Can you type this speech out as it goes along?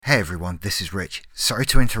Hey everyone, this is Rich. Sorry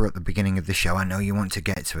to interrupt the beginning of the show, I know you want to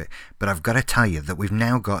get to it, but I've got to tell you that we've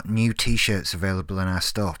now got new t-shirts available in our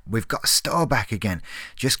store. We've got a store back again.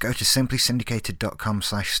 Just go to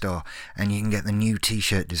simplysyndicated.com/store and you can get the new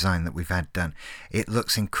t-shirt design that we've had done. It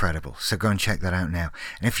looks incredible, so go and check that out now.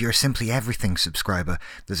 And if you're a Simply Everything subscriber,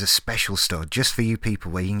 there's a special store just for you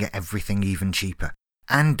people where you can get everything even cheaper.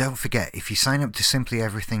 And don't forget, if you sign up to Simply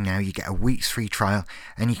Everything now, you get a week's free trial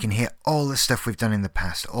and you can hear all the stuff we've done in the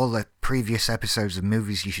past, all the previous episodes of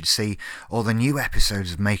movies you should see, all the new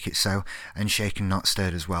episodes of Make It So, and Shaken Not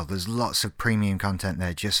Stirred as well. There's lots of premium content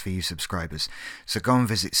there just for you subscribers. So go and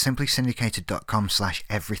visit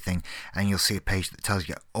simplysyndicated.com/everything and you'll see a page that tells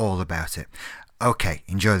you all about it. Okay,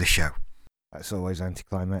 enjoy the show. That's always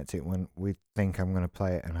anticlimactic when we think I'm going to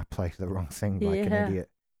play it and I play the wrong thing like an idiot.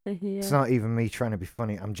 Yeah. It's not even me trying to be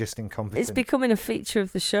funny, I'm just incompetent. It's becoming a feature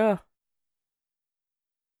of the show.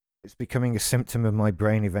 It's becoming a symptom of my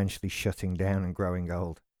brain eventually shutting down and growing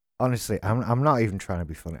old. Honestly, I'm not even trying to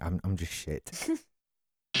be funny, I'm just shit.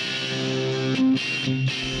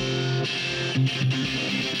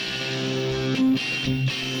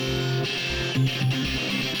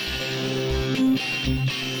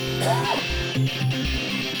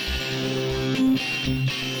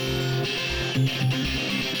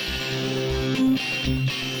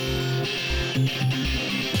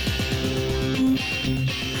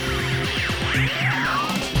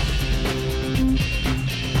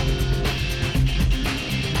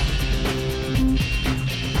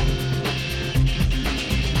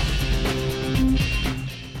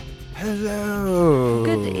 Hello.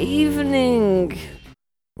 Good evening.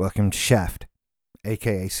 Welcome to SHaFT,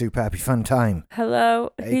 aka Super Happy Fun Time. Hello.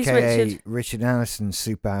 Who's aka Richard? Richard Allison's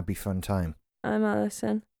Super Happy Fun Time. I'm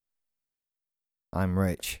Alison. I'm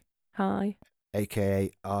Rich, Hi.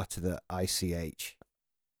 aka R to the ICH.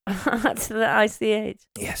 To the ICH.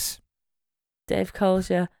 Yes. Dave calls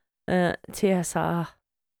you TSR.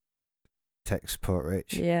 Tech support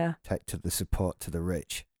rich. Yeah. Tech to the support to the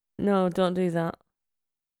rich. No, don't do that.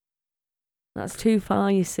 That's too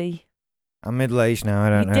far, you see. I'm middle-aged now, I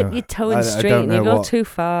don't know. You dip your toe in I straight don't and you know go too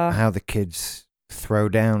far. how the kids throw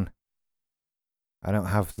down. I don't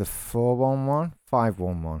have the 411,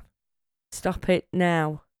 511. Stop it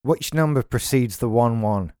now. Which number precedes the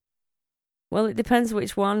 11? Well, it depends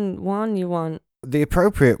which one you want. The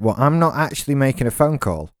appropriate one. I'm not actually making a phone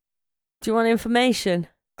call. Do you want information?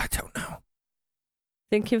 I don't know.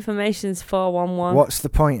 Think information's 411. What's the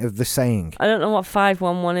point of the saying? I don't know what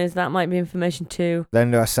 511 is. That might be information too.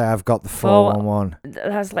 Then do I say I've got the 411?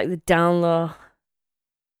 That's like the down low.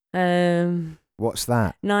 What's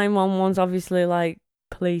that? 911's obviously like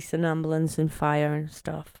police and ambulance and fire and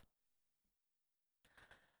stuff.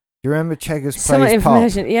 Do you remember Cheggers Some Plays Pop?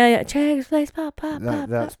 information. Yeah. Cheggers Plays Pop, pop, pop,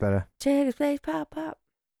 That's better. Cheggers Plays Pop, pop.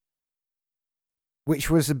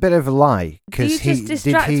 Which was a bit of a lie, because You just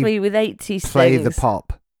distract me with 80s play things. the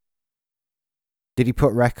pop. Did he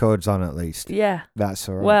put records on at least? Yeah. That's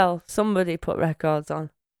alright. Well, somebody put records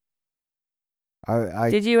on.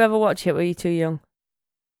 Did you ever watch it? Were you too young?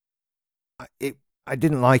 I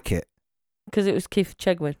didn't like it. Because it was Keith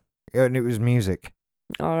Chegwin. And it was music.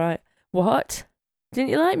 All right. What? Didn't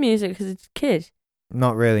you like music as a kid?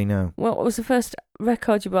 Not really, no. What was the first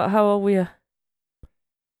record you bought? How old were you?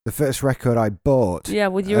 The first record I bought. Yeah,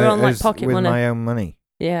 with your own like pocket with money. my own money.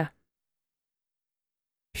 Yeah.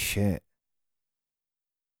 Shit.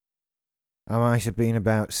 I might have been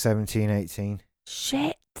about 17, 18.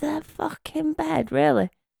 Shit the fucking bed, really?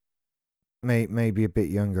 Maybe a bit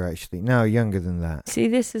younger, actually. No, younger than that. See,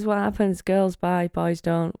 this is what happens. Girls buy, boys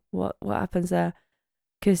don't. What happens there?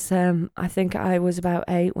 Because I think I was about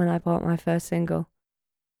 8 when I bought my first single.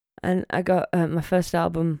 And I got my first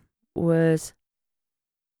album was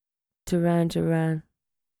Duran Duran.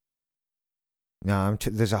 No,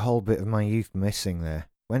 there's a whole bit of my youth missing there.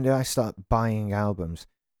 When did I start buying albums?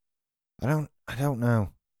 I don't know.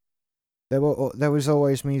 There was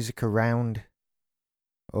always music around,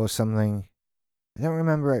 or something. I don't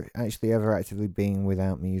remember actually ever actively being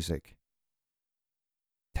without music.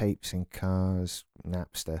 Tapes in cars,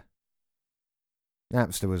 Napster.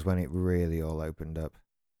 Napster was when it really all opened up.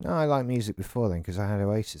 No, I liked music before then because I had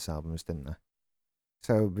Oasis albums, didn't I?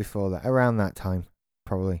 So before that, around that time,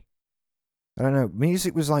 probably. I don't know.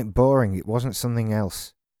 Music was like boring. It wasn't something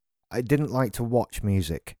else. I didn't like to watch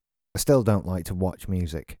music. I still don't like to watch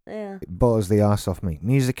music. Yeah. It bores the arse off me.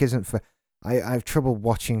 Music isn't for... I have trouble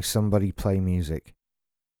watching somebody play music.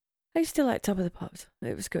 I used to like Top of the Pops.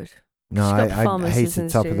 It was good. No, She's got I performances in hated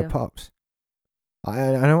the Top of the studio. Pops.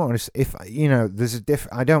 I don't want to... If, you know, there's a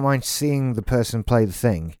I don't mind seeing the person play the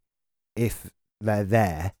thing if they're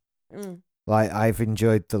there. Mm. Like, I've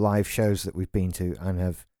enjoyed the live shows that we've been to and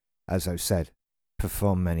have, as I've said,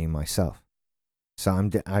 performed many myself. So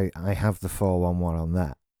I have the 411 on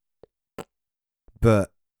that.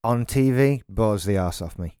 But on TV, bores the arse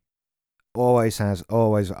off me. Always has,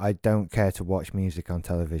 always. I don't care to watch music on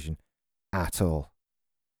television at all.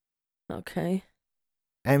 Okay.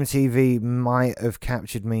 MTV might have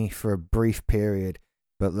captured me for a brief period,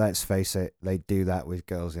 but let's face it, they do that with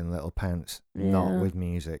Girls in Little Pants, not with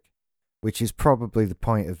music. Which is probably the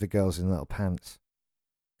point of the Girls in Little Pants.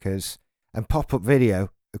 And pop-up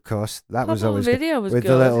video, of course, that was always good. Video was with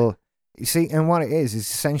good. The little, you see, and what it is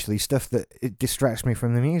essentially stuff that it distracts me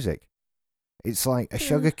from the music. It's like a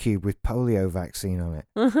sugar cube with polio vaccine on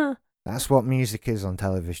it. That's what music is on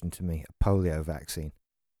television to me, a polio vaccine.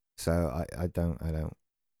 So I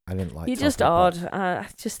didn't like. You're just odd. I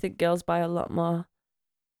just think girls buy a lot more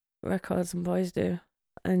records than boys do.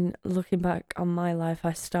 And looking back on my life,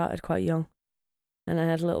 I started quite young, and I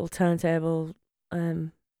had a little turntable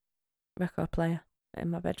record player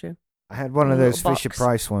in my bedroom. I had one of those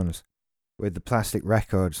Fisher-Price ones with the plastic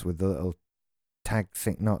records with the little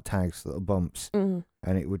not tags, little bumps, and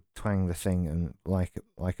it would twang the thing and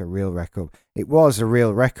like a real record. It was a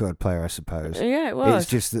real record player, I suppose. Yeah, it was.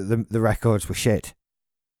 It's just that the records were shit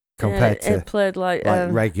compared to it played like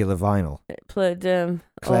regular vinyl. It played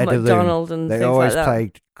Claire de McDonald Lune. and they things always like that.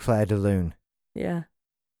 played Claire de Lune. Yeah,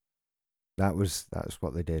 that was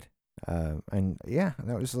what they did. And yeah,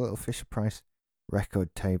 that was a little Fisher-Price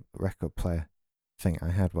record player. I think I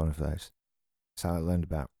had one of those. That's how I learned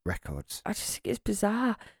about records. I just think it's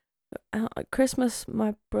bizarre. At Christmas,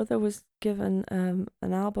 my brother was given an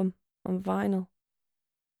album on vinyl,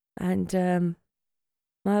 and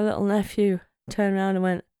my little nephew turned around and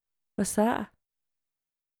went, "What's that?"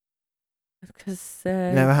 Because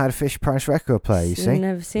never had a Fisher-Price record player. You see,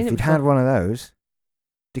 never seen if it you'd before. had one of those,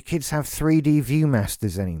 do kids have 3D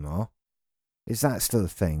Viewmasters anymore? Is that still a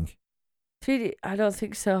thing? 3D? I don't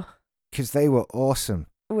think so. Because they were awesome.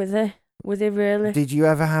 Were they? Were they really? Did you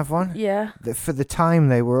ever have one? Yeah. For the time,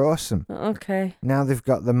 they were awesome. Okay. Now they've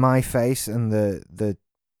got the My Face and the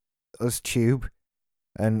UsTube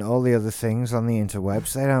and all the other things on the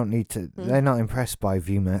interwebs. They don't need to. They're not impressed by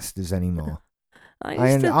Viewmasters anymore.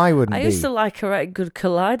 I wouldn't be. I used to like a right good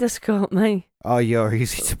kaleidoscope, mate. Oh, you're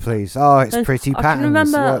easy to please. Oh, it's pretty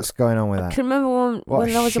patterns. What's going on with that? I can remember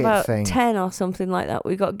when I was about thing. 10 or something like that,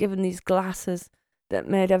 we got given these glasses that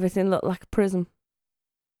made everything look like a prism.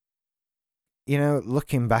 You know,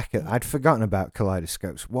 looking back I'd forgotten about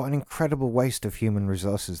kaleidoscopes. What an incredible waste of human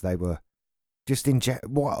resources they were. Just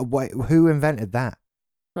who invented that?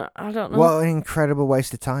 I don't know. What an incredible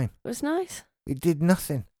waste of time. It was nice. It did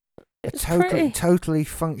nothing. It was totally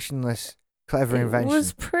functionless, clever invention. It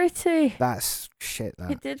was pretty. That's shit.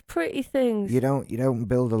 That it did pretty things. You don't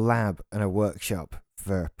build a lab and a workshop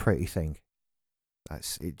for a pretty thing.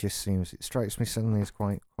 It strikes me suddenly as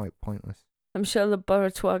quite pointless. I'm sure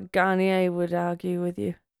Laboratoire Garnier would argue with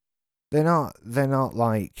you. They're not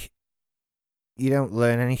like, you don't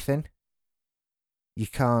learn anything. You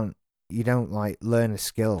don't like learn a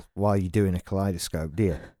skill while you're doing a kaleidoscope, do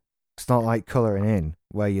you? It's not like colouring in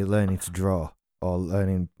where you're learning to draw or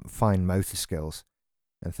learning fine motor skills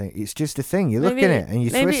and think. It's just a thing. You look at it and you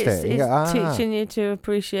twist it. And you go, teaching you to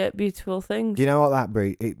appreciate beautiful things. Do you know what that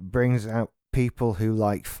brings? It brings out people who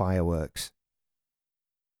like fireworks.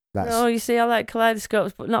 No, you see, I like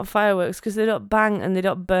kaleidoscopes, but not fireworks because they don't bang and they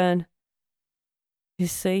don't burn. You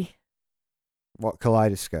see? What,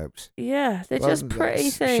 kaleidoscopes? Yeah, they're just pretty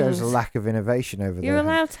things. Shows a lack of innovation over there. You're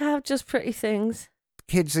allowed to have just pretty things.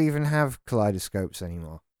 Kids even have kaleidoscopes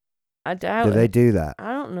anymore. I doubt Do they do that?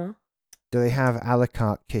 I don't know. Do they have a la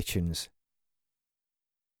carte kitchens?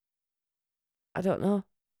 I don't know.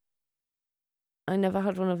 I never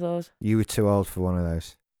had one of those. You were too old for one of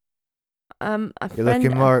those. You're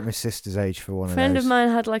looking more at my sister's age for one of those. A friend of mine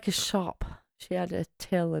had like a shop. She had a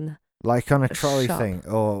till and like on a trolley thing,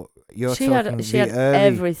 or she had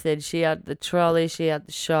everything. She had the trolley, she had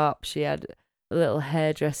the shop, she had a little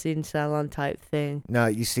hairdressing salon type thing. No,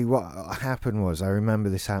 you see what happened was, I remember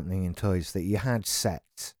this happening in toys, that you had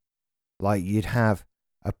sets. Like you'd have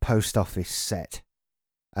a post office set,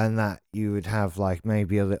 and that you would have like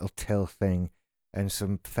maybe a little till thing and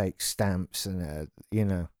some fake stamps and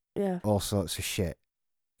all sorts of shit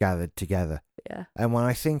gathered together. Yeah. And when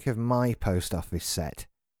I think of my post office set,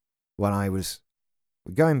 when I was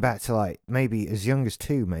going back to like maybe as young as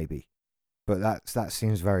 2, maybe, but that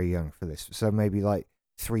seems very young for this. So maybe like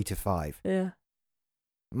 3 to 5. Yeah.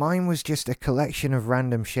 Mine was just a collection of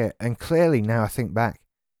random shit, and clearly now I think back,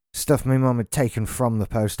 stuff my mum had taken from the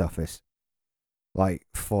post office. like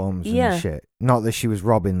forms Yeah. and shit. Not that she was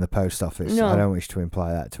robbing the post office. No. I don't wish to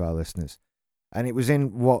imply that to our listeners. And it was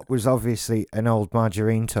in what was obviously an old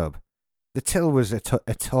margarine tub. The till was a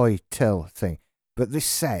toy till thing, but this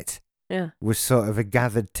set was sort of a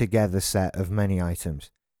gathered together set of many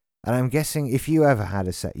items. And I'm guessing if you ever had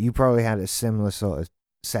a set, you probably had a similar sort of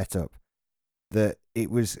setup. That it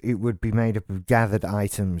would be made up of gathered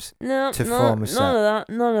items to form a set. None of that.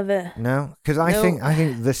 None of it. No, because I think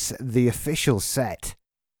the official set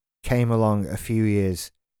came along a few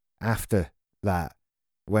years after that,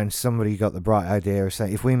 when somebody got the bright idea of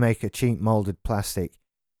saying, if we make a cheap molded plastic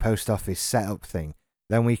post office setup thing,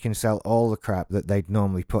 then we can sell all the crap that they'd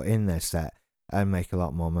normally put in their set and make a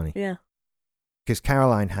lot more money. Yeah. Because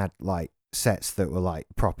Caroline had like sets that were like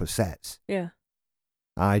proper sets. Yeah.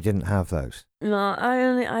 I didn't have those. No,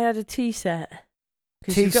 I had a tea set.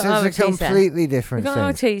 Tea set's a completely different thing. thing.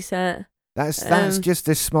 We got a tea set. That's just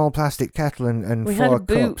a small plastic kettle and we 4 had a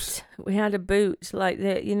boot. cups. We had a boot, like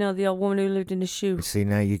the old woman who lived in a shoe. See,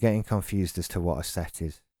 now you're getting confused as to what a set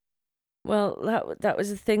is. Well, that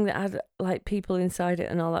was a thing that had like people inside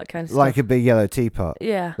it and all that kind of stuff. Like a big yellow teapot.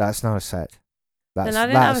 Yeah. That's not a set. Then I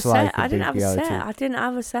didn't have a set. I didn't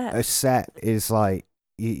have a set. A set is like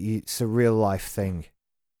it's a real life thing.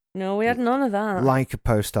 No, we had none of that. Like a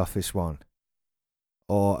post office one,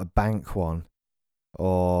 or a bank one,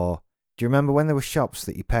 or do you remember when there were shops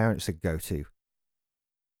that your parents would go to?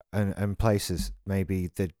 And places,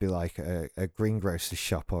 maybe there'd be like a greengrocer's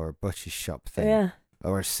shop or a butcher's shop thing. Yeah.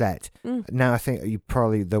 Or a set. Mm. Now I think there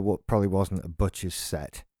probably wasn't a butcher's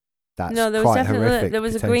set. That's no, there was quite definitely horrific. There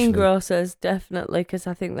was a greengrocer's, definitely, because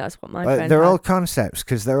I think that's what my friend they're had. all concepts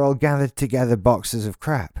because they're all gathered together boxes of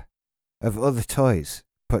crap, of other toys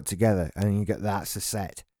put together, and you get that's a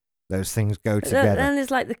set. Those things go together. Then there's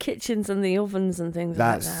like the kitchens and the ovens and things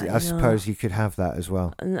like that. I suppose you could have that as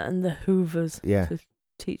well. And the hoovers. Yeah. To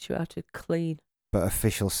teach you how to clean. But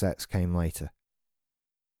official sets came later.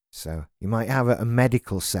 So you might have a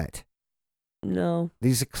medical set. No.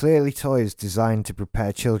 These are clearly toys designed to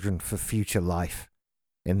prepare children for future life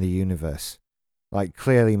in the universe. Like,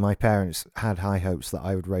 clearly my parents had high hopes that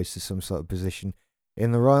I would rise to some sort of position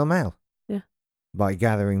in the Royal Mail. Yeah. By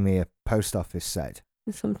gathering me a post office set.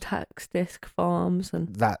 And some tax disc forms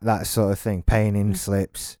and... That sort of thing. Paying in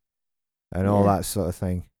slips and all that sort of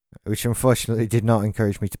thing. Which unfortunately did not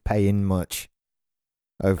encourage me to pay in much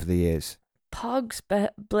over the years. Pogs,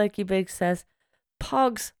 Blakey Biggs says.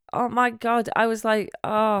 Pogs. Oh my God. I was like, oh.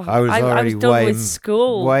 I was done with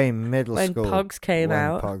school. Way middle school. When Pogs came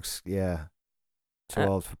out. Pogs, yeah. Too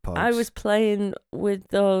old for Pogs. I was playing with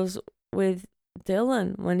those with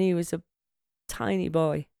Dylan when he was a tiny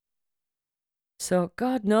boy. So,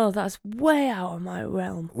 God, no, that's way out of my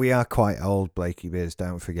realm. We are quite old, Blakey Beers,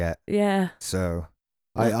 don't forget. Yeah. So,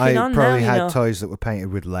 I probably had toys that were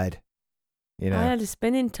painted with lead. You know, I had a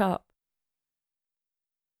spinning top.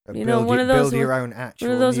 One of those build your own actual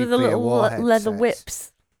one of those with the little leather sets.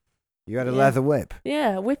 whips. You had a leather whip?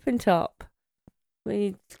 Yeah, a whipping top.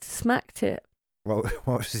 We smacked it. What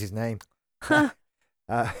was his name?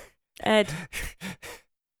 Ed.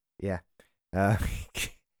 Yeah.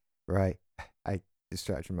 Right. I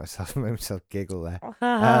distracted myself and made myself giggle there.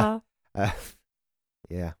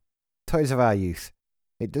 Yeah. Toys of our youth.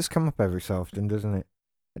 It does come up every so often, doesn't it?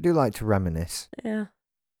 I do like to reminisce. Yeah.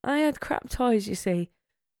 I had crap toys, you see,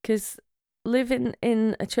 because living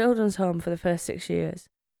in a children's home for the first 6 years,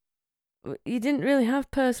 you didn't really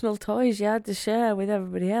have personal toys you had to share with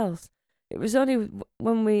everybody else. It was only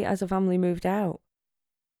when we, as a family, moved out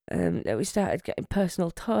that we started getting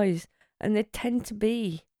personal toys, and they tend to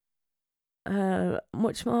be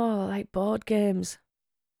much more like board games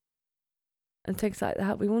and things like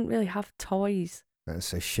that. We wouldn't really have toys.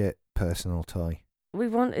 That's a shit personal toy. We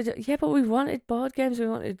wanted board games. We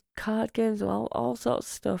wanted card games and all sorts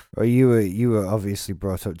of stuff. Well, you were obviously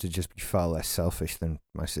brought up to just be far less selfish than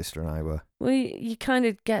my sister and I were. Well, you kind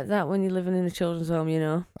of get that when you're living in a children's home, you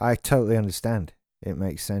know. I totally understand. It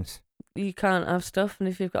makes sense. You can't have stuff, and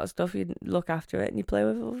if you've got stuff, you look after it and you play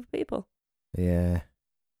with other people. Yeah.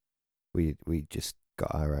 We just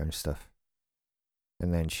got our own stuff.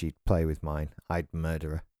 And then she'd play with mine. I'd murder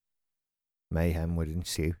her. Mayhem would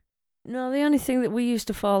ensue. No, the only thing that we used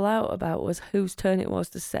to fall out about was whose turn it was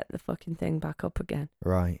to set the fucking thing back up again.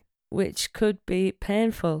 Right. Which could be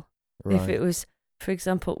painful. Right. If it was, for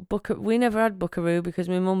example, we never had Buckaroo because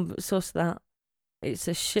my mum sussed that. It's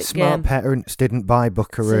a shit game. Smart parents didn't buy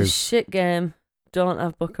Buckaroo. It's a shit game. Don't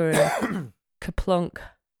have Buckaroo. Kaplunk.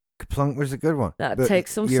 Kaplunk was a good one. That but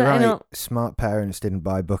takes some you're setting right. up. Smart parents didn't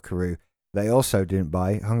buy Buckaroo. They also didn't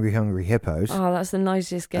buy Hungry Hungry Hippos. Oh, that's the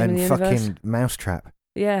noisiest game in the and universe. fucking Mousetrap.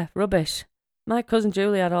 Yeah, rubbish. My cousin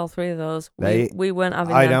Julie had all 3 of those. We weren't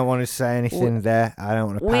having I them. don't want to say anything there. I don't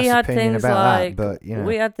want to We pass had opinion things about like that, but, you know.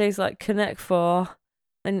 we had things like Connect 4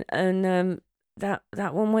 and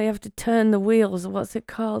that one where you have to turn the wheels. What's it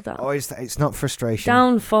called? That It's not frustration.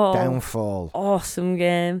 Downfall. Awesome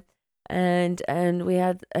game. And we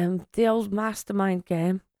had the old Mastermind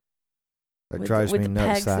game. It drives me with the nuts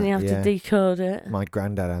pegs, that, and you have to decode it. My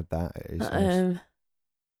granddad had that at his house.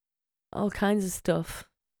 All kinds of stuff.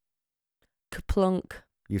 Kaplunk.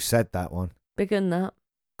 You said that one. Big un that.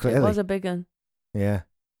 Clearly. It was a big un. Yeah.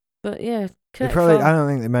 But yeah, I don't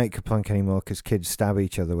think they make Kaplunk anymore because kids stab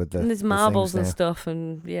each other with and there's marbles and stuff,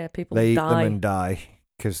 and yeah, people they die. eat them and die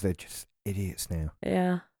because they're just idiots now.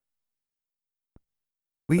 Yeah.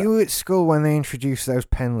 Were you at school when they introduced those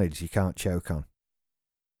pen lids you can't choke on?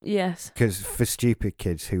 Yes. Because for stupid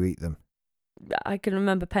kids who eat them. I can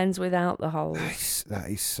remember pens without the holes. That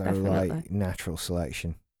is so Definitely. like natural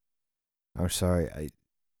selection. I'm sorry. I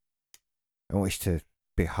don't wish to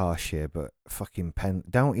be harsh here, but fucking pen.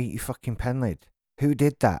 Don't eat your fucking pen lid. Who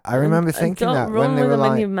did that? I remember thinking don't that run when they with were them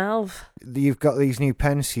like, in your mouth. "You've got these new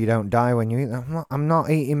pens, so you don't die when you eat them." I'm not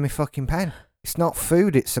eating my fucking pen. It's not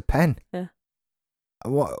food. It's a pen. Yeah.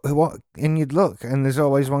 What? And you'd look, and there's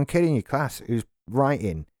always one kid in your class who's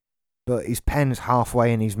writing, but his pen's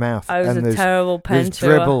halfway in his mouth. I was and a terrible pen there's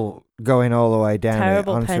chewer. dribble going all the way down.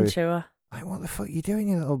 Terrible pen chewer. Like, what the fuck are you doing,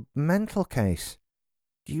 you little mental case?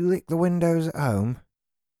 Do you lick the windows at home?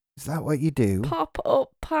 Is that what you do?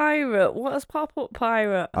 Pop-up pirate. What is pop-up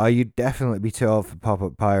pirate? Oh, you'd definitely be too old for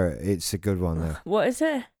Pop-Up Pirate. It's a good one, though. What is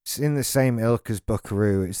it? It's in the same ilk as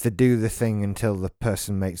Buckaroo. It's the do the thing until the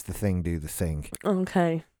person makes the thing do the thing.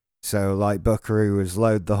 Okay. So, like, Buckaroo was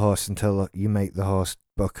load the horse until you make the horse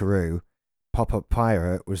Buckaroo. Pop-Up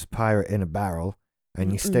Pirate was a pirate in a barrel,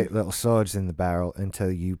 and you stick little swords in the barrel until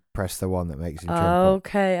you press the one that makes him jump up.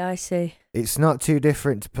 Okay, I see. It's not too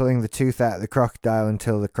different to pulling the tooth out of the crocodile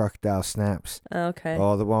until the crocodile snaps. Okay.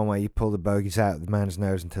 Or the one where you pull the bogies out of the man's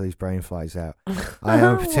nose until his brain flies out. I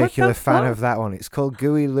am a particular fan of that one. It's called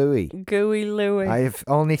Gooey Louie. Gooey Louie. I've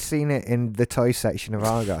only seen it in the toy section of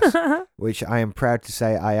Argos, which I am proud to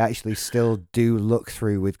say I actually still do look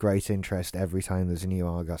through with great interest every time there's a new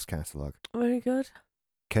Argos catalogue. Very good.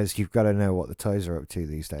 Because you've got to know what the toys are up to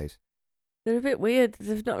these days. They're a bit weird.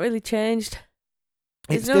 They've not really changed.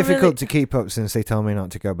 It's difficult to keep up since they told me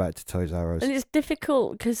not to go back to Toys R Us. And it's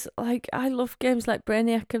difficult because, like, I love games like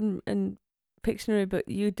Brainiac and Pictionary, but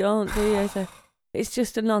you don't, do you? It's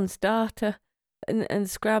just a non-starter. And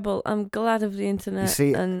Scrabble, I'm glad of the internet. You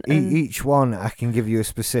see, and each one I can give you a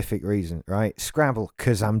specific reason, right? Scrabble,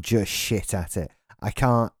 because I'm just shit at it. I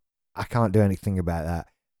can't do anything about that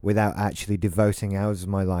without actually devoting hours of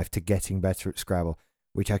my life to getting better at Scrabble,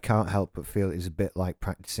 which I can't help but feel is a bit like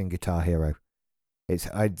practicing Guitar Hero.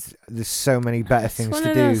 There's so many better things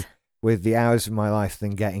to do with the hours of my life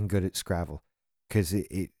than getting good at Scrabble, because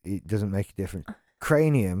it doesn't make a difference.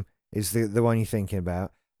 Cranium is the one you're thinking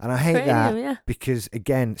about, and I hate that because,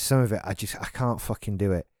 again, some of it I can't fucking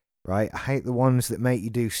do it, right? I hate the ones that make you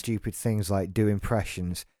do stupid things like do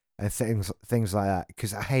impressions and things like that,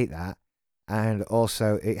 because I hate that. And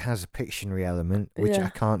also, it has a Pictionary element, which I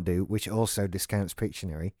can't do, which also discounts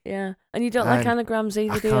Pictionary. Yeah, and you don't like anagrams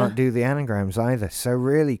either, do you? I can't do the anagrams either. So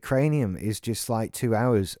really, Cranium is just like 2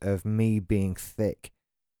 hours of me being thick.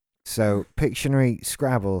 So Pictionary,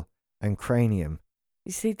 Scrabble, and Cranium.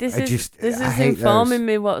 You see, this is informing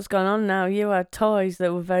me what's going on now. You had toys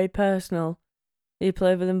that were very personal. You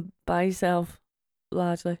play with them by yourself,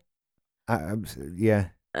 largely. Yeah.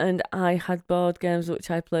 And I had board games which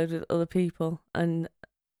I played with other people, and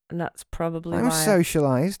that's probably why. I'm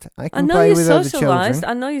socialised. I can play with other children.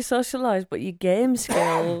 I know you're socialised, but your game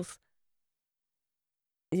skills,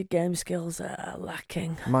 are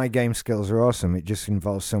lacking. My game skills are awesome. It just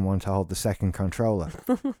involves someone to hold the second controller.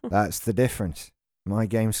 That's the difference. My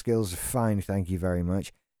game skills are fine, thank you very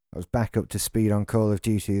much. I was back up to speed on Call of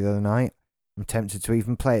Duty the other night. I'm tempted to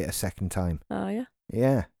even play it a second time. Oh, yeah?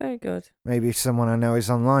 Yeah. Very good. Maybe if someone I know is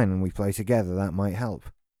online and we play together, that might help.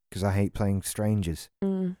 Because I hate playing strangers.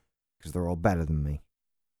 Because they're all better than me.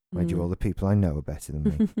 Mind you, all the people I know are better than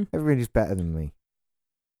me. Everybody's better than me.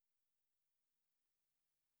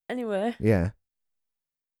 Anyway. Yeah.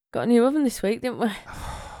 Got a new oven this week, didn't we?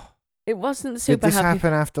 It wasn't super happy. Did this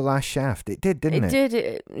happen after last SHaFT? It did, didn't it? It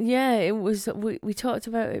did. Yeah, it was. We talked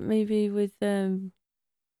about it maybe with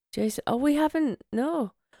Jason. Oh, we haven't.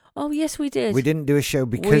 No. Oh, yes, we did. We didn't do a show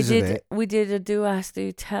because of it. We did a Do Ask,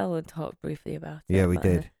 Do Tell and talked briefly about it. Yeah, we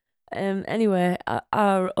did. Anyway,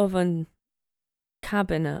 our oven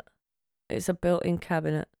cabinet, it's a built-in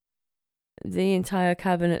cabinet. The entire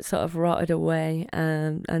cabinet sort of rotted away,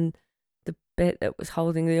 and bit that was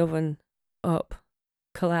holding the oven up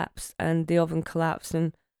collapsed, and the oven collapsed,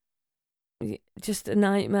 and just a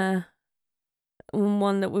nightmare, and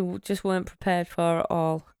one that we just weren't prepared for at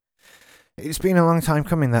all. It's been a long time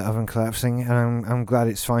coming, that oven collapsing, and I'm glad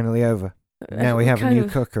it's finally over. Now we have a new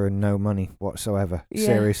cooker and no money whatsoever. Yeah,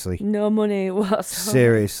 Seriously. no money whatsoever.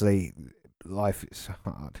 Seriously, life is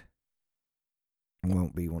hard. It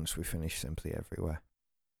won't be once we finish Simply Everywhere.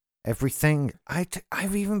 Everything.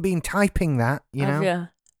 I've even been typing that, you know? Yeah.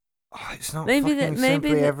 Oh, it's not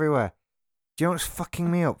Simply Everywhere. Do you know what's fucking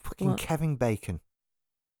me up? Fucking Kevin Bacon.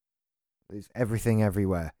 There's everything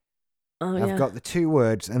everywhere. I've got the 2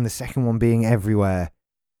 words and the second one being everywhere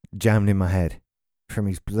jammed in my head from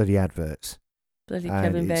his bloody adverts. Bloody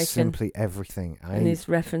Kevin Bacon. Simply everything. And his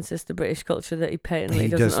references to British culture that he patently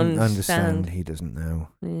doesn't understand. He doesn't know.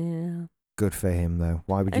 Yeah. Good for him, though.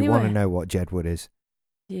 Why would you want to know what Jedward is?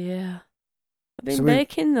 Yeah. I've been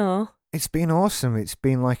baking, though. It's been awesome. It's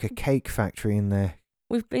been like a cake factory in there.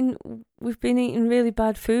 We've been eating really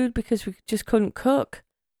bad food because we just couldn't cook.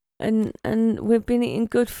 And we've been eating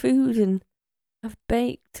good food and I've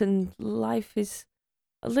baked, and life is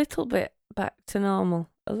a little bit back to normal.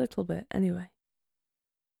 A little bit, anyway.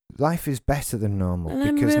 Life is better than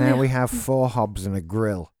normal because now we have 4 hobs and a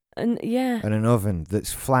grill. And and an oven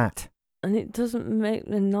that's flat. And it doesn't make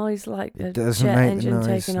the noise like the jet engine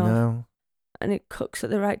taking off. No. And it cooks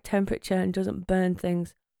at the right temperature and doesn't burn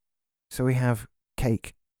things. So we have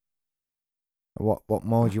cake. What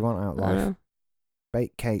more do you want out of life?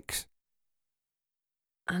 Baked cakes.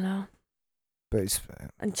 I know. But it's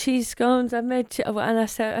and cheese scones. I made and I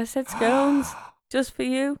said scones just for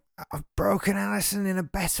you. I've broken Alison in a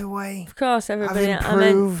better way. Of course, everybody.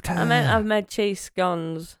 I've made cheese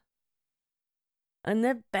scones. And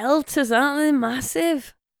they're belters, aren't they?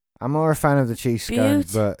 Massive. I'm more a fan of the cheese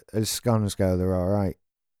scones, but as scones go, they're all right.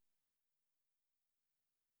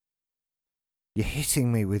 You're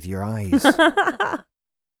hitting me with your eyes.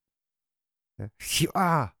 You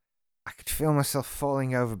are. I could feel myself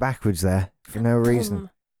falling over backwards there for no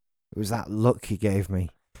reason. It was that look you gave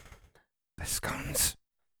me. The scones.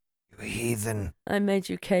 You heathen. I made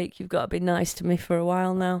you cake. You've got to be nice to me for a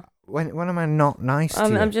while now. When am I not nice to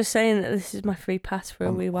you? I'm just saying that this is my free pass for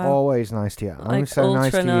a wee while. Always nice to you. Like I'm so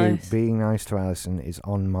nice to nice. you. Being nice to Alison is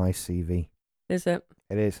on my CV. Is it?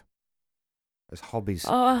 It is. As hobbies.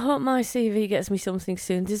 Oh, I hope my CV gets me something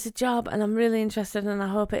soon. There's a job, and I'm really interested, and I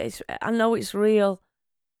hope I know it's real,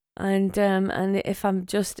 and if I'm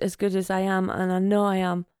just as good as I am, and I know I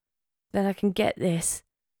am, then I can get this.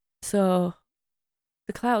 So,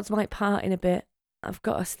 the clouds might part in a bit. I've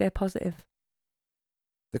got to stay positive.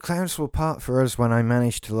 The clouds will part for us when I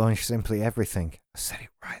manage to launch Simply Everything. I said it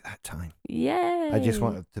right that time. Yay! I just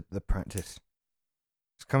wanted the practice.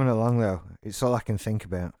 It's coming along, though. It's all I can think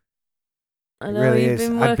about. I know, it really you've is.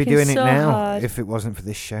 been I'd be doing so it now hard. if it wasn't for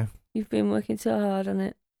this show. You've been working so hard on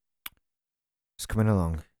it. It's coming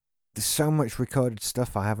along. There's so much recorded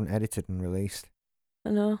stuff I haven't edited and released.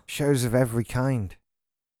 I know. Shows of every kind.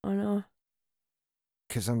 I know.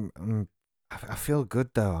 Because I feel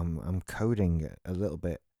good though. I'm coding a little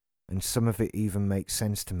bit, and some of it even makes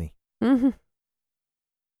sense to me. Mm-hmm.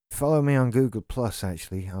 Follow me on Google Plus.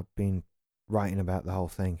 Actually, I've been writing about the whole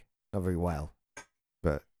thing. Not very well,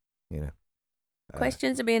 but you know.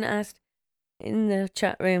 Questions are being asked in the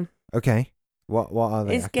chat room. Okay. What are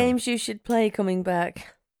they? Is games you should play coming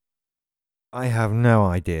back? I have no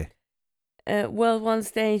idea. World 1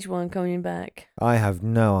 Stage 1 coming back. I have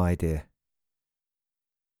no idea.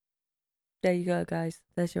 There you go, guys.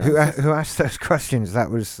 There's your answers. Who asked those questions?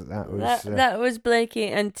 That was Blakey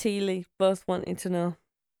and Teely both wanting to know.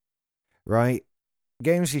 Right.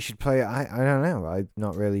 Games you should play. I don't know. I've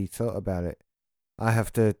not really thought about it. I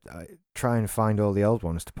have to try and find all the old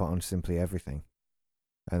ones to put on Simply Everything.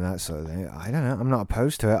 And that sort of thing. I don't know. I'm not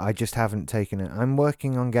opposed to it. I just haven't taken it. I'm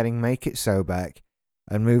working on getting Make It So back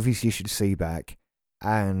and Movies You Should See back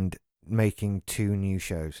and making 2 new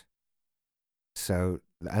shows. So,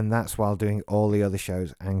 and that's while doing all the other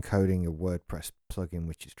shows and coding a WordPress plugin,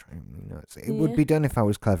 which is trying me nuts. It would be done if I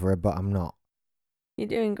was cleverer, but I'm not. You're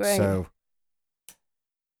doing great. So,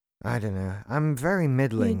 I don't know. I'm very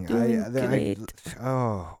middling.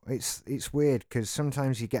 It's weird because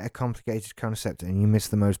sometimes you get a complicated concept and you miss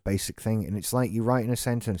the most basic thing, and it's like you write in a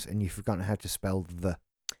sentence and you've forgotten how to spell the.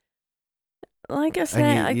 Like I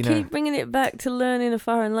say, I keep bringing it back to learning a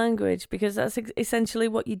foreign language because that's essentially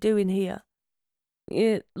what you're doing here.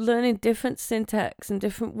 You're learning different syntax and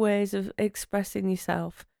different ways of expressing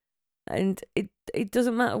yourself. And it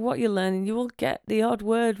doesn't matter what you're learning, you will get the odd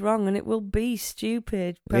word wrong and it will be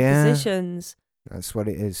stupid prepositions. That's what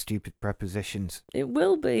it is, stupid prepositions. It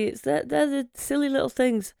will be. They're the silly little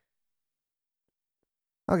things.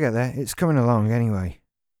 I'll get there. It's coming along anyway.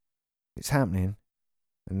 It's happening.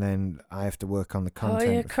 And then I have to work on the content.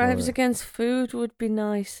 Oh yeah, Crimes Against Food would be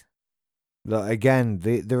nice. Look, again,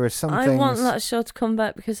 there are some I things... want that show to come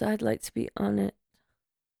back because I'd like to be on it.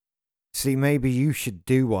 See, maybe you should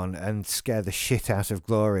do one and scare the shit out of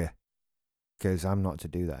Gloria. Because I'm not to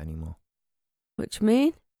do that anymore. What do you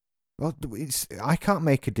mean? Well, I can't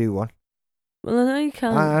make her do one. Well, I know you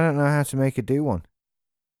can't. I don't know how to make her do one.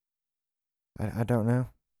 I don't know.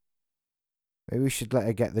 Maybe we should let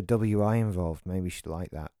her get the WI involved. Maybe she'd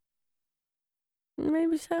like that.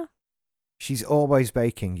 Maybe so. She's always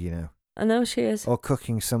baking, you know. I know she is. Or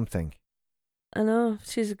cooking something. I know.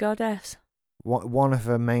 She's a goddess. One of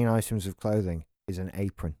her main items of clothing is an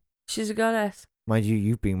apron. She's a goddess. Mind you,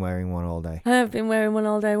 you've been wearing one all day. I have been wearing one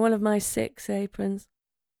all day. One of my 6 aprons.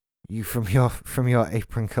 You from your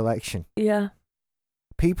apron collection. Yeah.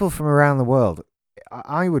 People from around the world,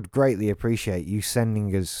 I would greatly appreciate you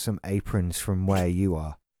sending us some aprons from where you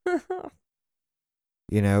are.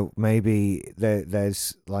 You know, maybe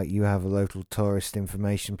there's like you have a local tourist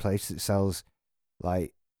information place that sells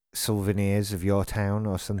like souvenirs of your town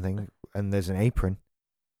or something, and there's an apron.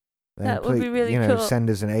 Then That would be really cool. Send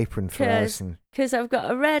us an apron for us. Because I've got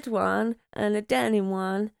a red one and a denim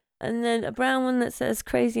one, and then a brown one that says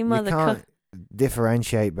 "Crazy Mother." You can't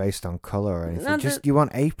differentiate based on colour or anything. No, you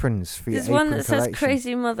want aprons for your apron collection. There's one that says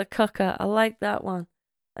 "Crazy Mother Cooker." I like that one,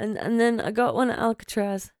 and then I got one at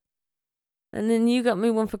Alcatraz, and then you got me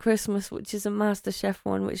one for Christmas, which is a MasterChef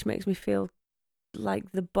one, which makes me feel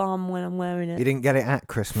like the bomb when I'm wearing it. You didn't get it at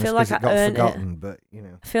Christmas like because it got forgotten, but you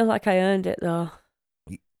know. I feel like I earned it though,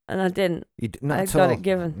 and I didn't. I got it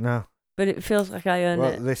given. No. But it feels like I earned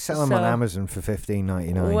it. Well, they sell them on Amazon for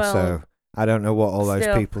 $15.99, so I don't know what all those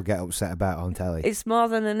people get upset about on telly. It's more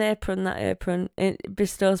than an apron, that apron. It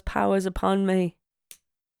bestows powers upon me.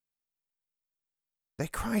 They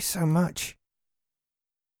cry so much.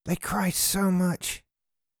 They cry so much.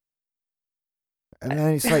 And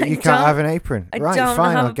then it's like, you can't have an apron. Right,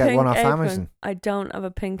 fine, I'll get one off Amazon. I don't have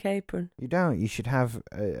a pink apron. You don't. You should have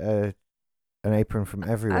an apron from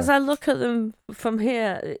everywhere. As I look at them from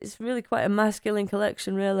here, it's really quite a masculine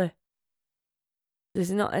collection, really.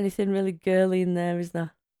 There's not anything really girly in there, is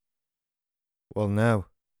there? Well, no.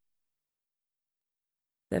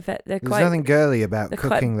 There's nothing girly about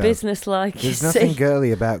cooking, though. They're quite business-like, There's nothing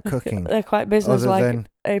girly about cooking. They're quite business-like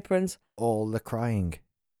aprons. All the crying.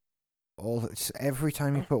 Every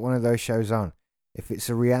time you put one of those shows on, if it's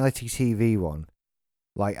a reality TV one,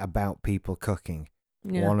 like about people cooking,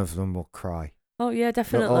 one of them will cry. Oh, yeah,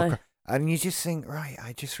 definitely. And you just think, right,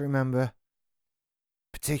 I just remember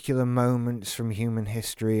particular moments from human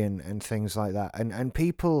history and things like that. And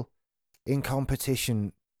people in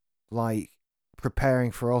competition, like,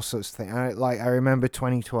 preparing for all sorts of things. I remember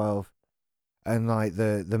 2012 and, like,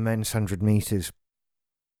 the men's 100 meters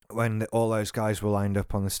when all those guys were lined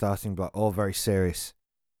up on the starting block, all very serious,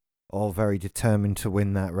 all very determined to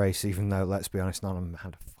win that race, even though, let's be honest, none of them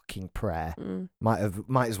had a fucking prayer. Might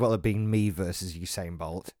as well have been me versus Usain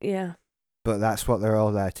Bolt. Yeah. But that's what they're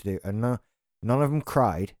all there to do. And none of them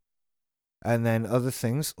cried. And then other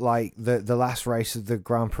things, like the last race of the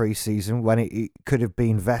Grand Prix season, when it could have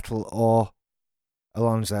been Vettel or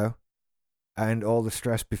Alonso, and all the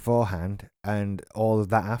stress beforehand, and all of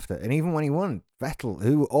that after. And even when he won, Vettel,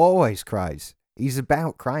 who always cries, he's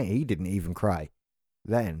about crying. He didn't even cry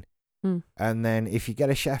then. And then if you get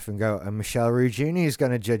a chef and go, and Michelle Roux Jr. is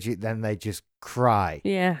going to judge it, then they just cry.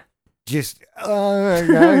 Yeah. Just, oh my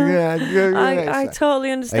God. I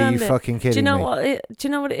totally understand it. Are you fucking kidding me? Do you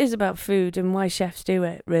know what it is about food and why chefs do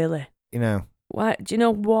it, really? You know. Why? Do you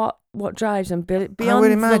know what drives them beyond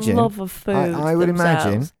the love of food? I would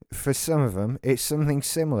imagine for some of them it's something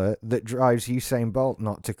similar that drives Usain Bolt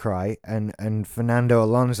not to cry and Fernando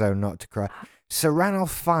Alonso not to cry. Sir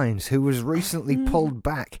Ranulph Fiennes, who was recently pulled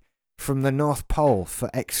back from the North Pole for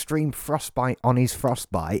extreme frostbite on his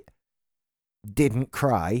frostbite, didn't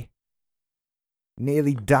cry.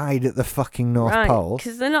 Nearly died at the fucking North Pole.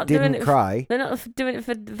 Because they're not didn't doing it. Cry. They're not doing it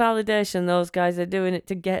for validation. Those guys are doing it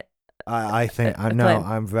to get. I think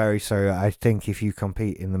I'm very sorry. I think if you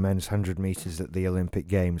compete in the men's 100 meters at the Olympic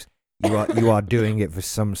Games, you are doing it for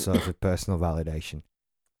some sort of personal validation.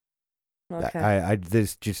 Okay.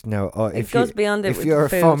 There's just no. It goes beyond it. If you're a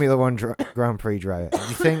Formula One Grand Prix driver,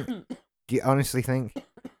 do you honestly think?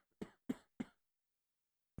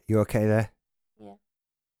 You okay there? Yeah.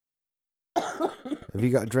 Have you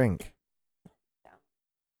got a drink?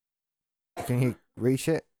 Can you reach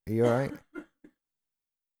it? Are you alright?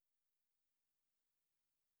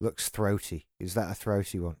 Looks throaty. Is that a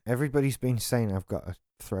throaty one? Everybody's been saying I've got a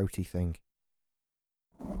throaty thing.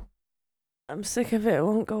 I'm sick of it. It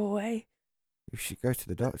won't go away. You should go to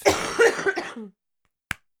the doctor.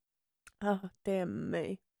 Oh, dear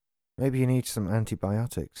me. Maybe you need some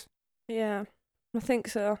antibiotics. Yeah, I think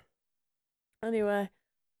so. Anyway.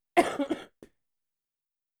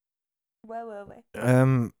 Where were we?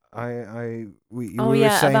 You were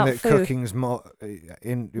saying about that food. cooking's more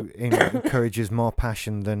encourages more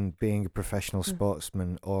passion than being a professional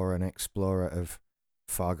sportsman or an explorer of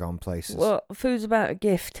far gone places. Well, food's about a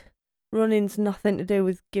gift. Running's nothing to do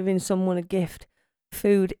with giving someone a gift.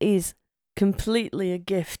 Food is completely a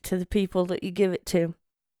gift to the people that you give it to.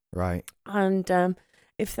 Right. And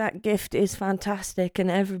if that gift is fantastic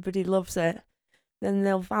and everybody loves it, then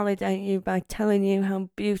they'll validate you by telling you how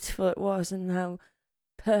beautiful it was and how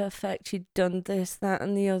perfect you'd done this, that,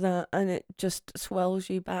 and the other, and it just swells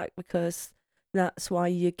you back because that's why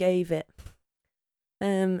you gave it.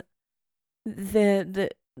 The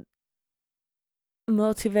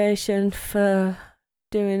motivation for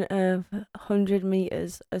doing 100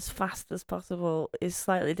 meters as fast as possible is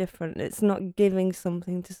slightly different. It's not giving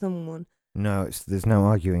something to someone. No, there's no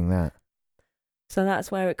arguing that. So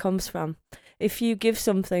that's where it comes from. If you give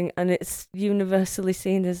something and it's universally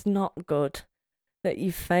seen as not good, that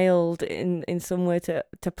you failed in some way to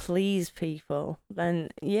please people, then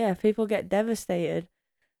yeah, people get devastated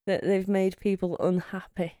that they've made people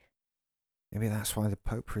unhappy. Maybe that's why the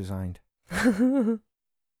Pope resigned.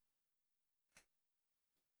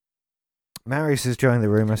 Marius has joined the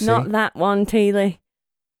room, I see. Not that one, Teely.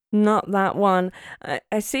 Not that one.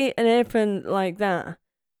 I see an apron like that,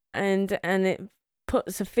 and it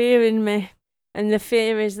puts a fear in me. And the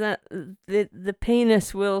fear is that the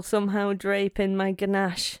penis will somehow drape in my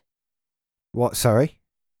ganache. What, sorry?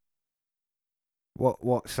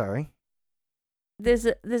 What, sorry? There's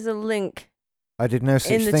a link. I did no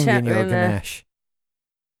such in the thing chat in your room there. ganache.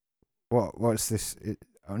 What's this?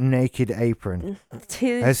 A naked apron.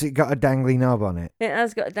 Teely, Has it got a dangly knob on it? it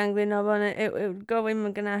has got a dangly knob on it. It would go in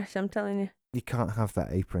my ganache, I'm telling you. You can't have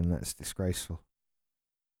that apron, that's disgraceful.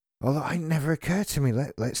 Although it never occurred to me,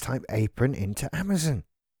 let's type apron into Amazon.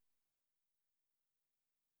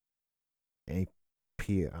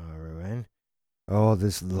 A-P-R-O-N. Oh,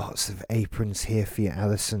 there's lots of aprons here for you,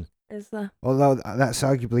 Alison. Is there? Although that's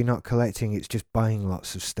arguably not collecting, it's just buying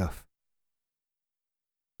lots of stuff.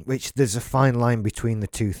 Which, there's a fine line between the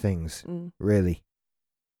two things, really.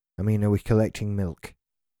 I mean, are we collecting milk?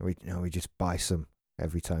 We just buy some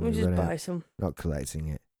every time we just run buy out. some. Not collecting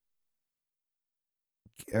it.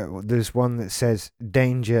 There's one that says,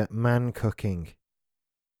 danger, man cooking.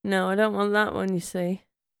 No, I don't want that one, you see.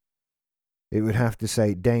 It would have to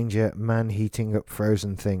say, danger, man heating up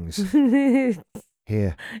frozen things.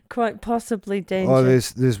 Here. Quite possibly danger. Oh,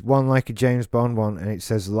 there's one like a James Bond one, and it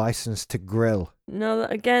says license to grill. No,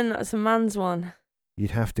 again, that's a man's one.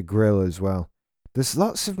 You'd have to grill as well. There's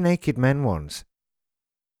lots of naked men ones.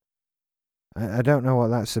 I don't know what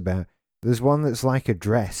that's about. There's one that's like a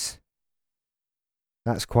dress.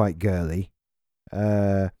 That's quite girly.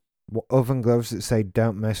 Oven gloves that say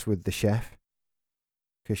don't mess with the chef.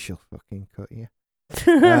 Because she'll fucking cut you.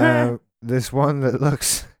 There's one that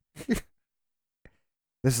looks...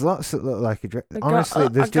 There's lots that look like a dress. Honestly,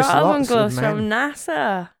 there's just lots of men. from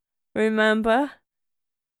NASA. Remember?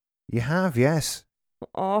 You have, yes.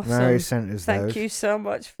 Awesome. Mary sent us those. Thank you so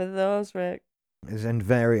much for those, Rick. There's a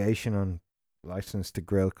variation on license to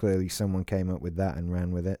grill. Clearly someone came up with that and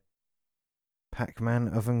ran with it. Pac-Man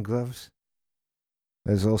oven gloves.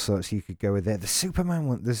 There's all sorts you could go with there. The Superman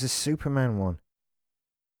one. There's a Superman one.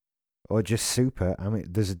 Or just super. I mean,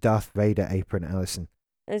 there's a Darth Vader apron, Alison.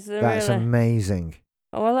 Is there That's really? amazing.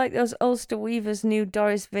 Oh, I like those Ulster Weaver's new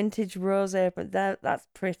Doris Vintage Rose apron. That's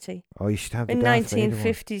pretty. Oh, you should have the In Darth Vader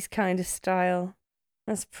 1950s kind of style.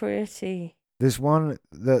 That's pretty. There's one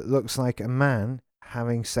that looks like a man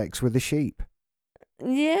having sex with a sheep.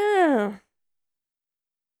 Yeah.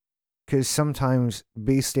 Because sometimes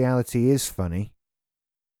bestiality is funny.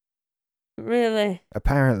 Really?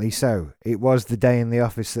 Apparently so. It was the day in the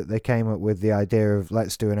office that they came up with the idea of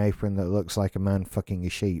let's do an apron that looks like a man fucking a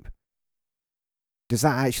sheep. Does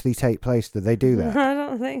that actually take place? Do they do that? I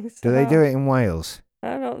don't think so. Do they do it in Wales?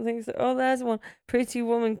 I don't think so. Oh, there's one. Pretty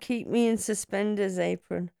woman, keep me in suspenders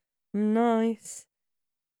apron. Nice.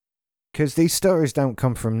 Because these stories don't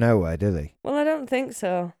come from nowhere, do they? Well, I don't think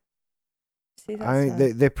so. See, that's I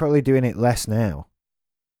mean, they're probably doing it less now.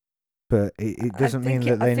 But it doesn't mean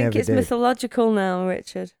that they never did. I think it's mythological now,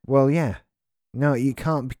 Richard. Well, yeah. No, you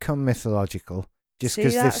can't become mythological just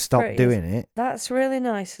because they've stopped doing it. That's really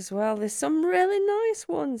nice as well. There's some really nice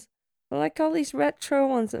ones. I like all these retro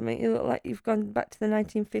ones that make you look like you've gone back to the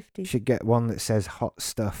 1950s. Should get one that says hot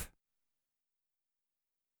stuff.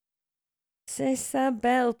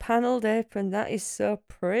 Isabel panelled apron. That is so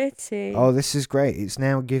pretty. Oh, this is great. It's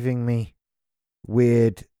now giving me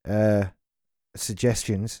weird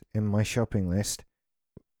suggestions in my shopping list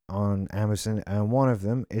on Amazon, and one of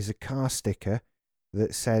them is a car sticker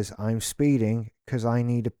that says I'm speeding because I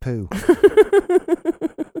need a poo.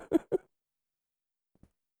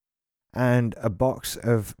 And a box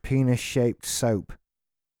of penis-shaped soap.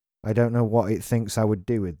 I don't know what it thinks I would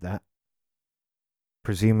do with that.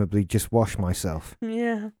 Presumably just wash myself.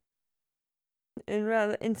 Yeah. In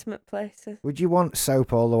rather intimate places. Would you want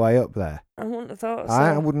soap all the way up there? I wouldn't have thought so.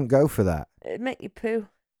 I wouldn't go for that. It'd make you poo.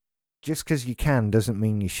 Just because you can doesn't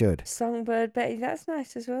mean you should. Songbird Betty, that's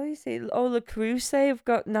nice as well, you see. Oh, the Cruise have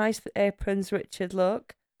got nice aprons, Richard,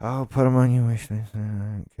 look. Oh, put them on your wish list.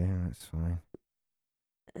 Okay, that's fine.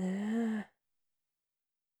 It's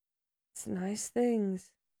nice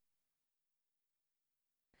things.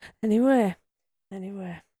 Anyway.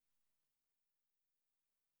 I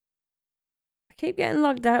keep getting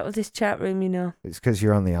logged out of this chat room, you know. It's because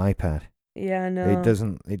you're on the iPad. Yeah, I know. It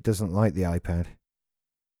doesn't like the iPad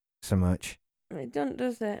so much. It don't,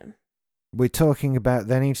 does it? We're talking about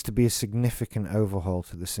there needs to be a significant overhaul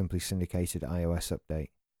to the Simply Syndicated iOS update.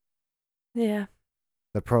 Yeah.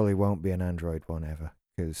 There probably won't be an Android one ever,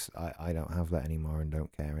 because I don't have that anymore and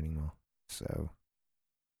don't care anymore. So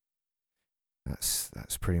that's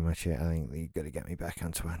pretty much it. I think that you've got to get me back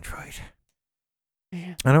onto Android.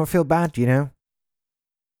 Yeah. I don't feel bad, you know.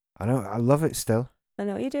 I love it still. I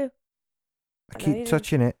know you do. I keep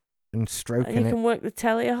touching it and stroking and you it. can work the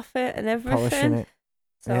telly off it and everything. Polishing it.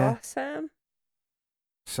 It's awesome.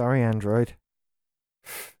 Sorry, Android.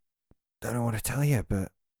 Don't know what to tell you,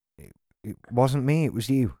 but it wasn't me, it was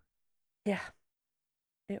you. Yeah,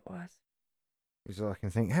 it was. Is all I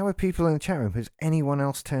can think. How are people in the chat room? Has anyone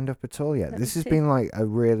else turned up at all yet? This has see. been like a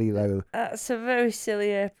really low... That's a very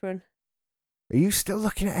silly apron. Are you still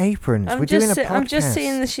looking at aprons? I'm We're doing a podcast. I'm just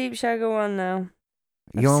seeing the sheep shagger one now.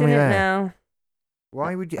 You I've on seen me it there? now.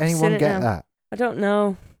 Why would I've anyone seen it get now. that? I don't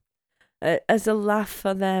know. As a laugh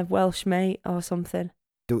for their Welsh mate or something.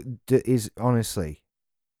 Is honestly,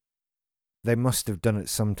 they must have done it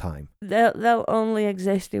sometime. They'll only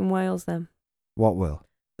exist in Wales then. What will?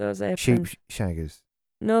 Those aprons. Sheep shaggers.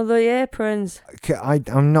 No, the aprons.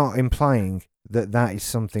 I'm not implying that is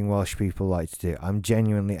something Welsh people like to do. I'm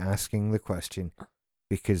genuinely asking the question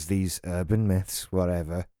because these urban myths,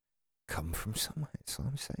 whatever, come from somewhere. That's all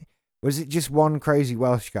I'm saying. Was it just one crazy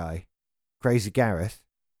Welsh guy, Crazy Gareth?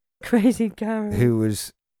 Crazy Gareth. Who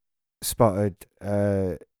was spotted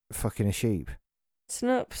fucking a sheep?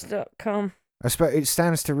 Snopes.com. I suppose it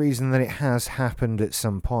stands to reason that it has happened at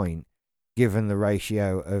some point, given the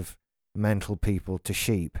ratio of mental people to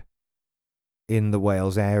sheep in the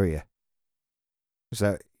Wales area.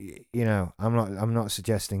 So, you know, I'm not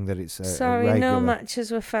suggesting that it's a Sorry, regular... no matches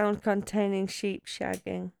were found containing sheep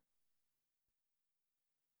shagging.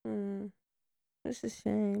 It's a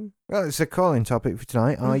shame. Well, it's a call-in topic for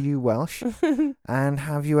tonight. Are you Welsh? And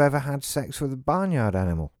have you ever had sex with a barnyard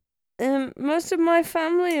animal? Most of my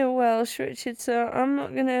family are Welsh, Richard, so I'm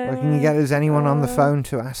not going to... Well, can you get us anyone on the phone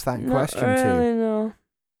to ask that question not really, to? no.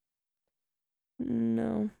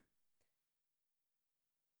 No.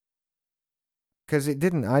 Because I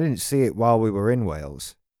didn't see it while we were in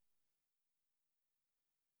Wales.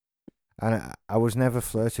 And I was never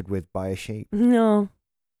flirted with by a sheep. No.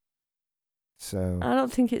 So I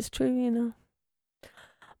don't think it's true, you know.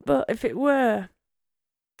 But if it were...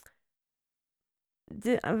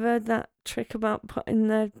 I've heard that trick about putting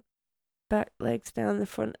their back legs down the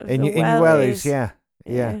front of in the wellies, yeah.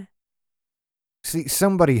 See,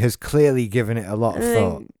 somebody has clearly given it a lot of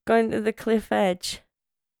thought. Going to the cliff edge.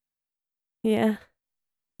 Yeah.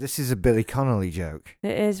 This is a Billy Connolly joke.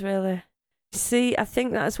 It is, really. See, I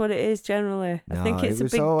think that's what it is generally. No, I think it's a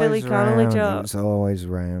big always Billy Connolly round. joke. It's always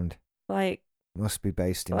round. Like, must be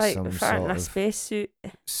based in like some fart in sort my of spacesuit.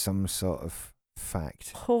 some sort of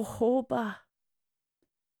fact. Jojoba.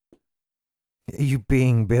 Are you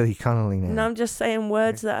being Billy Connolly now? No, I'm just saying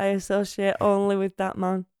words that I associate only with that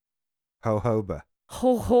man. Jojoba.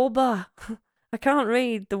 Jojoba. I can't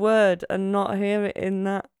read the word and not hear it in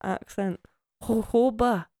that accent.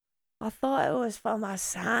 Jojoba. I thought it was for my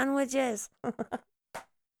sandwiches.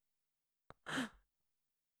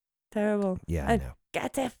 Terrible. Yeah, I know.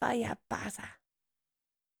 Get it for your pasta.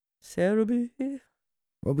 Sarah B.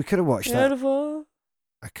 Well, we could have watched Beautiful.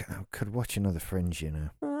 that. I could watch another Fringe, you know.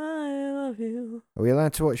 I love you. Are we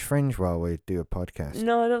allowed to watch Fringe while we do a podcast?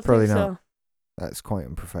 No, I don't Probably think not. so. That's quite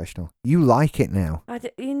unprofessional. You like it now.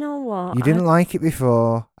 You know what? You didn't like it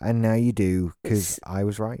before, and now you do, because It's- I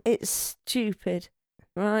was right. It's stupid,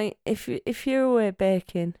 right? If you're away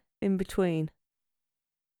baking in between,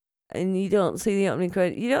 and you don't see the opening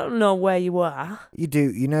credit, you don't know where you are. You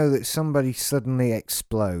do. You know that somebody suddenly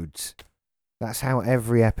explodes. That's how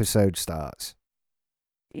every episode starts.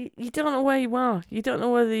 You don't know where you are. You don't know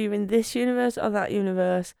whether you're in this universe or that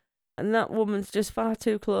universe. And that woman's just far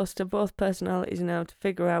too close to both personalities now to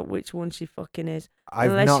figure out which one she fucking is.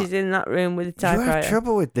 Unless she's in that room with a typewriter. You have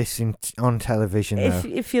trouble with this on television, though.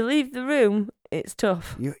 If you leave the room, it's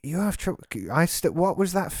tough. You have trouble. What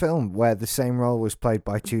was that film where the same role was played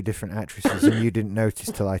by two different actresses and you didn't notice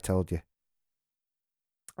till I told you?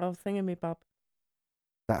 Oh, Thingamy-bob.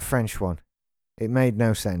 That French one. It made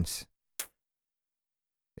no sense.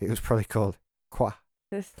 It was probably called Quoi.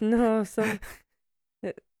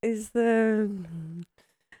 Is the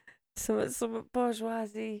some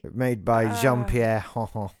bourgeoisie made by Jean-Pierre.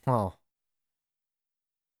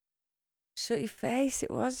 Shut your face! It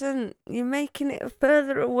wasn't. You're making it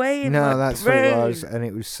further away. No, that's what it was, and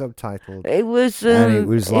it was subtitled. It was. And it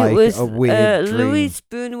was like a weird dream. Louis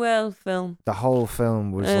Buñuel film. The whole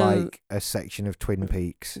film was like a section of Twin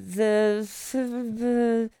Peaks.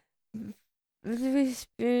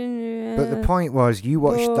 But the point was, you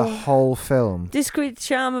watched the whole film. Discreet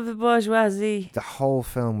Charm of the Bourgeoisie. The whole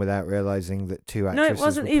film without realising that two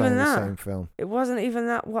actresses were playing the same film. It wasn't even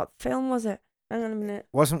that. What film was it? Hang on a minute.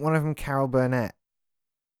 Wasn't one of them Carol Burnett?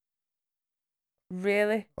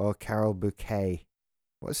 Really? Or Carol Bouquet?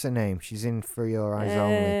 What's her name? She's in For Your Eyes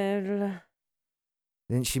Only.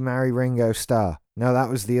 Didn't she marry Ringo Starr? No, that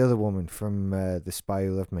was the other woman from The Spy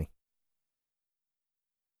Who Loved Me.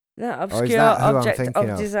 That obscure object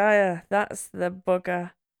of desire. That's the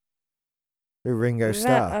bugger. Who, Ringo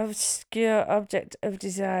Starr? That obscure object of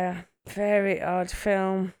desire. Very odd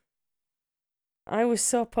film. I was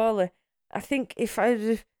so poorly. I think if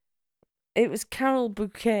it was Carol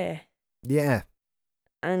Bouquet. Yeah.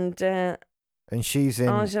 And she's in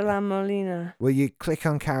Angela Molina. Will you click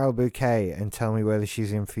on Carol Bouquet and tell me whether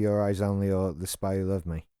she's in For Your Eyes Only or The Spy Who Loved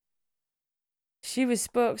Me? She was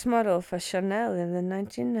spokesmodel for Chanel in the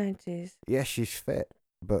 1990s. Yes, she's fit.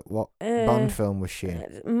 But what Bond film was she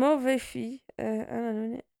in? Mauvais Fille. Hang on a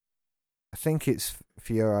minute. I think it's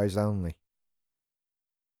For Your Eyes Only.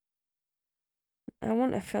 I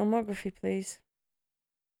want a filmography, please.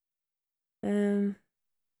 Do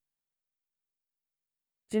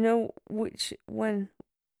you know when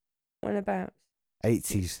about?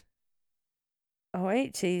 80s. Oh,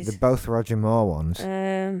 80s. They're both Roger Moore ones.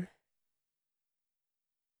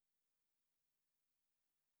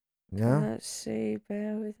 No? Let's see,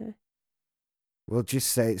 bear with me. We'll just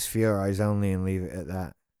say it's For Your Eyes Only and leave it at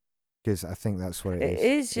that. Because I think that's what it is. It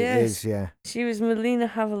is, yes. It is, yeah. She was Melina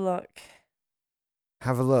Havelock.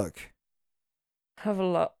 Have a look. Have a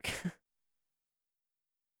look.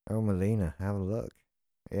 Oh, Melina, have a look.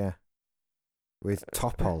 Yeah. With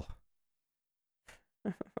Topol.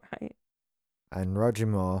 Right. And Roger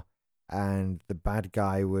Moore. And the bad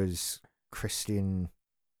guy was Christian...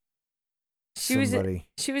 She was in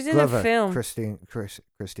Glover. a film. Christian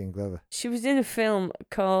Glover. She was in a film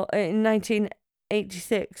called in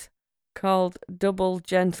 1986 called Double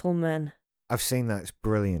Gentlemen. I've seen that. It's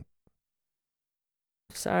brilliant.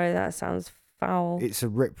 Sorry, that sounds foul. It's a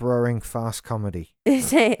rip-roaring farce comedy.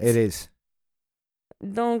 Is it? It is.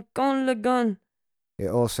 Don Con Le Gun. It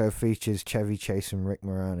also features Chevy Chase and Rick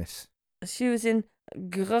Moranis. She was in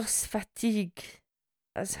Grosse Fatigue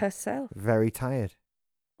as herself. Very tired.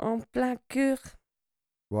 En plein cœur.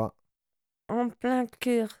 What? En plein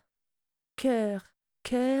cœur. Cœur.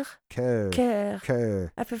 Cœur. Cœur. Cœur.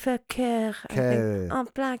 Cœur. I prefer cœur. Cœur. En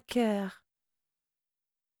plein cœur.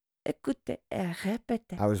 Écoutez et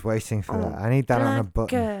répétez. I was waiting for that. I need that on a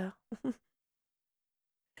button. Cœur.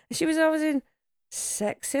 She was always in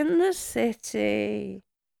Sex in the City.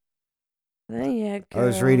 There you go. I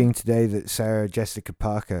was reading today that Sarah Jessica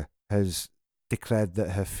Parker has declared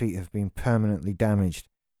that her feet have been permanently damaged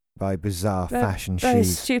by bizarre fashion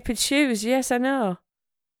shoes. Stupid shoes, yes, I know.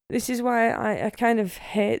 This is why I kind of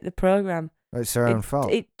hate the programme. It's her own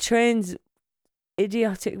fault. It trains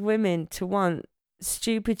idiotic women to want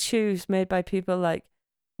stupid shoes made by people like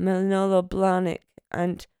Manolo Blahnik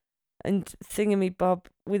and Thingamy-bob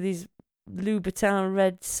with his Louboutin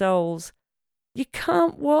red soles. You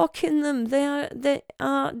can't walk in them. They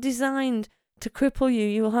are designed to cripple you.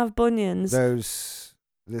 You will have bunions.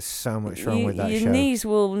 There's so much wrong with that show. Your knees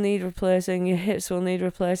will need replacing. Your hips will need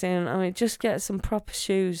replacing. I mean, just get some proper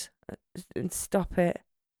shoes and stop it.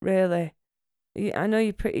 Really. I know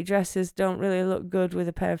your pretty dresses don't really look good with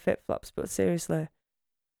a pair of flip-flops, but seriously,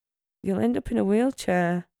 you'll end up in a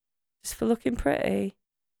wheelchair just for looking pretty.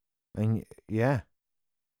 And yeah.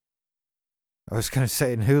 I was going to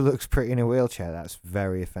say, and who looks pretty in a wheelchair? That's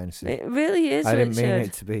very offensive. It really is, I didn't Richard. mean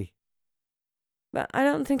it to be. But I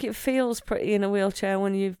don't think it feels pretty in a wheelchair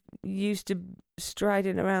when you're used to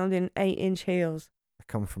striding around in 8-inch heels. I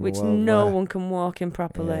come from which a world no where... one can walk in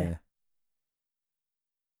properly. Yeah.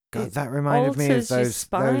 God, It that reminded me of alters your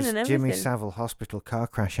spine those and Jimmy everything. Savile hospital car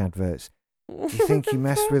crash adverts. Do you think he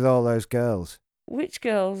messed with all those girls? Which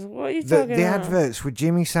girls? What are you talking The about? adverts with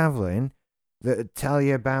Jimmy Savile in that would tell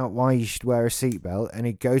you about why you should wear a seatbelt, and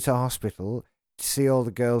he'd go to hospital to see all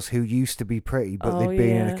the girls who used to be pretty, but they'd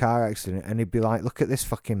been in a car accident, and he'd be like, look at this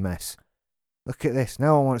fucking mess. Look at this.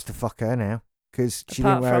 No one wants to fuck her now because she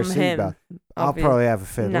didn't wear a seatbelt. I'll probably have a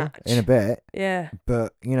fiddle in a bit. Yeah.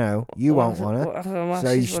 But, you won't want it.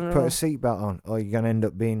 So you should put a seatbelt on, or you're going to end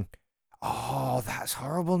up being... Oh, that's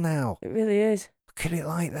horrible now. It really is. Look at it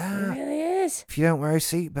like that. It really is. If you don't wear a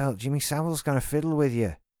seatbelt, Jimmy Savile's going to fiddle with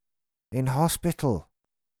you. In hospital.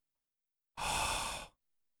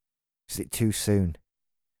 Is it too soon?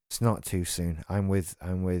 It's not too soon. I'm with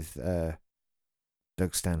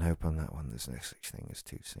Doug Stanhope on that one. There's no such thing as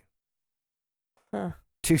too soon. Huh.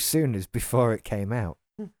 Too soon is before it came out.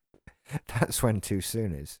 That's when too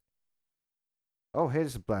soon is. Oh,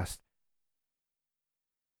 here's a blast.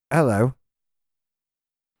 Hello.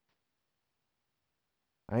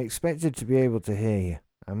 I expected to be able to hear you,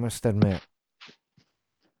 I must admit.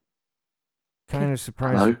 Kind of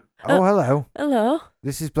surprised. Hello. Oh, hello. Hello.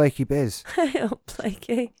 This is Blakey Biz. Hey up,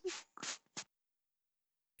 Blakey.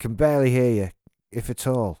 Can barely hear you, if at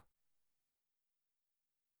all.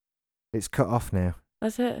 It's cut off now.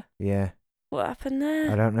 That's it? Yeah. What happened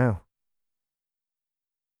there? I don't know.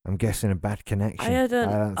 I'm guessing a bad connection. I heard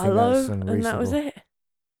don't think hello, that's unreasonable. and that was it.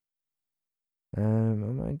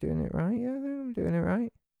 Am I doing it right? Yeah, I'm doing it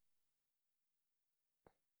right.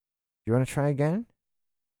 Do you want to try again?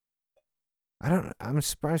 I'm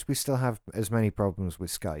surprised we still have as many problems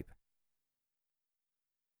with Skype.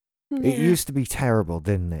 Yeah. It used to be terrible,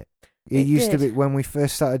 didn't it? It used to did. be, when we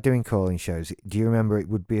first started doing calling shows, do you remember it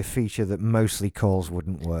would be a feature that mostly calls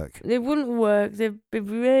wouldn't work? They wouldn't work. They'd be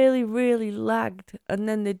really, really lagged, and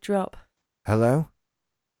then they'd drop. Hello?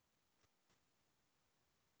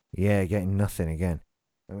 Yeah, getting nothing again.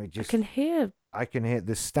 I can hear. I can hear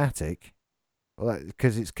the static, well,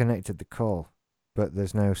 because it's connected to call, but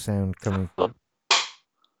there's no sound coming.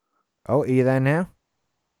 Oh, are you there now?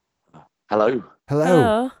 Hello.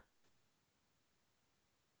 Hello?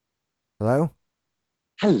 Hello?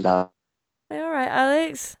 Hello. Are you alright,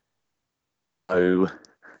 Alex? Hello.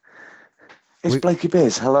 It's Blakey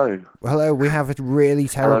Biz. Hello. Hello, we have a really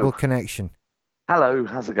terrible connection. Hello.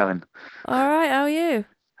 How's it going? Alright, how are you?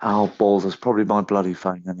 Oh, balls. That's probably my bloody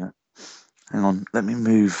phone, isn't it? Hang on. Let me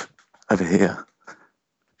move over here.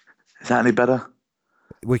 Is that any better?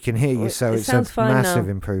 We can hear you, so it's a massive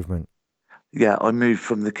improvement. Yeah, I moved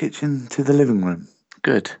from the kitchen to the living room.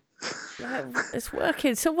 Good. It's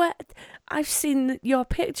working. So I've seen your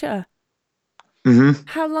picture. Mm-hmm.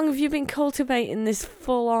 How long have you been cultivating this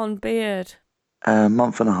full-on beard? A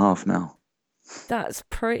month and a half now. That's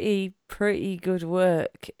pretty good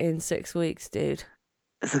work in 6 weeks, dude.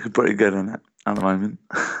 It's looking pretty good, isn't it, at the moment?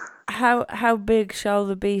 How big shall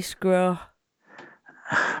the beast grow?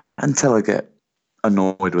 Until I get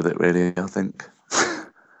annoyed with it, really, I think.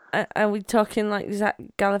 Are we talking like Zach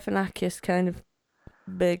Galifianakis kind of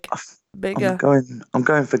bigger? I'm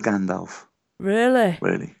going for Gandalf. Really?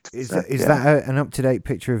 Really. Is that an up-to-date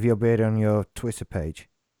picture of your beard on your Twitter page?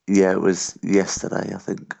 Yeah, it was yesterday, I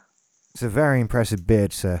think. It's a very impressive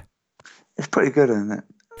beard, sir. It's pretty good, isn't it?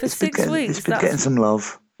 For 6 weeks, it's been getting some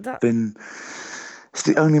love. It's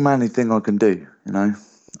the only manly thing I can do, you know.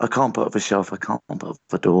 I can't put up a shelf, I can't put up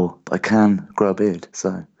a door, but I can grow a beard,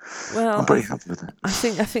 so I'm pretty happy with it. I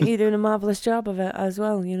think you're doing a marvellous job of it as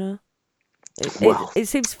well, you know. It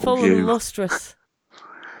seems full and lustrous.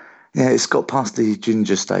 Yeah, it's got past the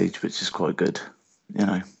ginger stage, which is quite good, you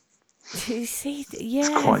know. You see,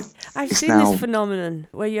 yeah, I've seen this phenomenon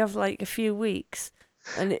where you have like a few weeks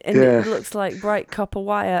and it looks like bright copper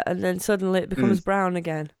wire and then suddenly it becomes brown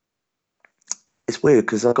again. It's weird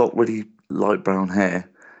because I've got really light brown hair,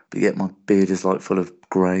 but yet my beard is like full of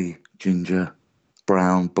grey, ginger,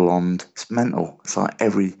 brown, blonde. It's mental. It's like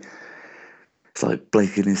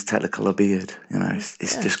Blake in his Technicolor beard, you know.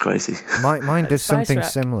 It's just crazy. Mine does something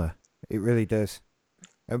similar. It really does.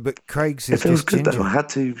 But Craig's It is feels just good though. ginger. I had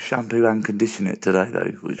to shampoo and condition it today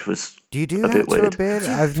though, which was Do you do a bit that to a weird. beard?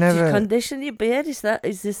 I've Do you never. condition your beard? Is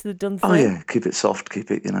this the done thing? Oh yeah, keep it soft, keep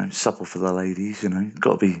it supple for the ladies.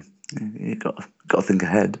 Got to be, you got to think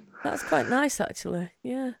ahead. That's quite nice, actually.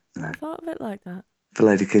 Yeah, I thought of it like that. For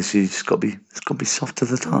lady kiss, you just got to be, it's got to be soft to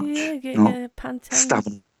the touch. Yeah, get Not your Pantene.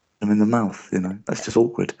 stabbing them in the mouth. That's just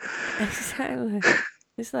awkward. Exactly.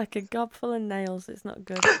 It's like a gob full of nails. It's not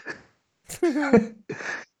good.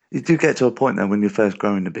 You do get to a point though when you're first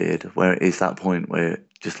growing the beard where it is that point where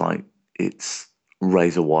just like it's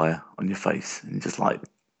razor wire on your face and you're just like,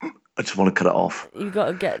 I just want to cut it off. You've got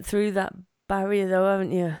to get through that barrier though,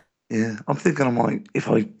 haven't you? Yeah, I'm thinking I might, if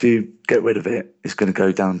I do get rid of it, it's going to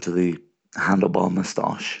go down to the handlebar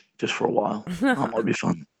moustache just for a while. That might be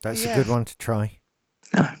fun. That's a good one to try.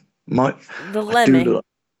 No, The I do Lemmy. look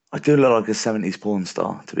like a 70s porn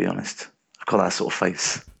star, to be honest. I've got that sort of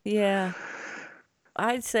face. Yeah.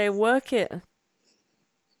 I'd say work it.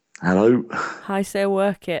 Hello? I say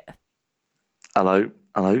work it. Hello?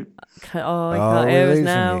 Hello? Oh, you can't hear us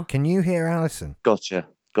now. You. Can you hear Alison? Gotcha.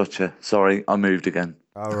 Sorry, I moved again.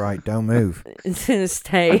 All right, don't move. It's in a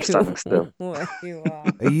state standing still. where you are.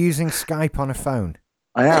 Are you using Skype on a phone?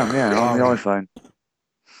 I am, yeah, on the iPhone.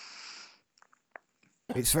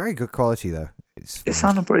 It's very good quality, though. It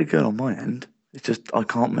sounded pretty good on my end. It's just I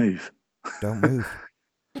can't move. Don't move.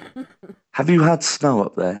 Have you had snow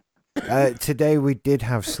up there? Today we did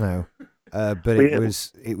have snow, but it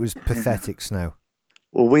was pathetic snow.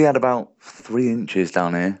 Well, we had about 3 inches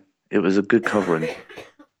down here. It was a good covering.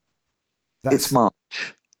 It's March.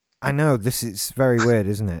 I know, this is very weird,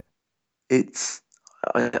 isn't it? It's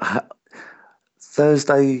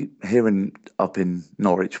Thursday here up in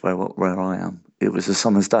Norwich, where I am. It was a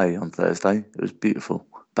summer's day on Thursday. It was beautiful.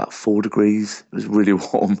 About 4 degrees. It was really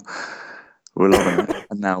warm. We're loving it.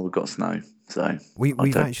 And now we've got snow. So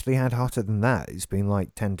we've actually had hotter than that. It's been like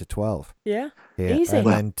 10 to 12. Yeah. Here. Easy. And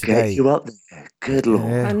then today, get you up there. Good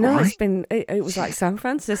Lord. Yeah. I know, right? it's been, it was like San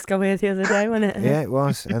Francisco here the other day, wasn't it? Yeah, it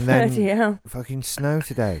was. And Bloody then hell. fucking snow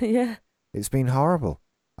today. Yeah. It's been horrible.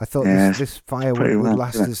 I thought Yeah, this fire pretty would rough,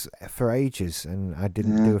 last isn't it? us for ages, and I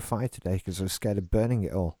didn't do a fire today because I was scared of burning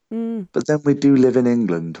it all. Mm. But then we do live in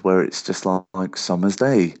England where it's just like summer's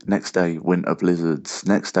day. Next day, winter blizzards.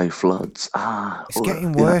 Next day, floods. It's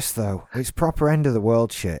getting worse, though. It's proper end of the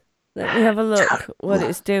world shit. Let me have a look what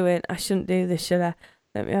it's doing. I shouldn't do this, should I?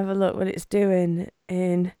 Let me have a look what it's doing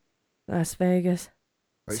in Las Vegas.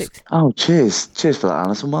 Oh, cheers for that,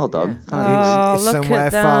 Alison. Well done. Yeah. It's look somewhere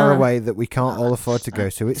at far that. away that we can't all afford to go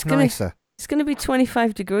to. It's nicer. It's going to be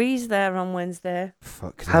 25 degrees there on Wednesday.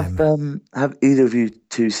 Fuck them. Have either of you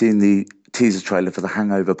two seen the teaser trailer for The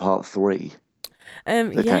Hangover Part 3?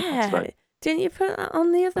 Yeah. Didn't you put that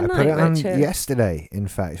on the other I night, put it on Richard? yesterday, in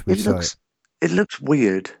fact. We saw it. It looks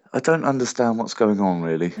weird. I don't understand what's going on,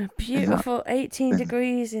 really. A beautiful 18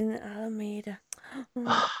 degrees in Alameda.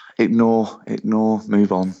 Ignore,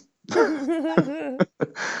 move on. Don't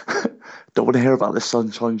want to hear about the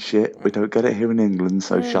sunshine shit. We don't get it here in England,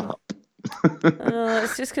 so shut up.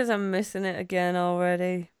 It's just because I'm missing it again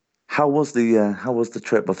already. How was the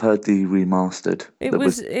trip? I've heard the remastered. It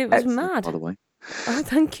was excellent, mad. by the way. Oh,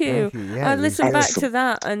 thank you. Yeah, I listened back to excellent.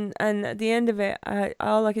 that, and at the end of it,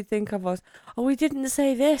 all I could think of was, oh, we didn't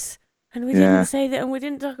say this, and we didn't say that, and we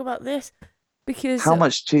didn't talk about this, because How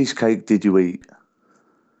much cheesecake did you eat?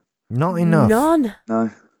 Not enough. None.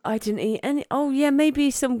 No. I didn't eat any. Oh yeah, maybe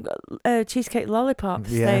some cheesecake lollipops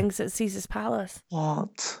things at Caesar's Palace.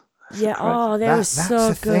 What? Yeah. Oh, they were That's so a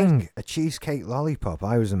good. thing. A cheesecake lollipop.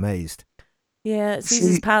 I was amazed. Yeah, at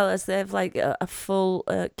Caesar's Palace, they have like a full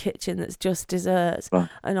kitchen that's just desserts. Right.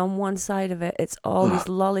 And on one side of it, it's all these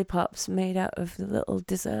lollipops made out of the little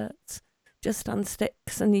desserts, just on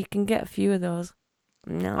sticks. And you can get a few of those.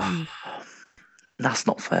 No. That's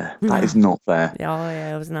not fair. That is not fair. Oh,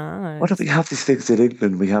 yeah, it was nice. Why don't we have these things in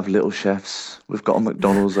England? We have little chefs. We've got a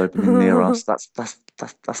McDonald's opening near us. That's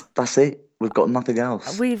it. We've got nothing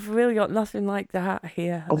else. We've really got nothing like that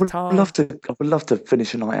here I would at all. love to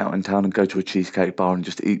finish a night out in town and go to a cheesecake bar and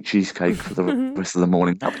just eat cheesecake for the rest of the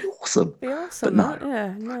morning. That'd be awesome. Be awesome, But no.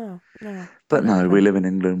 yeah, no. But no, we live in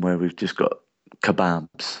England where we've just got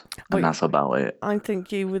kebabs, and that's about it. I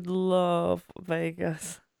think you would love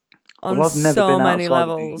Vegas. On Well, I've never so been many outside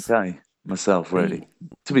levels. the UK myself, really.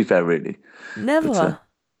 To be fair, really. Never. But,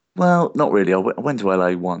 well, not really. I went to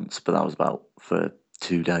LA once, but that was about for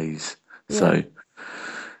 2 days. So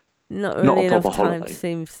not not really a enough proper time holiday. to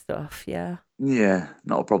see stuff, yeah. Yeah,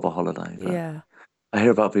 not a proper holiday. But Yeah. I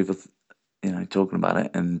hear about people, talking about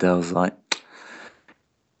it, and I was like,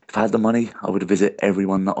 if I had the money, I would visit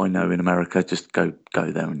everyone that I know in America. Just go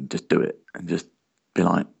there and just do it, and just be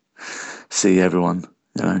like, see everyone,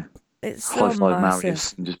 It's high so five massive.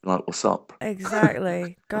 Marius and just be like, what's up?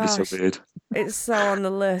 Exactly. That'd be so Gosh, weird. it's so on the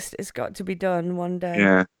list. It's got to be done one day.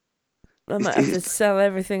 Yeah. I might have to It's- sell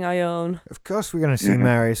everything I own. Of course, we're going to see Yeah.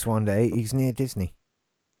 Marius one day. He's near Disney.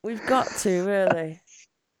 We've got to, really.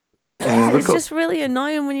 we've It's got- just really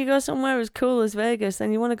annoying when you go somewhere as cool as Vegas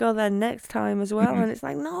and you want to go there next time as well. Mhm. And it's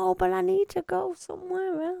like, no, but I need to go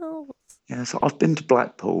somewhere else. Yeah, so I've been to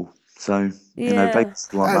Blackpool, so Yeah. Vegas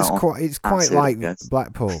is like That's that. it's quite it, I like guess.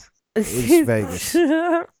 Blackpool. It's Vegas.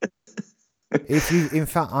 In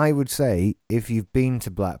fact, I would say if you've been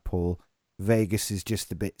to Blackpool, Vegas is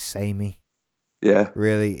just a bit samey. Yeah.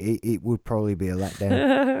 Really, it would probably be a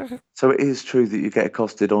letdown. So it is true that you get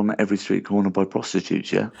accosted on every street corner by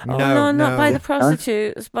prostitutes, yeah? Oh, no, not by no. the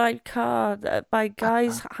prostitutes, by by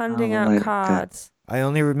guys handing out right, okay. cards. I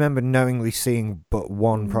only remember knowingly seeing but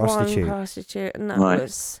one prostitute. One prostitute, and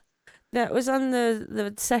Right. that was on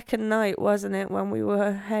the second night, wasn't it, when we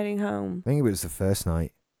were heading home? I think it was the first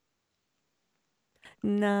night.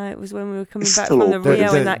 No, it was when we were coming It's back still from the awkward, Rio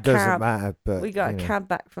isn't in it? that Doesn't cab. matter, but We got a you know. cab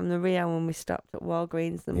back from the Rio when we stopped at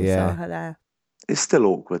Walgreens and we Yeah. saw her there. It's still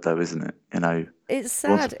awkward though, isn't it? It's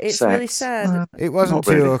sad. It's sex. really sad. It wasn't Not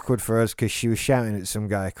too really. awkward for us because she was shouting at some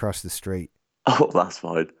guy across the street. Oh, that's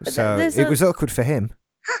fine. So There's it was awkward for him.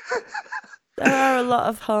 There are a lot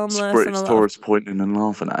of homeless and British a lot tourists pointing and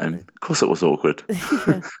laughing at him. Of course it was awkward.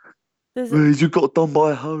 of... There's Hey, you got done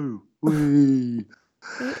by a hoe. Whee.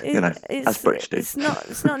 That's British, dude.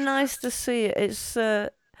 It's not nice to see it.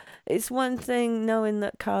 It's one thing knowing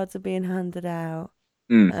that cards are being handed out.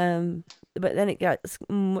 But then it gets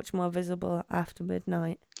much more visible after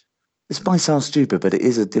midnight. This might sound stupid, but it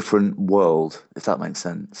is a different world, if that makes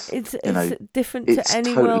sense. It's know, different to it's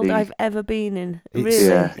any world totally- I've ever been in. It's, Really,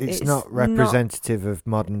 Yeah. it's not representative of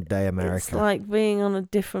modern day America. It's like being on a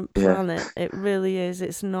different Yeah. planet. It really is.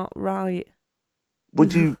 It's not right.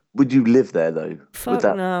 Would you live there though? Fuck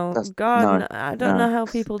that, no. that's- God, no, no. I don't no. know how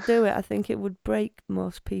people do it. I think it would break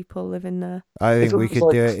most people living there. I think If it we was could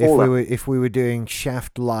like do it Fallout. if we were doing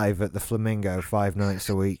SHaFT live at the Flamingo 5 nights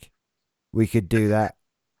a week. We could do that.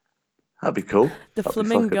 That'd be cool. The That'd be fucking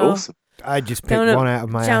Flamingo. awesome. I'd just pick Down at- one out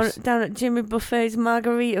of my ass. Down at Jimmy Buffet's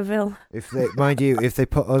Margaritaville. If they, mind you, if they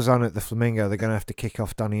put us on at the Flamingo, they're gonna have to kick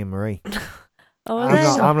off Donnie and Marie. Oh, are I'm they?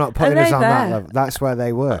 not Are putting they us on that there? level. That's where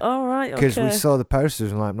they were. All right, Because okay. we saw the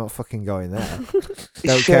posters and like, I'm not fucking going there. Is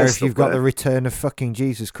Don't Cher care if still you've got there? the return of fucking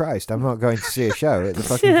Jesus Christ. I'm not going to see a show at the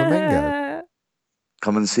fucking Flamingo.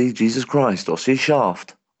 Come and see Jesus Christ or see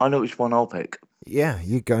SHaFT. I know which one I'll pick. Yeah,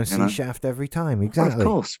 you go and see know? SHaFT every time. Oh, Exactly. of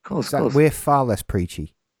course. Exactly. We're far less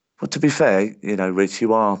preachy. Well, to be fair, Rich,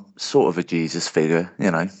 you are sort of a Jesus figure,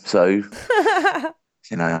 so,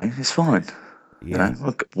 it's fine. Yeah.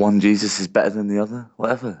 Look, one Jesus is better than the other,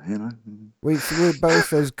 whatever, We're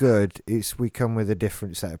both as good. We come with a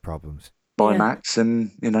different set of problems. Buy Yeah. Macs and,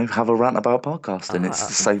 have a rant about podcasting. It's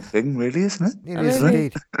the same thing, really, isn't it? It I is really-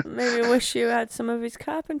 indeed. Maybe wish you had some of his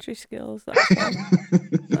carpentry skills. That's all.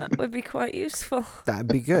 That would be quite useful. That'd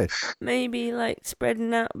be good. Maybe like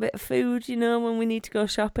spreading out a bit of food, when we need to go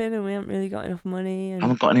shopping and we haven't really got enough money. I And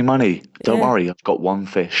haven't got any money. Don't Yeah. worry, I've got one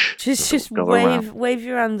fish. just Go around. wave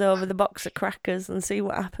your hand over the box of crackers and see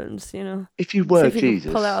what happens. If you See were if you can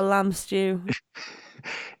Jesus, pull out a lamb stew.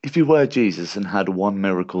 if you were Jesus and had one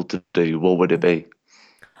miracle to do, what would it be?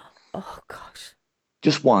 Oh gosh.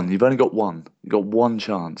 Just one. You've only got one. You've got one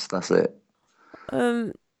chance. That's it.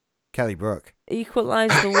 Kelly Brook.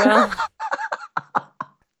 Equalise the wealth.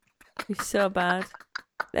 You're so bad.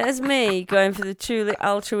 There's me going for the truly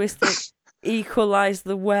altruistic equalise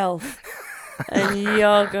the wealth. And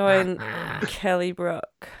you're going Kelly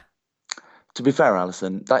Brook. To be fair,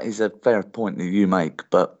 Alison, that is a fair point that you make,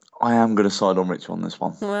 but I am going to side on Rich on this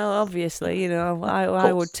one. Well, obviously,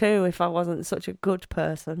 I would too if I wasn't such a good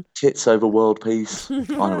person. Tits over world peace. I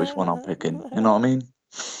know which one I'm picking. You know what I mean?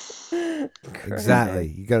 Exactly.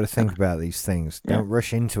 You got to think about these things. Yeah. Don't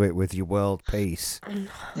rush into it with your world peace. Yeah,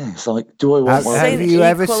 it's like, do I want Have- world have Saying peace? you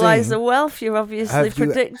ever equalise seen- the wealth, you're obviously have you-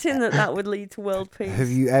 predicting that would lead to world peace. Have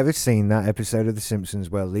you ever seen that episode of The Simpsons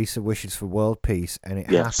where Lisa wishes for world peace and it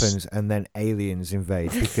Yes. happens and then aliens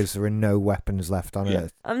invade because there are no weapons left on Yeah.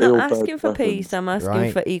 Earth? I'm They all not asking bird for weapons. peace, I'm asking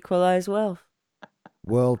Right. for equalise wealth.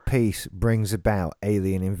 World peace brings about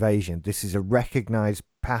alien invasion. This is a recognized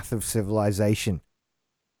path of civilization.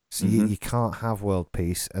 So you can't have world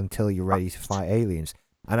peace until you're ready to fight aliens.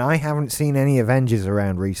 And I haven't seen any Avengers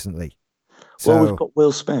around recently. So Well, we've got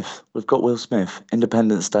Will Smith.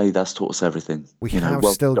 Independence Day, that's taught us everything. we You know, have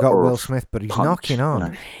well, still the got horror Will Smith, but he's punch, knocking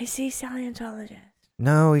on. Is he Scientologist?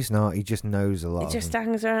 No, he's not. He just knows a lot. He just of them.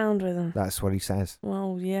 hangs around with them. That's what he says.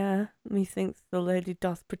 Well, yeah. Methinks the lady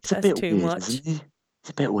doth It's a protest bit too weird, much. isn't he? It's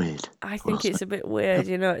a bit weird. I think it's a bit weird,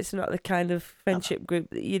 it's not the kind of friendship group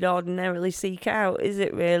that you'd ordinarily seek out, is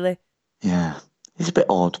it really? Yeah. He's a bit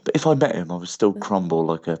odd, but if I met him, I would still crumble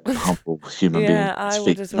like a humble human being. Yeah, at his I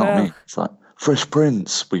feet, would as you know what I well. mean? It's like, Fresh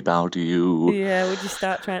Prince, we bow to you. Yeah, would you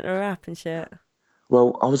start trying to rap and shit?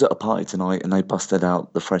 Well, I was at a party tonight and they busted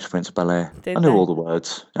out the Fresh Prince of Bel-Air. Did I knew they? all the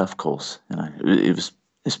words, of course. It's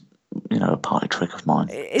a party trick of mine.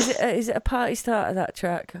 Is it a party starter, that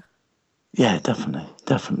track? Yeah,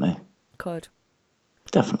 definitely. Could.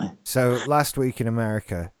 Definitely. So last week in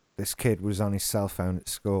America, this kid was on his cell phone at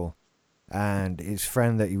school, and his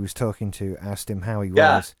friend that he was talking to asked him how he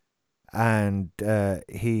was, and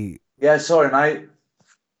he. Yeah, sorry, mate.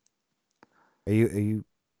 Are you?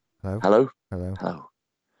 Hello. Hello.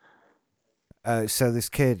 Hello. So this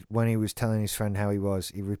kid, when he was telling his friend how he was,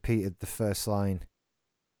 he repeated the first line,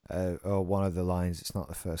 or one of the lines. It's not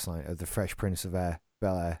the first line of the Fresh Prince of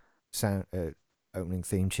Bel-Air sound opening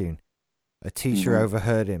theme tune. A teacher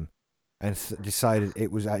overheard him and decided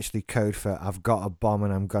it was actually code for "I've got a bomb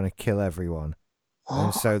and I'm gonna kill everyone."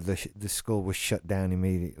 And so the school was shut down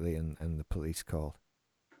immediately, and the police called.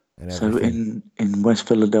 And So everything. in West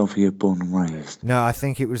Philadelphia, born and raised. No, I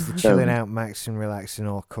think it was the chilling out, maxing, relaxing,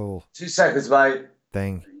 all cool 2 seconds, mate.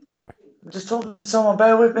 thing. I'm just talking to someone.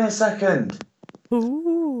 Bear with me a second.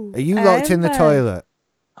 Ooh. Are you locked in the toilet?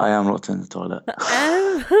 I am locked in the toilet.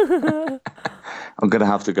 Nice I'm gonna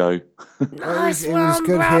have to go. It was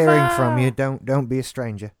good brother. hearing from you. Don't be a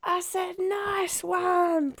stranger. I said, nice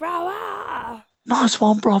one, brother. Nice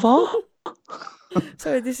one, brother.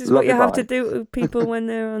 Sorry, this is Love what you you, have to bye. do with people when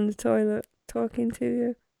they're on the toilet talking to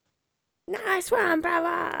you. Nice one,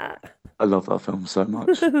 brother. I love that film so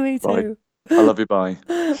much. Me too. I love you. Bye.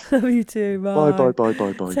 Love you too. Bye.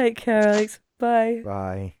 Bye. Take care, Alex. Bye.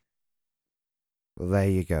 Bye. Well, there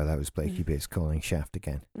you go. That was Blakey Bits calling SHaFT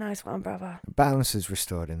again. Nice one, brother. Balance is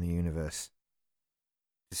restored in the universe.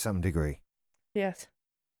 To some degree. Yes.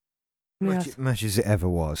 Much as it ever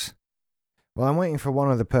was. Well, I'm waiting for one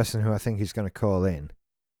other person who I think is going to call in.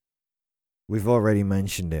 We've already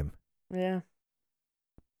mentioned him. Yeah.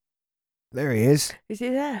 There he is. Is he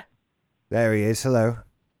there? There he is. Hello.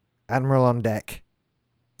 Admiral on deck.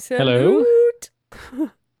 Hello?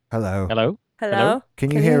 Hello. Hello? Hello?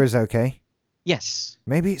 Can you hear us okay? Yes.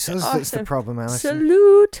 Maybe it's us that's the Awesome. problem, Alison.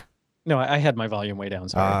 Salute. No, I had my volume way down.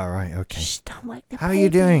 Sorry. Ah, right, okay. Shh, don't wake the How are you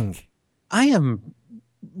baby. doing? I am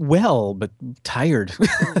well, but tired.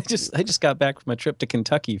 I just got back from a trip to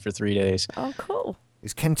Kentucky for 3 days. Oh, cool.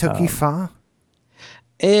 Is Kentucky far?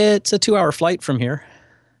 It's a 2-hour flight from here.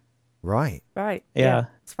 Right. Right. Yeah.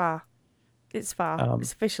 It's far. It's far.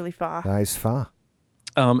 It's officially far. That is far.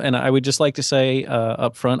 And I would just like to say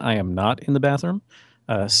up front, I am not in the bathroom.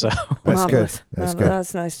 So, That's Marvelous. good. That's Oh, good.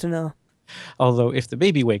 That's nice to know. although if the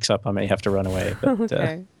baby wakes up, I may have to run away. But,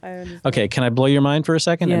 Okay. I understand. okay, can I blow your mind for a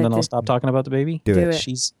second, Yeah, and then I'll do- stop talking about the baby? Do Do it.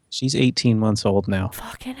 it. She's 18 months old now.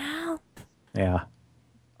 Fucking hell. Yeah.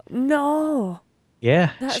 No.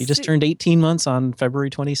 Yeah, That's she just it. turned 18 months on February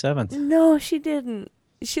 27th. No, she didn't.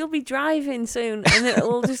 She'll be driving soon, and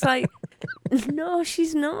it'll just like, no,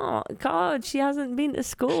 she's not. God, she hasn't been to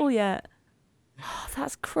school yet. Oh,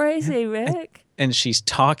 that's crazy, Rick. And she's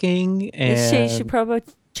talking, and Is she probably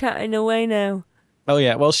chatting away now. oh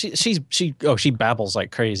yeah, well she babbles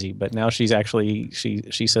like crazy, but now she's actually she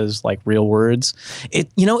says like real words.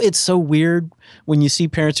 It's so weird when you see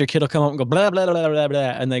parents, your kid will come up and go blah blah blah blah blah,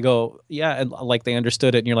 and they go yeah, and like they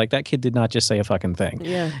understood it, and you're like, that kid did not just say a fucking thing.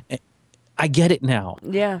 Yeah. I get it now.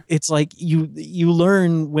 Yeah. It's like you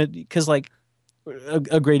learn because like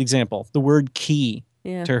a great example, the word key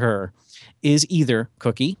Yeah. to her is either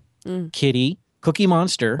cookie, kitty, cookie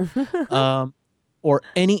monster, or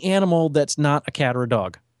any animal that's not a cat or a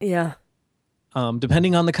dog. Yeah.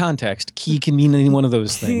 Depending on the context, key can mean any one of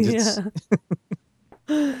those things. It's,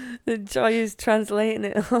 Yeah. The joy is translating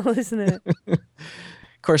it all, isn't it?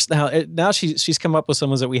 of course, now she's come up with some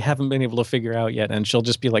ones that we haven't been able to figure out yet, and she'll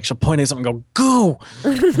just be like, she'll point at something and go, "Go!"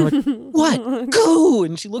 And I'm like, "What? Go!"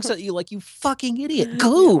 And she looks at you like, "You fucking idiot,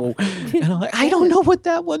 go!" And I'm like, "I don't know what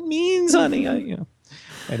that one means, honey."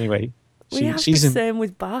 Anyway, We have the she's in. same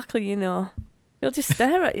with Barkley, He'll just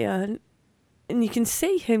stare at you, and you can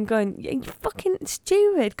see him going, "You fucking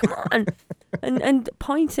stupid, come on," and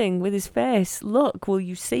pointing with his face. Look, will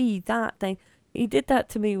you see that thing? He did that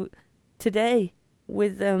to me today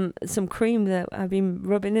with some cream that I've been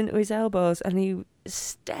rubbing into his elbows, and he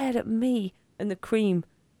stared at me and the cream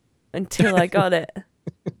until I got it.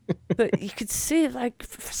 But you could see like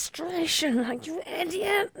frustration, like, "You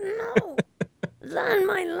idiot, no." learn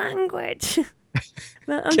my language.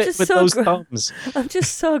 Man, I'm Get just with so those thumbs. I'm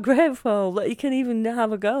just so grateful that he can even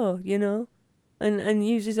have a go, and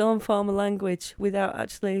use his own form of language without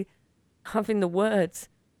actually having the words.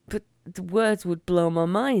 But the words would blow my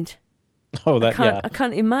mind. Oh, I that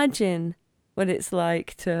can't imagine what it's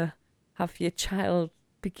like to have your child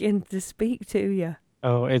begin to speak to you.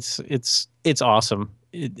 Oh, it's awesome.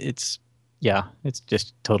 It's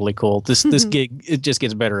just totally cool. This gig, it just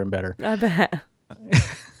gets better and better. I bet.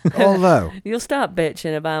 Although, You'll start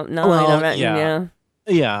bitching about 9, Well, I reckon, yeah.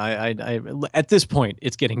 Yeah, I at this point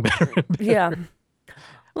it's getting better and better. Yeah.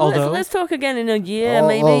 Well, Although- let's talk again in a year, al-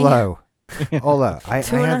 maybe. although, I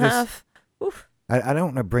 2 and a have this. half. Oof. I don't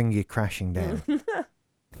want to bring you crashing down.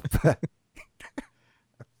 But,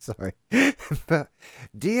 sorry. But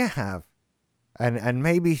do you have, and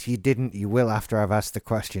maybe if you didn't, you will after I've asked the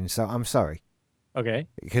question, so I'm sorry. Okay.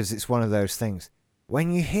 Because it's one of those things.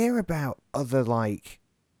 When you hear about other, like,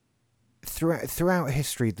 throughout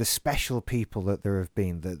history, the special people that there have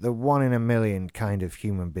been, the 1 in a million kind of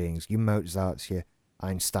human beings, your Mozarts, your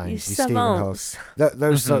Einsteins, your Stephen savants. Hawking,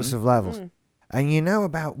 those sorts of levels. Mm. And you know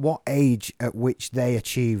about what age at which they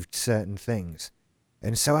achieved certain things.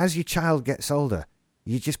 And so as your child gets older,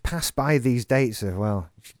 you just pass by these dates of, well,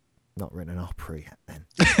 she's not written an opera yet then.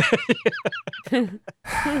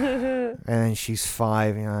 And then she's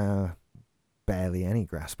 5, barely any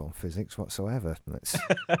grasp on physics whatsoever. That's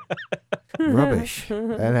rubbish.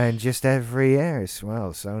 And then just every year it's,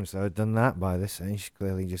 well, so-and-so had done that by this age,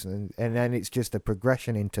 clearly just... And then it's just a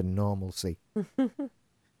progression into normalcy.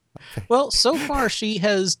 Well, so far she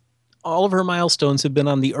has all of her milestones have been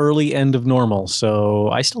on the early end of normal, so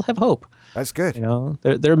I still have hope. That's good.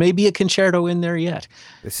 There may be a concerto in there yet.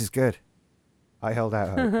 This is good. I held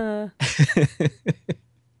out hope.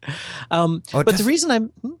 But the reason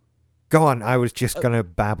I'm Go on, I was just going to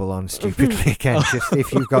babble on stupidly again. Just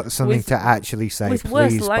if you've got something to actually say, With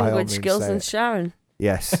please, worse by all language means, skills say than it. Sharon.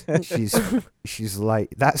 Yes, she's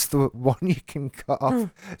like, that's the one you can cut off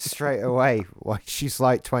straight away. Why she's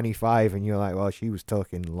like 25 and you're like, well, she was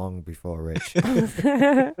talking long before Rich.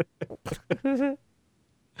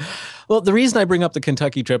 Well, the reason I bring up the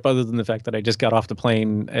Kentucky trip, other than the fact that I just got off the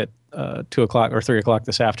plane at 2 o'clock or 3 o'clock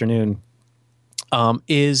this afternoon,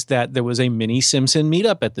 is that there was a mini Simpson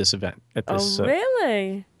meetup at this event.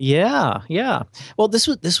 Really? Yeah. Well, this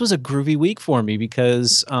was a groovy week for me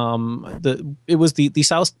because it was the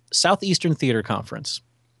Southeastern Theater Conference,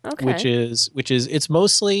 Okay. which is it's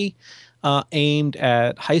mostly aimed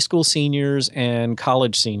at high school seniors and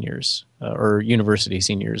college seniors or university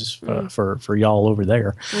seniors for y'all over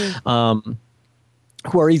there.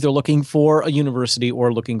 Who are either looking for a university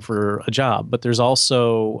or looking for a job. But there's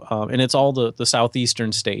also, and it's all the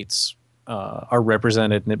southeastern states are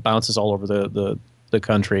represented, and it bounces all over the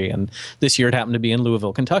country. And this year it happened to be in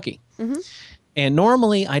Louisville, Kentucky. Mm-hmm. And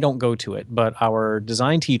normally I don't go to it, but our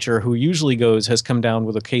design teacher who usually goes has come down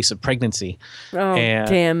with a case of pregnancy. Oh, and,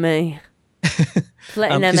 dear me.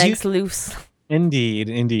 Letting them 'cause eggs loose.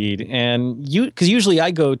 Indeed. And because usually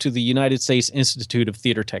I go to the United States Institute of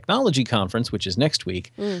Theater Technology conference, which is next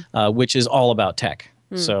week, which is all about tech.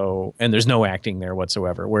 So, and there's no acting there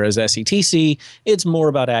whatsoever. Whereas SETC, it's more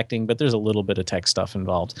about acting, but there's a little bit of tech stuff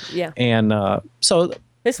involved. Yeah. And so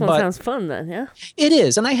This one sounds fun then, yeah? it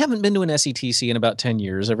is. And I haven't been to an SETC in about 10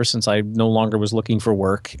 years, ever since I no longer was looking for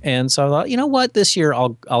work. And so I thought, you know what, this year I'll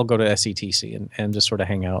go to SETC and just sort of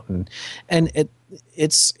hang out. And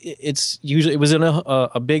it's usually, it was in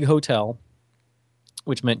a big hotel,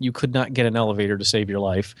 which meant you could not get an elevator to save your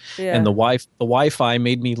life. Yeah. And the Wi-Fi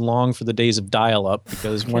made me long for the days of dial-up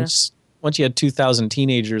because once you had 2,000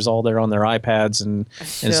 teenagers all there on their iPads and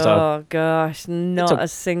stuff. Oh gosh, not a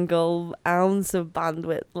single ounce of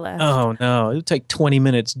bandwidth left. Oh no, it would take 20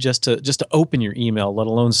 minutes just to open your email, let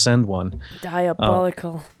alone send one.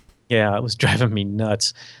 Diabolical. Yeah, it was driving me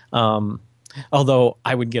nuts. Although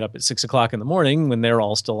I would get up at 6 o'clock in the morning when they're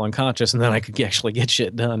all still unconscious, and then I could actually get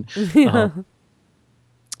shit done.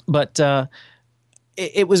 But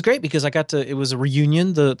it was great because it was a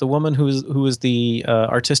reunion. The woman who was the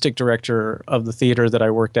artistic director of the theater that I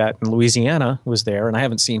worked at in Louisiana was there, and I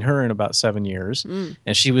haven't seen her in about 7 years.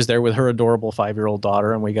 And she was there with her adorable 5-year-old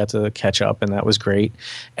daughter, and we got to catch up, and that was great.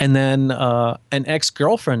 And then an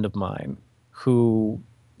ex-girlfriend of mine who,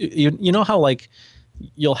 you know how like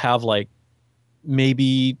you'll have like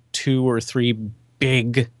maybe 2 or 3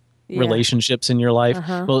 big relationships in your life.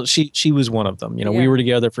 Well, she was one of them. We were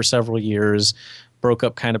together for several years, broke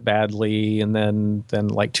up kind of badly, and then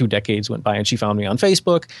like 2 decades went by, and she found me on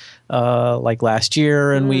Facebook like last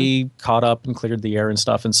year, and we caught up and cleared the air and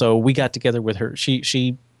stuff. And so we got together with her.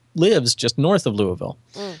 She lives just north of Louisville.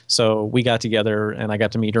 Mm. So we got together and I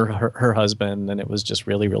got to meet her husband, and it was just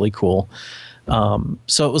really, really cool.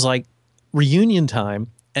 So it was like reunion time.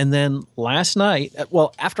 And then last night,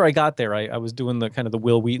 well, after I got there, I was doing the kind of the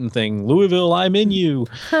Will Wheaton thing, Louisville, I'm in you,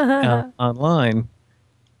 online.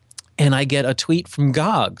 And I get a tweet from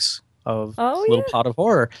Gogs of Little Pot of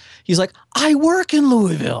Horror. He's like, I work in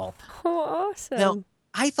Louisville. Oh, awesome. Now,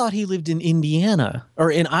 I thought he lived in Indiana, or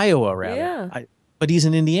in Iowa, rather. Yeah. But he's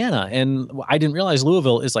in Indiana. And I didn't realize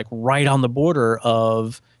Louisville is like right on the border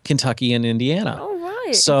of Kentucky and Indiana. Oh,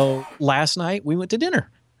 right. So last night we went to dinner.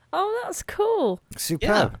 Oh, that's cool.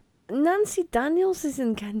 Superb. Yeah. Nancy Daniels is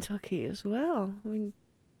in Kentucky as well. I mean,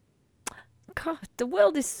 God, the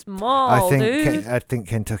world is small, dude. I think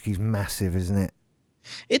Kentucky's massive, isn't it?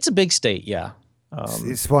 It's a big state, yeah.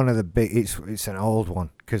 It's one of the big. It's an old one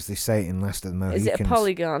because they say it in Last of the Mohicans. Is it a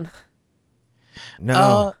polygon?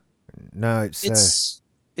 No, no. It's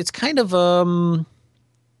kind of I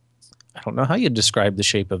don't know how you describe the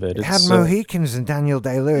shape of it. It had Mohicans and Daniel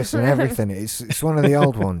Day-Lewis and everything. It's one of the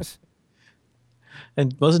old ones.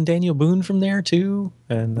 And wasn't Daniel Boone from there too?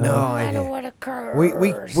 And no I know idea. what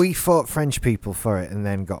occurs. We fought French people for it and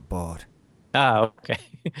then got bored. Ah, okay.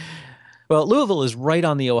 Well, Louisville is right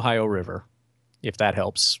on the Ohio River, if that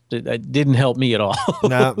helps. It didn't help me at all.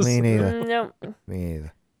 No, me neither. No. Me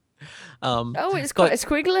either. It's quite a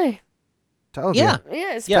squiggly. Told you. Yeah,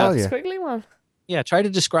 it's quite a squiggly one. Yeah, try to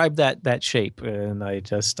describe that shape, and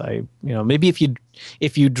maybe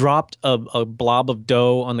if you dropped a blob of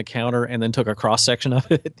dough on the counter and then took a cross section of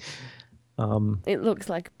it, it looks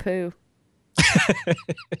like poo.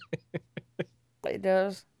 It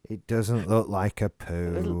does. It doesn't look like a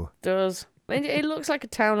poo. It does. It looks like a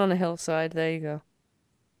town on a hillside. There you go.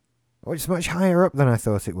 Oh, it's much higher up than I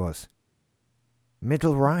thought it was.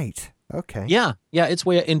 Middle right. Okay. Yeah, it's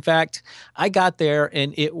way. In fact, I got there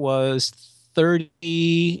and it was 30.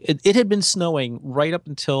 It had been snowing right up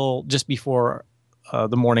until just before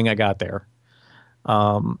the morning I got there,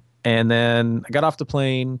 and then I got off the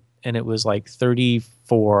plane and it was like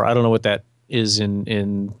 34. I don't know what that is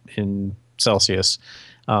in Celsius,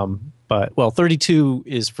 but 32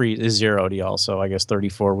 is zero to y'all. So I guess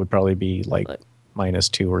 34 would probably be like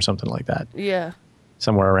 -2 or something like that. Yeah,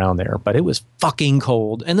 somewhere around there. But it was fucking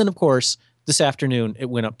cold, and then of course, this afternoon, it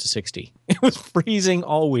went up to 60. It was freezing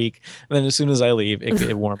all week. And then as soon as I leave,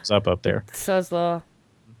 it warms up there. So's law.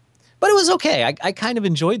 But it was okay. I kind of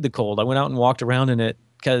enjoyed the cold. I went out and walked around in it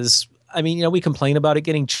because, we complain about it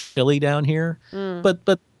getting chilly down here. But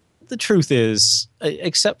the truth is,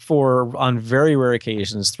 except for on very rare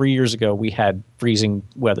occasions, 3 years ago, we had freezing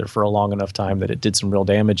weather for a long enough time that it did some real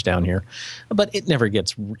damage down here. But it never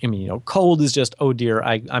gets, cold is just, oh dear,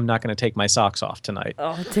 I'm not going to take my socks off tonight.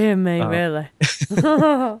 Oh, dear me, really?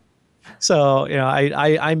 So,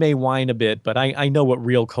 I may whine a bit, but I know what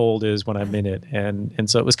real cold is when I'm in it. And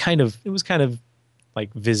so it was kind of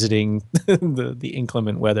like visiting the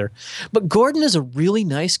inclement weather. But Gordon is a really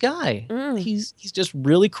nice guy. He's just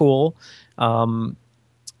really cool.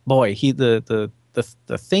 Boy, the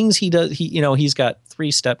things he does, he's got 3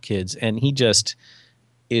 stepkids and he just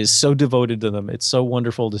is so devoted to them. It's so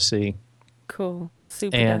wonderful to see. Cool.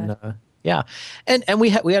 Super and dad. Yeah. And we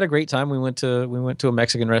had a great time. We went to a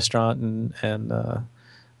Mexican restaurant and I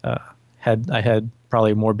had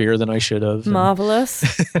probably more beer than I should have. Marvelous.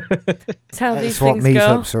 That's how these what things go.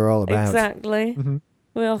 meetups are all about. Exactly. Mm-hmm.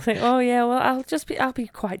 We all think, oh yeah, well I'll be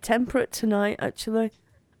quite temperate tonight. Actually,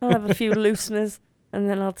 I'll have a few looseners and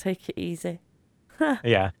then I'll take it easy.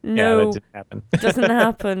 Yeah. No, that didn't happen.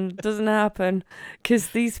 Doesn't happen.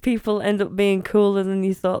 Because these people end up being cooler than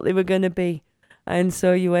you thought they were going to be, and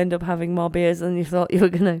so you end up having more beers than you thought you were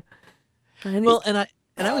going to. Well, and I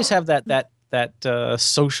always have that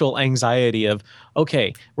social anxiety of,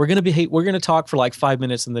 okay, we're gonna talk for like 5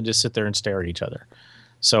 minutes and then just sit there and stare at each other.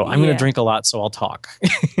 So I'm gonna drink a lot, so I'll talk.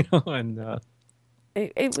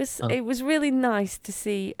 It was really nice to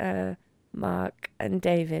see Mark and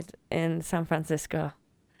David in San Francisco,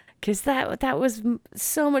 because that was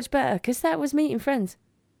so much better. Because that was meeting friends.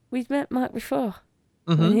 We'd met Mark before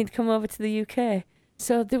when he'd come over to the UK,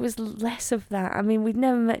 so there was less of that. I mean, we'd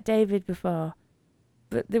never met David before.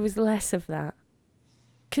 But there was less of that.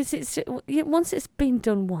 Because once it's been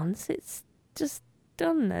done once, it's just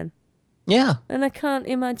done then. Yeah. And I can't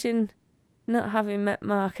imagine not having met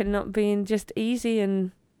Mark and not being just easy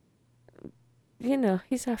and,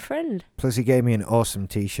 he's our friend. Plus he gave me an awesome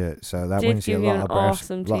T-shirt, so that wins you a lot of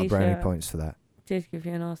brownie points for that. Did give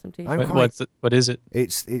you an awesome T-shirt. What is it?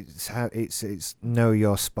 It's Know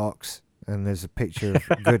Your Spocks, and there's a picture of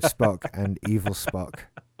good Spock and evil Spock.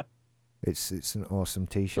 It's an awesome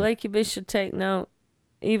T-shirt. Blakey Bish should take note.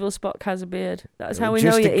 Evil Spock has a beard. That's how we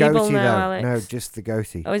Just know the you're evil goatee, now, though. Alex. No, just the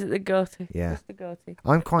goatee. Oh, is it the goatee? Yeah. Just the goatee.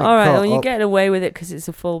 I'm quite All right, caught well, you're up. getting away with it because it's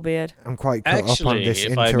a full beard. I'm quite caught up on Actually, this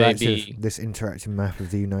if I may be- interactive map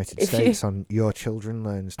of the United If you- States on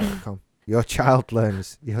yourchildrenlearns.com. Your child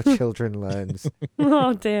learns. Your children learns.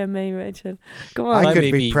 Oh, dear me, Richard. Come I on. could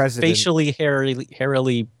may be president. Facially,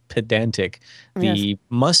 hairily pedantic. The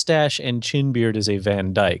mustache and chin beard is a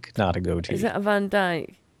Van Dyke, not a goatee. Is that a Van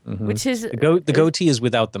Dyke? Mhm. Which is... the goatee is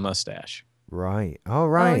without the mustache. Right. Oh,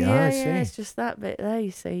 right. Oh, yeah, I see. yeah, it's just that bit there,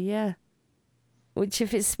 you see, yeah. Which,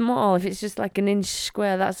 if it's small, if it's just like an inch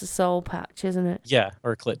square, that's a soul patch, isn't it? Yeah,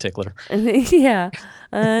 or a clit tickler. Yeah.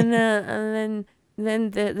 And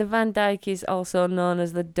then the Van Dyke is also known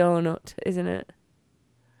as the donut, isn't it?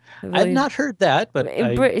 I've not heard that, but in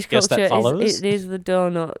I British guess culture, that follows. it is the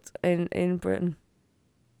donut in Britain.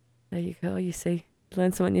 There you go, you see.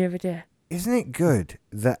 Learn something new every day. Isn't it good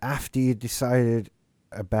that after you decided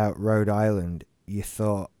about Rhode Island, you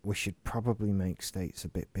thought we should probably make states a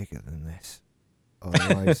bit bigger than this?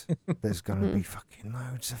 Otherwise, there's going to be fucking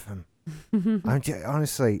loads of them.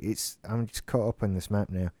 Honestly, I'm just caught up on this map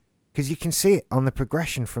now. Because you can see it on the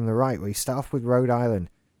progression from the right, where you start off with Rhode Island.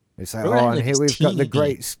 It's like, Rhode and Island here is we've got the teeny.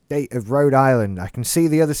 great state of Rhode Island. I can see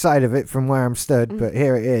the other side of it from where I'm stood, but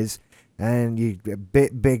here it is. And you get a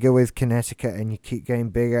bit bigger with Connecticut, and you keep getting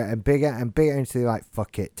bigger and bigger and bigger until you're like,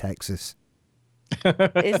 fuck it, Texas.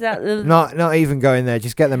 Is that the... Not even going there.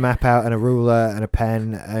 Just get the map out and a ruler and a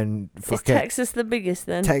pen and fuck Is it. Texas the biggest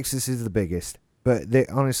then? Texas is the biggest. But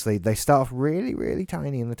honestly, they start off really, really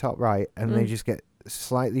tiny in the top right, and they just get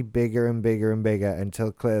slightly bigger and bigger and bigger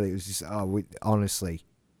until clearly it was just, honestly.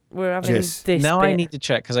 We're having Just- this Now bit. I need to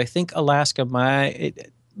check because I think Alaska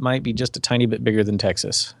might be just a tiny bit bigger than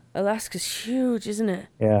Texas. Alaska's huge, isn't it?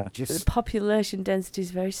 Yeah. But the Just population density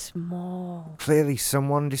is very small. clearly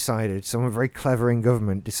someone very clever in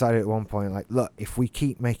government decided at one point, like, look, if we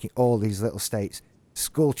keep making all these little states,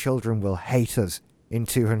 school children will hate us in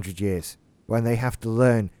 200 years when they have to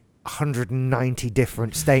learn 190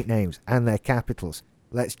 different state names and their capitals.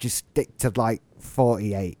 Let's just stick to like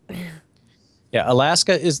 48. Yeah,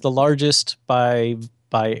 Alaska is the largest by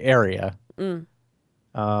area. Mm.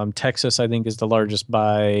 Texas, I think, is the largest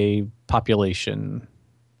by population.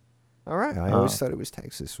 All right. I always thought it was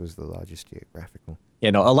Texas was the largest geographical. Yeah,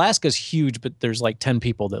 no, Alaska's huge, but there's like 10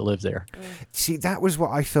 people that live there. See, that was what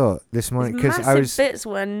I thought this morning There's because massive I was bits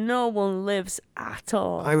where no one lives at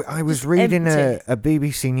all. I was Just reading empty. a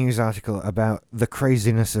BBC News article about the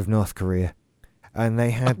craziness of North Korea, and they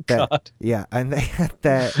had God.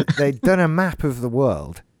 they'd done a map of the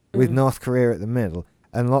world with North Korea at the middle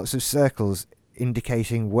and lots of circles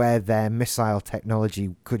indicating where their missile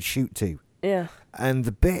technology could shoot to. Yeah. And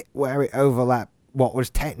the bit where it overlapped what was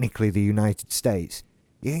technically the United States,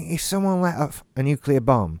 you think if someone let off a nuclear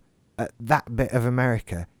bomb at that bit of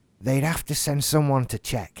America, they'd have to send someone to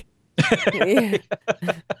check. Yeah.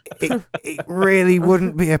 It really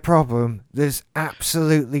wouldn't be a problem. There's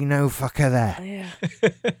absolutely no fucker there.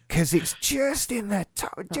 Yeah. Because it's just in the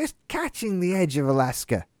top, just catching the edge of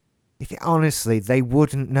Alaska. Honestly, they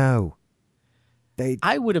wouldn't know.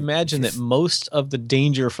 I would imagine Just- that most of the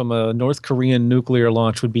danger from a North Korean nuclear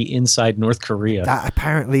launch would be inside North Korea. That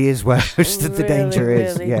apparently is where most of the danger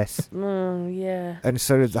is, Really? yes. Yeah. And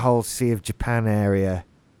sort of the whole Sea of Japan area,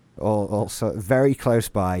 also very close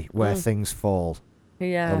by, where things fall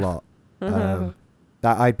Yeah. a lot.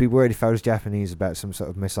 That I'd be worried if I was Japanese about some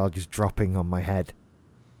sort of missile just dropping on my head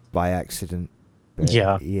by accident. But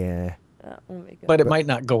Yeah. Yeah. That won't be good. But it might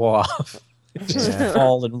not go off. It just Yeah.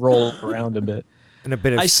 fall and roll around a bit. And a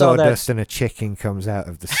bit of I saw that- sawdust and a chicken comes out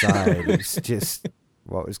of the side. It's just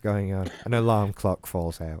what was going on. An alarm clock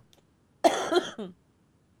falls out.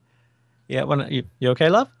 Yeah, you okay,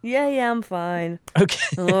 love? Yeah, I'm fine.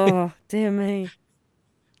 Okay. Oh, dear me.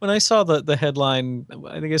 When I saw the headline,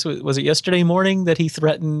 I guess was it yesterday morning that he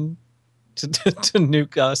threatened to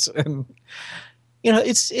nuke us, and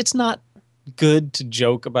it's not good to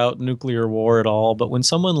joke about nuclear war at all. But when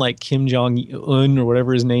someone like Kim Jong-un or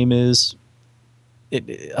whatever his name is,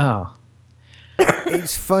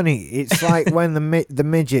 It's funny. It's like when the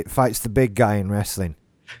midget fights the big guy in wrestling.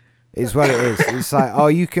 Is what it is. It's like, oh,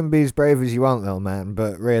 you can be as brave as you want, little man,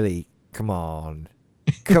 but really, come on.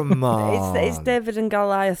 Come on. It's David and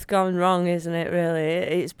Goliath gone wrong, isn't it, really?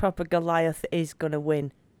 It's proper Goliath is going to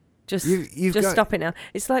win. Just You've just got- stop it now.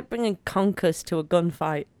 It's like bringing conkers to a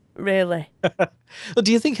gunfight, really. Well,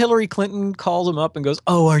 do you think Hillary Clinton calls him up and goes,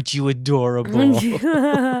 "Oh, aren't you adorable?"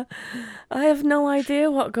 I have no idea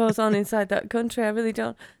what goes on inside that country. I really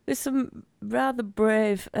don't. There's some rather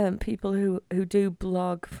brave people who do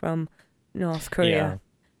blog from North Korea.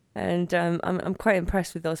 and I'm quite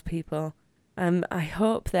impressed with those people. I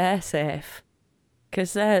hope they're safe,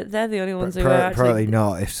 because they're the only ones who are actually Probably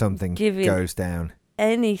not if something giving goes down.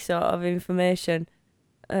 any sort of information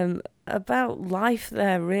about life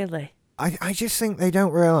there, really. I just think they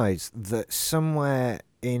don't realise that somewhere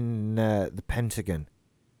in the Pentagon,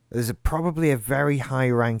 there's probably a very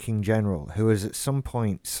high-ranking general who has at some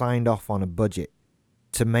point signed off on a budget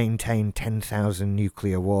to maintain 10,000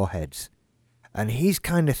 nuclear warheads. And he's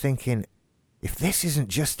kind of thinking, if this isn't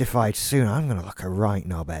justified soon, I'm going to look a right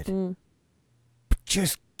knobhead.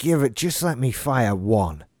 Just let me fire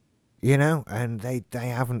one, you know? And they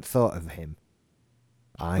haven't thought of him.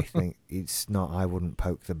 I think it's not, I wouldn't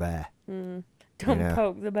poke the bear. Don't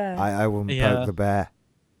poke the bear. I wouldn't poke the bear.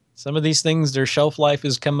 Some of these things, their shelf life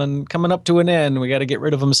is coming up to an end. We got to get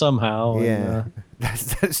rid of them somehow. Yeah,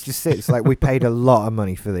 that's just it. It's like we paid a lot of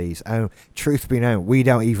money for these. And truth be known, we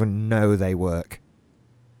don't even know they work.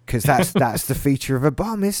 Because that's the feature of a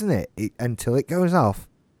bomb, isn't it? Until it goes off,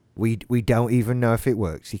 we don't even know if it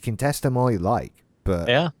works. You can test them all you like,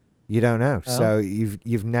 but you don't know. Yeah. So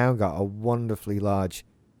you've now got a wonderfully large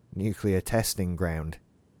nuclear testing ground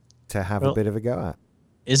to have a bit of a go at.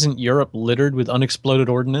 Isn't Europe littered with unexploded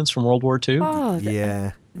ordnance from World War II? Oh,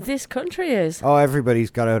 yeah. This country is. Oh,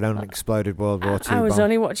 everybody's got an unexploded World War II I was bomb.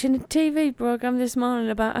 only watching a TV program this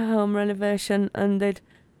morning about a home renovation, and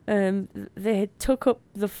they had took up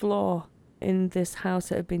the floor in this house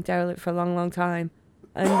that had been derelict for a long, long time,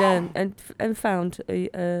 and found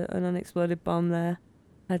an unexploded bomb there.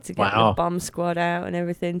 Had to get the bomb squad out and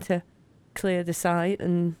everything to clear the site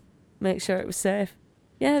and make sure it was safe.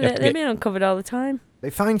 Yeah, they've been uncovered all the time. They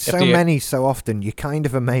find so many so often, you're kind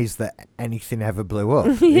of amazed that anything ever blew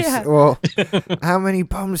up. Yeah. Well, how many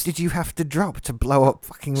bombs did you have to drop to blow up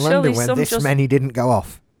fucking London when this many didn't go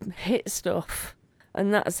off? Hit stuff.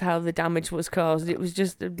 And that's how the damage was caused. It was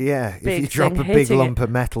just a if big you drop thing a big hitting lump of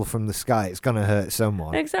metal from the sky, it's going to hurt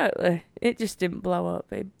someone. Exactly. It just didn't blow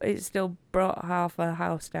up. It still brought half a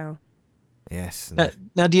house down. Yes.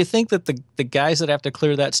 Now, do you think that the guys that have to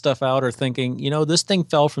clear that stuff out are thinking, this thing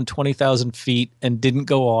fell from 20,000 feet and didn't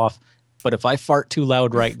go off, but if I fart too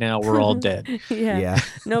loud right now, we're all dead. Yeah.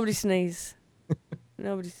 Nobody sneeze.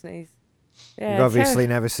 Nobody sneeze. Yeah, You've obviously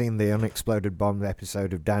never seen the unexploded bomb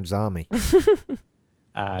episode of Dad's Army.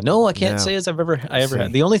 No, I can't say as I ever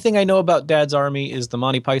had. The only thing I know about Dad's Army is the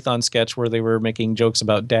Monty Python sketch where they were making jokes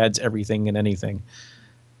about Dad's everything and anything.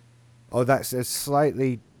 Oh, that's a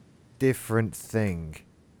slightly different thing.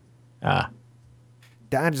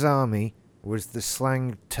 Dad's Army was the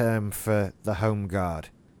slang term for the Home Guard,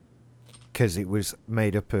 because it was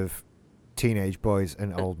made up of teenage boys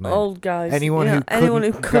and old men. Old guys. Anyone who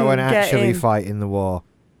couldn't go and actually fight in the war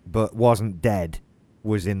but wasn't dead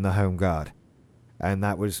was in the Home Guard. And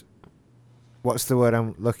that was, what's the word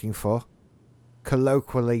I'm looking for?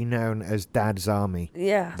 Colloquially known as Dad's Army.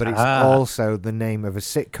 Yeah. But it's also the name of a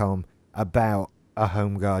sitcom about a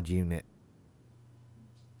Home Guard unit.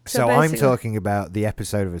 So I'm talking about the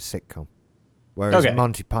episode of a sitcom. Whereas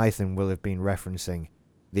Monty Python will have been referencing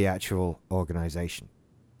the actual organization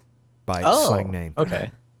by its slang name.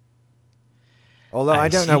 Okay. Although I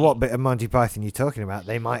don't know what bit of Monty Python you're talking about.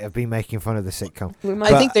 They might have been making fun of the sitcom.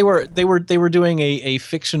 I think they were doing a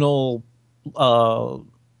fictional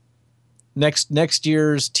next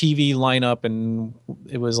year's TV lineup, and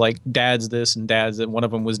it was like Dad's this and Dad's that. One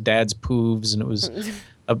of them was Dad's Pooves, and it was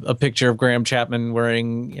a picture of Graham Chapman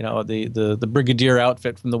wearing the brigadier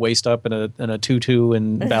outfit from the waist up and a tutu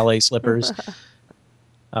and ballet slippers.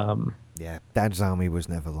 Yeah, Dad's Army was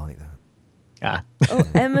never like that.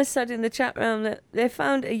 Emma said in the chat room that they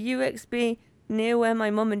found a USB near where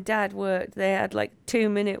my mum and dad worked. They had like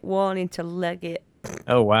 2-minute warning to leg it.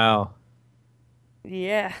 Oh wow.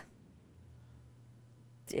 Yeah,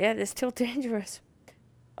 they're still dangerous.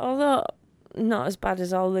 Although not as bad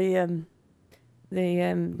as all the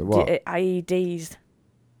IEDs.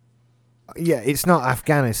 Yeah, it's not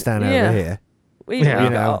Afghanistan over here. We've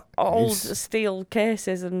got old steel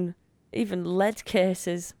cases and even lead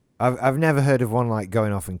cases. I've never heard of one like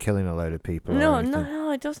going off and killing a load of people.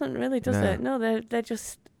 No, it doesn't really, does it? No, they're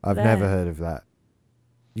just. I've never heard of that.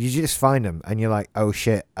 You just find them and you're like, oh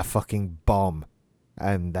shit, a fucking bomb,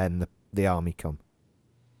 and then the army come,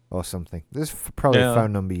 or something. There's probably a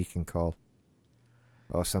phone number you can call,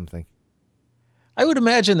 or something. I would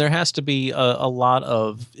imagine there has to be a lot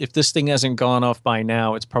of, if this thing hasn't gone off by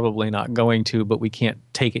now, it's probably not going to, but we can't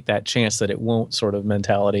take that chance that it won't sort of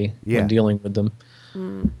mentality when dealing with them.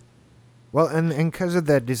 Well, and because of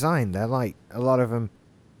their design, they're like, a lot of them,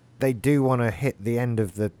 they do want to hit the end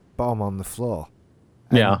of the bomb on the floor.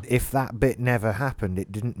 And Yeah. if that bit never happened,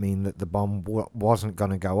 it didn't mean that the bomb wasn't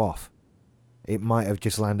going to go off. It might have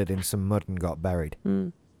just landed in some mud and got buried.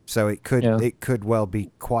 So it could well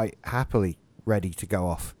be quite happily ready to go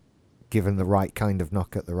off, given the right kind of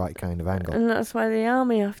knock at the right kind of angle. And that's why the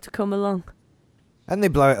army have to come along. And they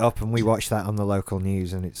blow it up, and we watch that on the local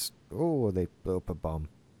news, and it's, they blew up a bomb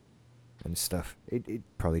and stuff. It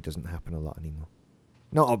probably doesn't happen a lot anymore.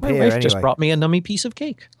 Not up My here, wife anyway. just brought me a nummy piece of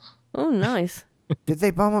cake. Oh, nice. Did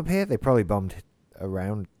they bomb up here? They probably bombed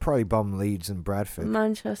around. Probably bombed Leeds and Bradford.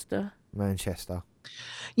 Manchester.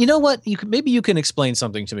 You know what? Maybe you can explain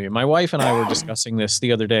something to me. My wife and I were discussing this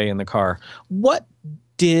the other day in the car. What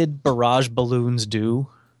did barrage balloons do?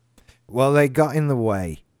 Well, they got in the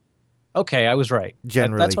way. Okay, I was right.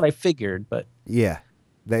 Generally. That's what I figured, but... Yeah.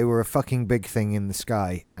 They were a fucking big thing in the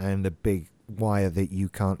sky and a big wire that you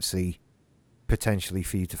can't see potentially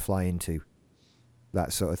for you to fly into.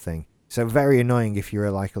 That sort of thing. So very annoying if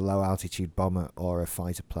you're like a low-altitude bomber or a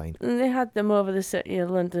fighter plane. And they had them over the city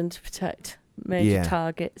of London to protect major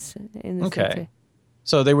targets in the city.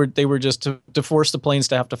 So they were just to force the planes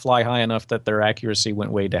to have to fly high enough that their accuracy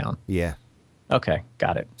went way down. Yeah. Okay,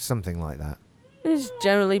 got it. Something like that. It's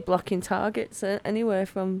generally blocking targets anywhere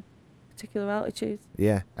from particular altitudes.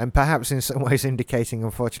 Yeah, and perhaps in some ways indicating,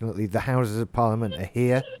 unfortunately, the Houses of Parliament are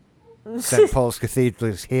here. St. Paul's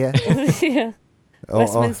Cathedral is here. Yeah.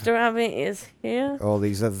 Westminster Abbey is here. All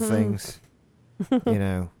these other things,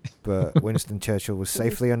 but Winston Churchill was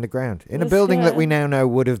safely underground in a building that we now know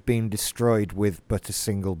would have been destroyed with but a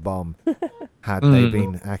single bomb had they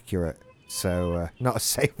been accurate. So not as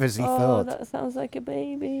safe as he thought. That sounds like a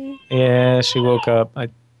baby. Yeah, she woke up.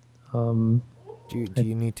 Do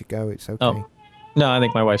you need to go? It's okay. Oh. No, I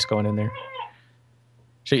think my wife's going in there.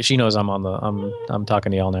 She knows I'm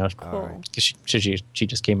talking to y'all now. Cool. She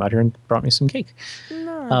just came out here and brought me some cake.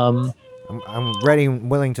 Nice. I'm ready and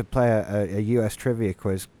willing to play a US trivia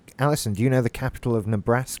quiz. Alison, do you know the capital of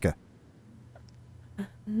Nebraska?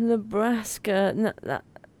 Nebraska.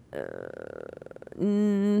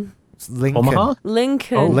 It's Lincoln. Omaha?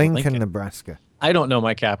 Lincoln. Oh, Lincoln, Nebraska. I don't know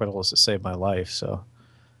my capitals to save my life, so.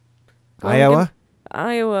 Iowa?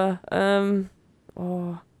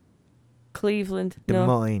 Cleveland. Des No.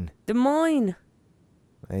 Moines. Des Moines.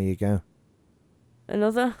 There you go.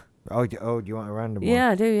 Another? Oh, do you want a random one?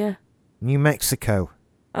 Yeah, I do, yeah. New Mexico.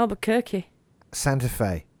 Albuquerque. Santa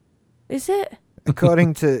Fe. Is it?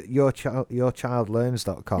 According to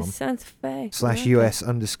yourchildlearns.com It's Santa Fe.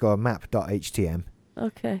 /US_map.htm.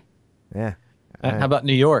 Okay. Yeah. How about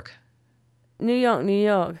New York? New York.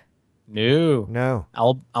 No.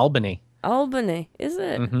 Albany. Albany, is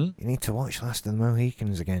it? Mm-hmm. You need to watch Last of the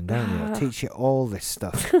Mohicans again, don't you? It'll teach you all this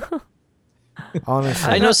stuff.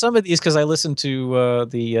 Honestly. I know some of these because I listened to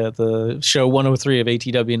the show 103 of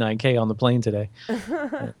ATW9K on the plane today.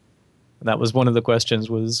 That was one of the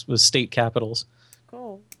questions was state capitals.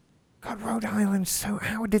 Cool. God, Rhode Island, so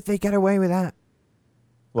how did they get away with that?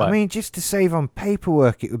 What? I mean, just to save on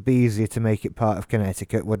paperwork, it would be easier to make it part of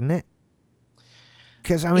Connecticut, wouldn't it?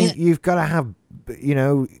 Because, I mean, you've got to have,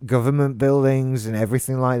 government buildings and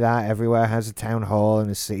everything like that. Everywhere has a town hall and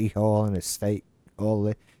a city hall and a state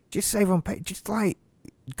hall. Just save on paper. Just,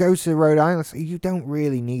 go to Rhode Island. So you don't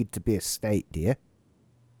really need to be a state, do you?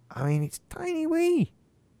 I mean, it's tiny wee.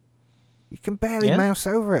 You can barely mouse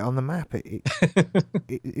over it on the map.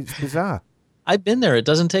 It's bizarre. I've been there. It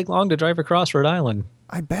doesn't take long to drive across Rhode Island.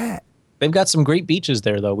 I bet. They've got some great beaches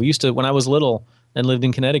there, though. We used to, when I was little and lived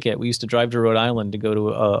in Connecticut, we used to drive to Rhode Island to go to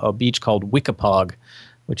a beach called Wickapog,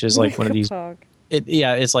 which is like one of these.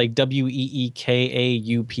 It's like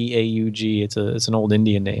Weekaupaug. It's an old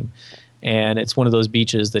Indian name, and it's one of those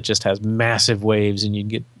beaches that just has massive waves, and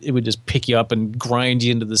it would just pick you up and grind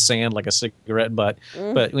you into the sand like a cigarette butt.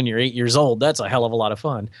 But when you're 8 years old, that's a hell of a lot of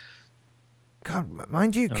fun. God,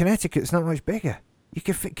 mind you, Connecticut's not much bigger. You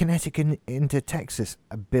could fit Connecticut into Texas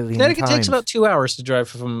a billion Connecticut times. takes about 2 hours to drive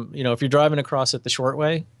from, if you're driving across it the short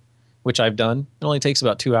way, which I've done, it only takes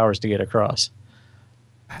about 2 hours to get across.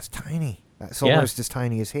 That's tiny. That's almost as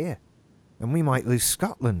tiny as here. And we might lose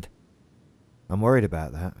Scotland. I'm worried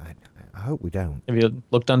about that. I hope we don't. Have you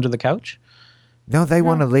looked under the couch? No, they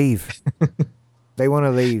want to leave. They want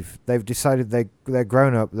to leave. They've decided they're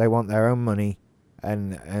grown up. They want their own money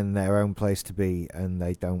and their own place to be, and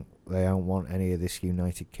they don't want any of this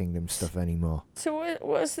United Kingdom stuff anymore. So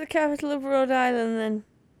what's the capital of Rhode Island then?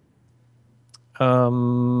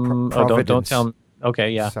 Don't tell me.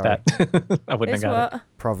 Okay, yeah, Sorry. that. I wouldn't have got it.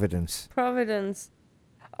 Providence.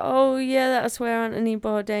 Oh, yeah, that's where Anthony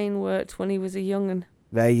Bourdain worked when he was a young'un.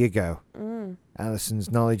 There you go.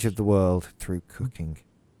 Alison's knowledge of the world through cooking.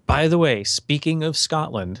 By the way, speaking of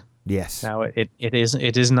Scotland, Yes. Now it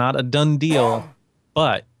is not a done deal,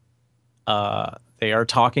 but they are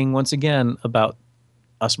talking once again about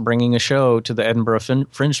us bringing a show to the Edinburgh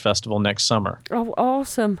Fringe Festival next summer. Oh,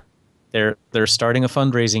 awesome. They're starting a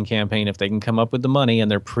fundraising campaign. If they can come up with the money,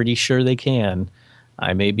 and they're pretty sure they can,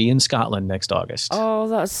 I may be in Scotland next August. Oh,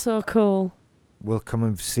 that's so cool. We'll come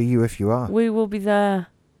and see you if you are. We will be there.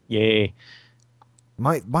 Yay.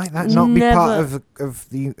 Might that not be part of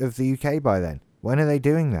the UK by then? When are they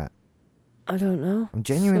doing that? I don't know. I'm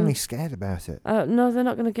genuinely scared about it. No, they're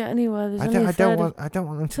not going to get anywhere. There's I only a don't third want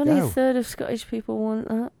them It's to only go. a third of Scottish people want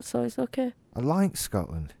that, so it's okay. I like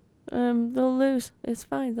Scotland. They'll lose. It's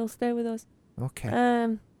fine. They'll stay with us. Okay.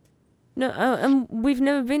 No, we've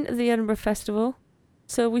never been to the Edinburgh Festival,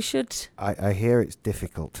 so we should. I hear it's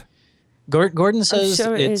difficult. Gordon says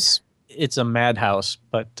sure it's a madhouse,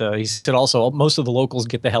 but he said also most of the locals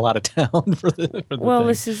get the hell out of town for the thing.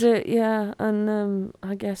 This is it, yeah, and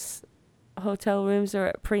I guess hotel rooms are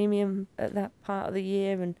at premium at that part of the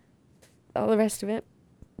year and all the rest of it.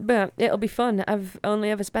 But it'll be fun. I've only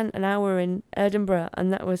ever spent an hour in Edinburgh,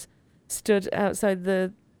 and that was stood outside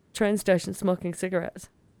the train station smoking cigarettes,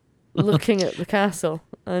 looking at the castle,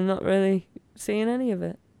 and not really seeing any of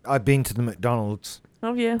it. I've been to the McDonald's.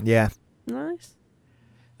 Have you? Yeah. Nice.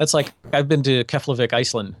 That's like, I've been to Keflavik,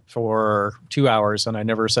 Iceland for 2 hours, and I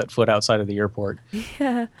never set foot outside of the airport.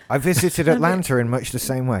 Yeah. I visited Atlanta in much the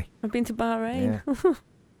same way. I've been to Bahrain.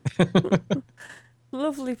 Yeah.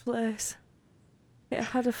 Lovely place. It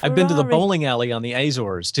had a Ferrari. I've been to the bowling alley on the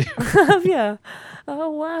Azores, too. Have you? Oh,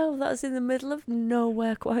 wow. That's in the middle of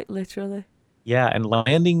nowhere, quite literally. Yeah, and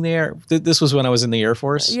landing there, this was when I was in the Air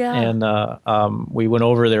Force, Yeah. and we went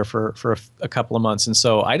over there for a couple of months. And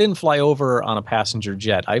so I didn't fly over on a passenger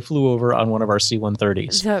jet. I flew over on one of our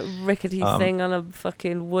C-130s. That rickety thing on a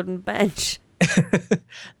fucking wooden bench.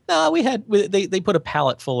 No, they put a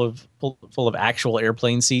pallet full of actual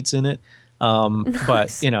airplane seats in it. Nice.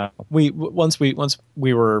 But, you know, once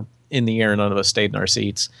we were in the air, none of us stayed in our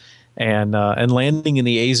seats. And landing in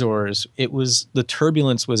the Azores, the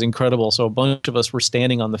turbulence was incredible. So a bunch of us were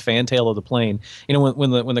standing on the fantail of the plane. You know,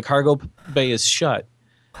 when the cargo bay is shut,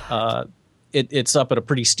 it's up at a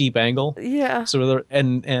pretty steep angle. Yeah. So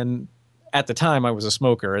and at the time I was a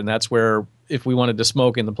smoker, and that's where if we wanted to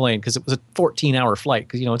smoke in the plane, because it was a 14-hour flight,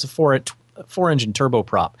 because you know it's a four-engine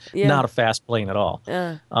turboprop, not a fast plane at all.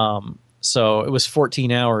 Yeah. So it was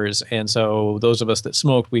 14 hours, and so those of us that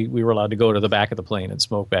smoked, we were allowed to go to the back of the plane and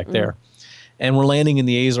smoke back there. And we're landing in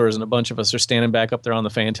the Azores, and a bunch of us are standing back up there on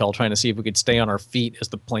the fantail trying to see if we could stay on our feet as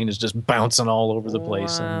the plane is just bouncing all over the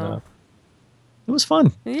place. Wow. And it was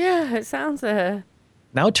fun. Yeah, it sounds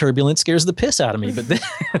Now turbulence scares the piss out of me, but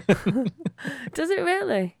then Does it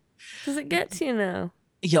really? Does it get to you now?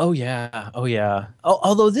 Oh yeah.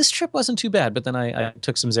 Although this trip wasn't too bad, but then I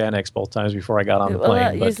took some Xanax both times before I got on the plane. Well,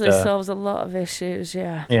 that usually solves a lot of issues,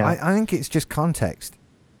 yeah. I think it's just context.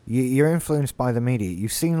 You're influenced by the media.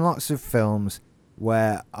 You've seen lots of films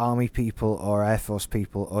where army people or Air Force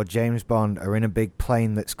people or James Bond are in a big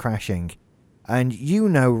plane that's crashing, and you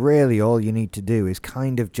know really all you need to do is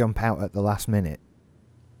kind of jump out at the last minute,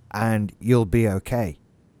 and you'll be okay.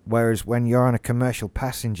 Whereas when you're on a commercial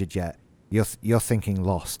passenger jet, you're thinking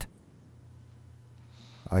lost.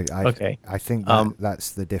 Okay. I think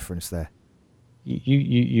that's the difference there.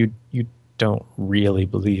 You don't really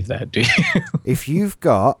believe that, do you? If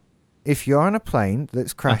you're on a plane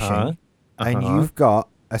that's crashing and you've got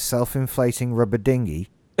a self-inflating rubber dinghy,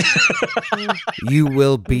 you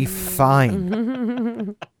will be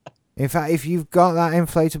fine. In fact, if you've got that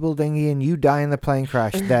inflatable dinghy and you die in the plane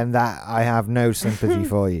crash, then I have no sympathy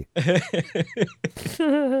for you.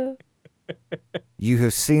 You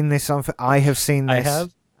have seen this on. I have seen this.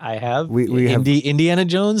 I have. We have. Indiana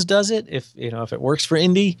Jones does it. If it works for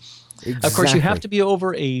Indy. Exactly. Of course, you have to be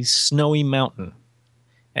over a snowy mountain,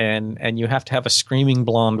 and you have to have a screaming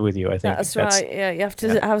blonde with you. I think that's right. Yeah, you have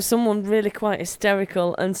to have someone really quite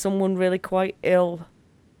hysterical and someone really quite ill.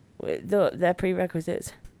 Their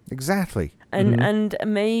prerequisites. Exactly. And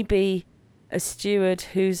maybe a steward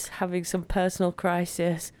who's having some personal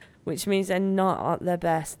crisis, which means they're not at their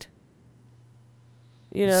best.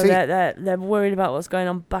 You know, they're worried about what's going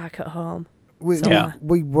on back at home.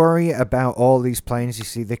 We worry about all these planes. You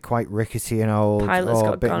see, they're quite rickety and old, Pilot's or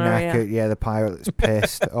got a bit gonorrhea. knackered. Yeah, the pilot's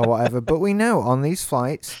pissed or whatever. But we know on these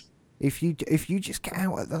flights, if you just get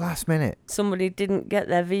out at the last minute, somebody didn't get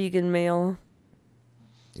their vegan meal.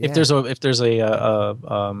 If there's a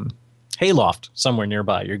hayloft somewhere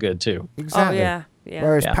nearby, you're good too. Exactly. Oh yeah.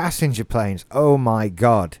 Whereas passenger planes, oh my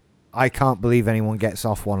God, I can't believe anyone gets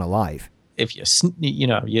off one alive. If you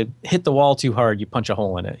hit the wall too hard, you punch a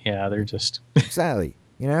hole in it. Yeah, they're just exactly.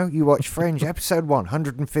 You know, you watch Fringe, episode 1,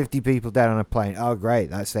 150 people dead on a plane. Oh,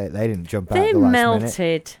 great, that's it. They didn't jump out They at the last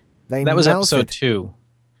melted. minute. That was episode 2.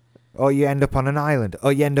 Or you end up on an island.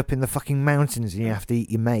 Or you end up in the fucking mountains and you have to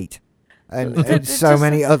eat your mate. And so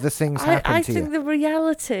many other things happen I to think you. the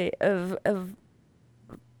reality of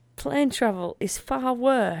plane travel is far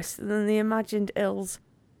worse than the imagined ills.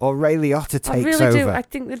 Or Ray Liotta takes I really over. do. I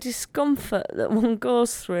think the discomfort that one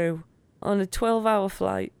goes through on a 12-hour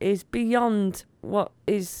flight is beyond what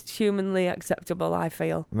is humanly acceptable, I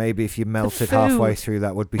feel. Maybe if you melted halfway through,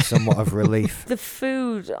 that would be somewhat of relief. The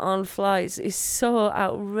food on flights is so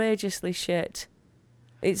outrageously shit.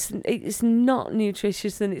 It's not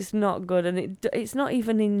nutritious and it's not good and it's not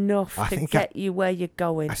even enough to get you where you're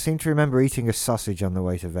going. I seem to remember eating a sausage on the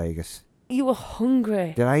way to Vegas. You were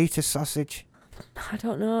hungry. Did I eat a sausage? I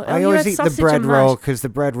don't know. I always eat the bread roll because the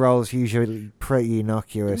bread roll is usually pretty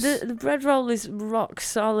innocuous. The bread roll is rock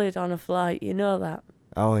solid on a flight. You know that.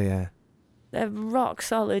 Oh, yeah. They're rock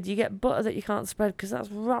solid. You get butter that you can't spread because that's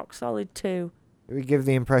rock solid too. We give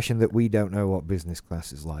the impression that we don't know what business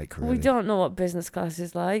class is like, really. We don't know what business class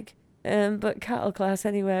is like. But cattle class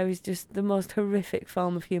anywhere is just the most horrific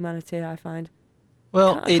form of humanity, I find.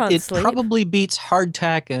 Well, it sleep. probably beats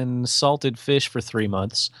hardtack and salted fish for 3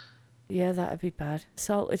 months. Yeah, that'd be bad.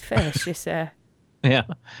 Salted fish, you say? Yeah.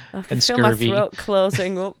 I can And feel scurvy. my throat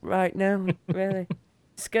closing up right now, really.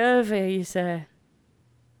 Scurvy, you say?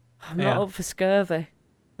 I'm not up for scurvy.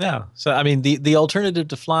 Yeah. So, I mean, the alternative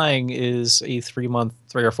to flying is a 3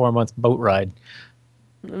 or 4 month boat ride.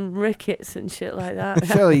 And rickets and shit like that.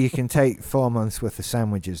 Surely you can take 4 months worth of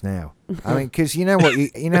sandwiches now. I mean, because you know what,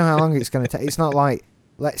 you know how long it's going to take. It's not like,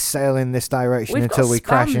 let's sail in this direction until we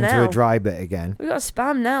crash into a dry bit again. We've got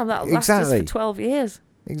spam now. That'll last us for 12 years.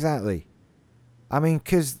 Exactly. I mean,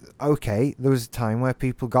 because, okay, there was a time where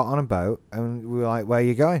people got on a boat and we were like, where are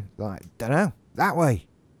you going? Like, don't know. That way.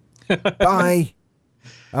 Bye.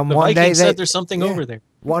 And the one Vikings day said there's something over there.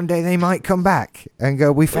 One day they might come back and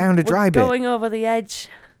go, we found a dry bit. Going over the edge.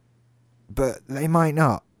 But they might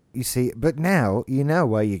not. You see, but now you know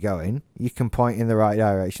where you're going. You can point in the right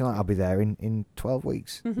direction. Like, I'll be there in 12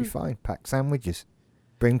 weeks. You're fine. Pack sandwiches.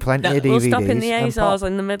 Bring plenty of DVDs. We'll stop in the Azores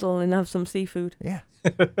in the middle and have some seafood. Yeah.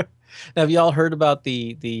 Now, have you all heard about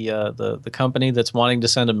the company that's wanting to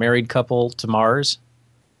send a married couple to Mars?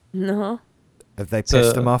 No. Have they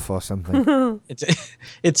pissed them off or something?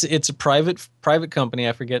 It's a private company.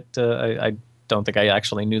 I forget. I don't think I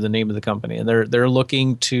actually knew the name of the company, and they're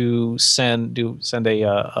looking to send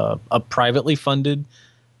a privately funded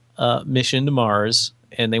mission to Mars,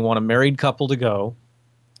 and they want a married couple to go,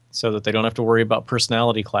 so that they don't have to worry about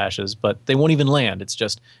personality clashes. But they won't even land. It's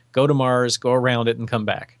just go to Mars, go around it, and come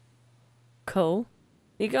back. Cool.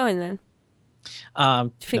 You going then? Do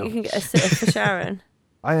you think you can get a sitter for Sharon?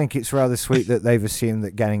 I think it's rather sweet that they've assumed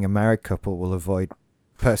that getting a married couple will avoid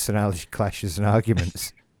personality clashes and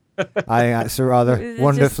arguments. I think that's a rather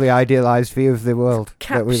wonderfully idealized view of the world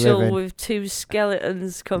that we live in. Capsule with 2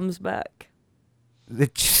 skeletons comes back.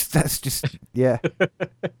 Yeah.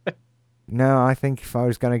 No, I think if I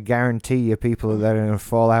was going to guarantee you people that are going to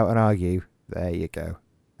fall out and argue, there you go.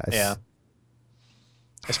 Yeah.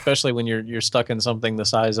 Especially when you're stuck in something the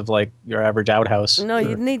size of like your average outhouse. No,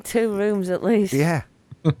 you'd need 2 rooms at least. Yeah.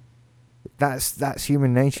 That's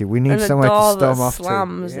human nature. We need somewhere to storm off to.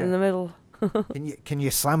 Slams in the middle. Can you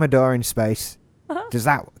slam a door in space? Does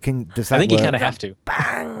that I think work? you kind of have to.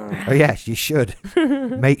 Bang! Oh yes, you should.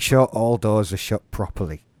 Make sure all doors are shut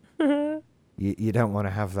properly. You don't want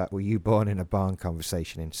to have that were you born in a barn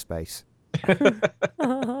conversation in space.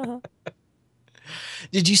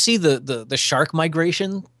 Did you see the shark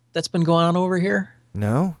migration that's been going on over here?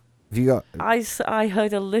 No. Have you got? I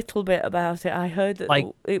heard a little bit about it. I heard that like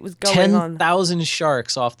it was going on. 10,000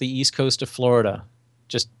 sharks off the east coast of Florida,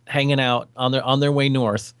 just hanging out on their way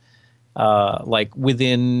north, like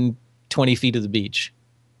within 20 feet of the beach.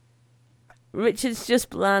 Richard's just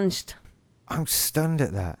blanched. I'm stunned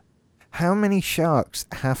at that. How many sharks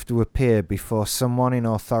have to appear before someone in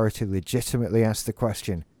authority legitimately asks the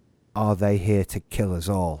question, are they here to kill us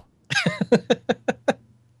all?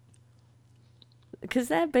 Because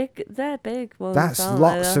they're big ones. That's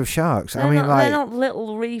lots of sharks. They're they're not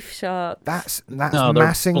little reef sharks. That's no,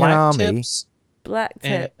 massing an army. Black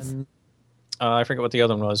tips. And, I forget what the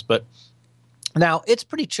other one was, but now it's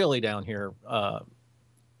pretty chilly down here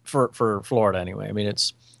for Florida anyway. I mean,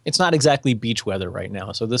 it's not exactly beach weather right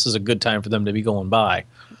now, so this is a good time for them to be going by.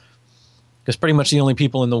 Because pretty much the only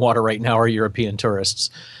people in the water right now are European tourists.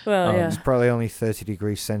 Well, yeah. It's probably only 30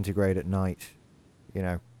 degrees centigrade at night. You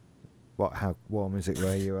know, how warm is it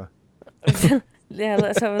where you are? Yeah,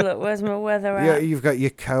 let's have a look. Where's my weather Yeah, at? you've got your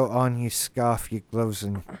coat on, your scarf, your gloves,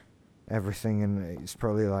 and everything, and it's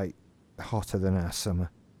probably like hotter than our summer.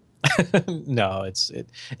 No,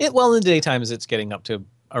 it. Well, in the daytime, it's getting up to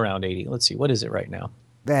around 80. Let's see, what is it right now?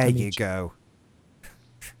 There Let me you go.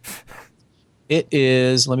 It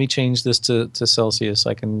is. Let me change this to Celsius.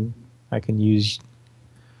 I can use.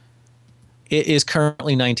 It is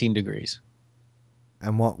currently 19 degrees.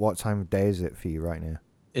 And what time of day is it for you right now?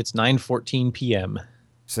 It's 9:14 p.m.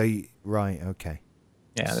 So, right, okay.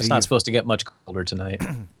 Yeah, So it's not you've- supposed to get much colder tonight.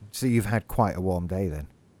 So you've had quite a warm day then.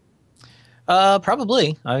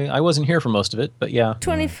 Probably. I wasn't here for most of it, but yeah.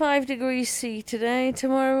 25 degrees C today.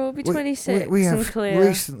 Tomorrow will be 26 We and have clear.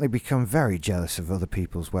 recently become very jealous of other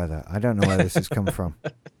people's weather. I don't know where this has come from.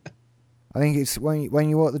 I think it's when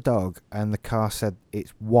you walk the dog and the car said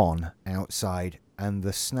it's 1 outside and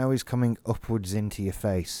the snow is coming upwards into your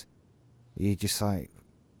face. You're just like,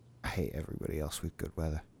 I hate everybody else with good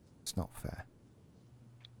weather. It's not fair.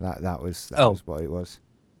 That was what it was.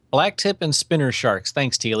 Blacktip and spinner sharks.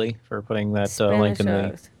 Thanks, Teely, for putting that link in the.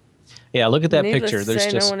 sharks. Yeah, look at that Needless picture. to There's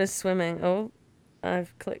say, just. no one is swimming. Oh,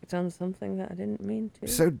 I've clicked on something that I didn't mean to.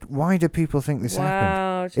 So why do people think this happened?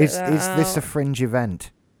 Wow, check Is that this a out. fringe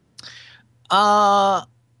event?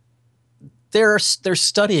 They're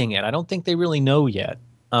studying it. I don't think they really know yet.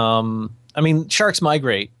 I mean, sharks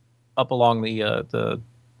migrate up along this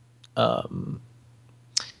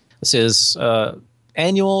is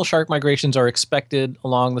annual shark migrations are expected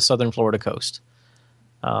along the southern Florida coast.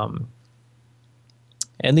 And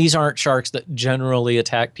these aren't sharks that generally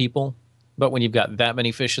attack people, but when you've got that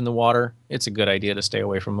many fish in the water, it's a good idea to stay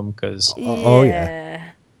away from them because Oh,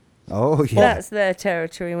 yeah. Oh yeah. That's their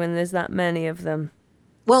territory when there's that many of them.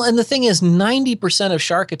 well, and the thing is 90% of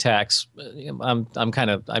shark attacks,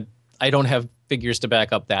 I don't have figures to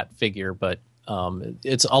back up that figure, but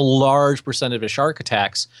it's a large percentage of shark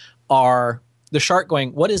attacks are the shark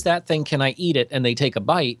going, what is that thing? Can I eat it? And they take a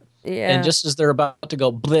bite. Yeah. And just as they're about to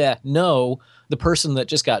go, bleh, no, the person that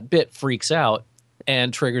just got bit freaks out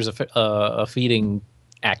and triggers a feeding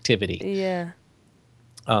activity. Yeah.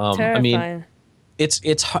 I mean, Terrifying.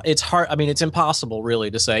 it's hard. I mean, it's impossible really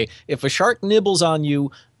to say if a shark nibbles on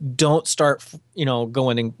you, don't start,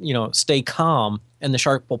 going and, stay calm and the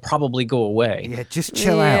shark will probably go away. Yeah, just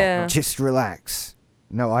chill Yeah. out. Just relax.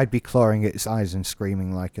 No, I'd be clawing its eyes and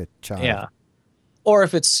screaming like a child. Yeah. Or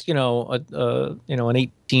if it's, an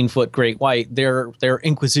 18-foot great white, their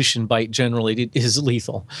Inquisition bite generally is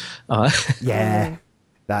lethal. Yeah.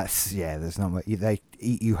 There's not much. They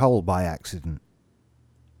eat you whole by accident.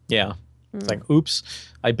 Yeah. It's like, oops,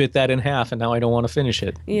 I bit that in half and now I don't want to finish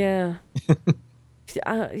it. Yeah.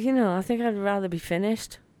 I think I'd rather be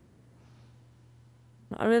finished.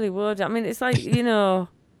 I really would. I mean, it's like, if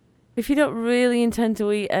you don't really intend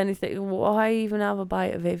to eat anything, why even have a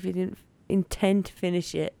bite of it if you didn't intend to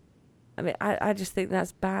finish it? I mean, I just think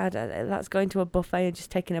that's bad. That's going to a buffet and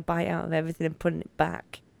just taking a bite out of everything and putting it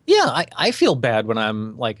back. Yeah, I feel bad when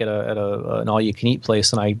I'm like at an all-you-can-eat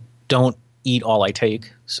place and I don't eat all I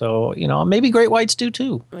take. So, maybe great whites do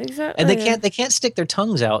too. Exactly. And they can't stick their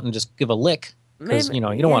tongues out and just give a lick because, you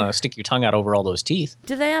don't want to stick your tongue out over all those teeth.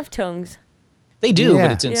 Do they have tongues? They do, Yeah.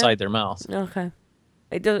 but it's inside their mouth. Okay.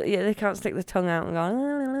 It does. Yeah, they can't stick the tongue out and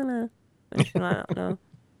go. Anything like that, no.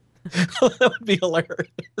 That would be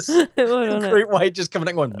hilarious. It would, wouldn't it? Great white just coming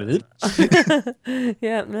out going, bleh.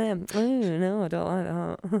 Yeah, man. Oh, no, I don't like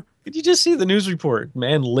that. Did you just see the news report?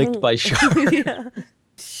 Man licked by shark. Yeah.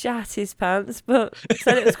 Shat his pants, but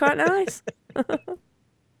said it was quite nice.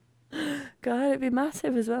 God, it'd be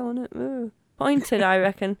massive as well, wouldn't it? Ooh. Pointed, I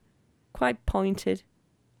reckon. Quite pointed.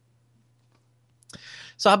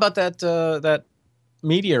 So how about that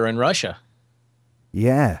meteor in Russia?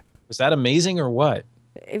 Yeah. Was that amazing or what?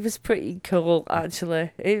 It was pretty cool,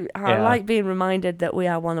 actually. I Yeah. like being reminded that we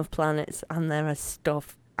are one of planets and there is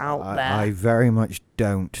stuff out there. I very much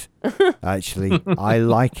don't, actually. I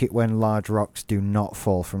like it when large rocks do not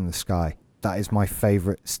fall from the sky. That is my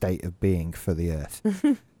favourite state of being for the Earth.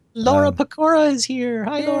 Laura Pecora is here.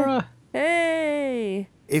 Hi, Yeah. Laura. Hey!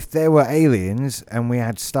 If there were aliens and we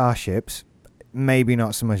had starships, maybe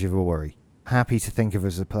not so much of a worry. Happy to think of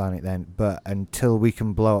us as a planet then, but until we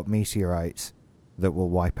can blow up meteorites that will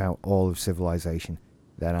wipe out all of civilization,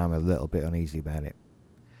 then I'm a little bit uneasy about it.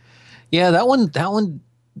 Yeah, that one,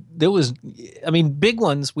 there was, I mean, big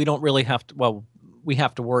ones, we don't really have to, well, we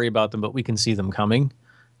have to worry about them, but we can see them coming.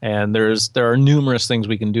 And there are numerous things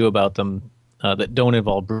we can do about them that don't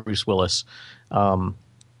involve Bruce Willis.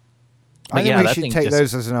 I think yeah, we that should thing take just-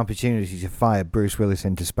 those as an opportunity to fire Bruce Willis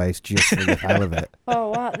into space just for the hell of it. Oh,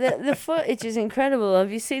 wow. The footage is incredible.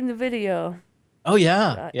 Have you seen the video? Oh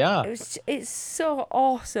yeah, yeah. It's so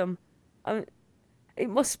awesome. It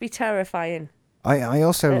must be terrifying. I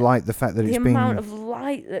also like the fact that The it's amount been of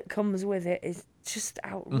light that comes with it is just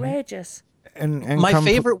outrageous. and My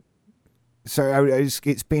favorite. So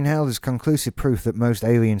it's been held as conclusive proof that most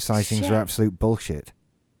alien sightings are Shit. absolute bullshit.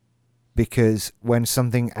 Because when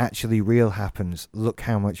something actually real happens, look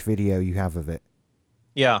how much video you have of it.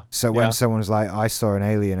 Yeah. So when someone's like, I saw an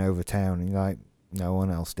alien over town, and you're like, no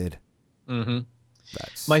one else did. Mm-hmm.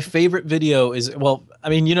 That's... My favorite video is, well, I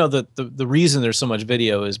mean, you know, the reason there's so much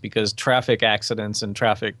video is because traffic accidents and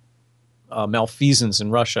traffic malfeasance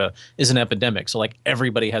in Russia is an epidemic. So like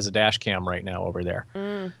everybody has a dash cam right now over there.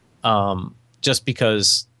 Just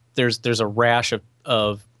because there's a rash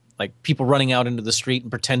of like people running out into the street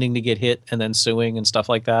and pretending to get hit and then suing and stuff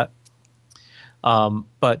like that.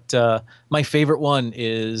 But my favorite one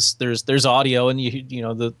is there's audio, and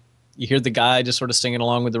you hear the guy just sort of singing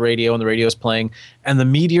along with the radio, and the radio is playing, and the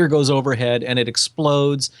meteor goes overhead and it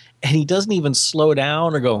explodes, and he doesn't even slow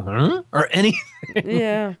down or go, huh? Or anything.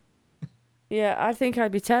 Yeah, I think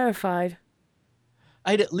I'd be terrified.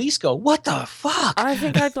 I'd at least go, what the fuck? I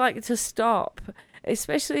think I'd like to stop,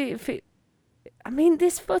 especially if it... I mean,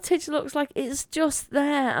 this footage looks like it's just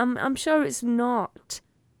there. I'm sure it's not.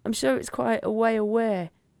 I'm sure it's quite a way away.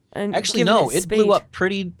 And actually, no, it blew up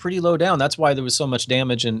pretty low down. That's why there was so much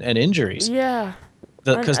damage and injuries. Yeah.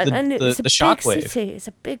 Because the shockwave. It's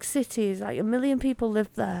a big city. It's like 1 million people live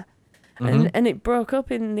there. And it broke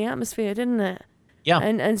up in the atmosphere, didn't it? Yeah.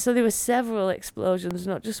 And so there were several explosions,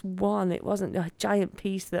 not just one. It wasn't a giant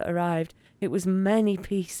piece that arrived. It was many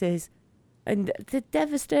pieces. And the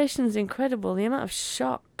devastation's incredible. The amount of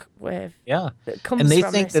shock wave that comes from it. And they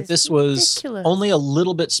think that this was ridiculous. Only a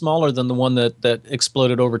little bit smaller than the one that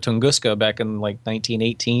exploded over Tunguska back in like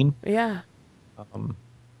 1918. Yeah.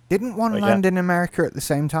 Didn't one land in America at the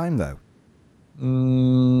same time, though?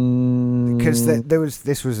 Because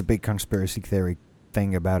this was a big conspiracy theory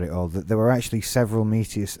thing about it all, that there were actually several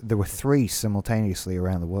meteors. There were 3 simultaneously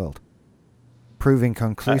around the world, proving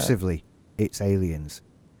conclusively it's aliens.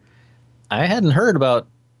 I hadn't heard about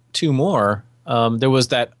 2 more. There was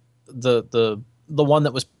that the one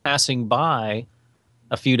that was passing by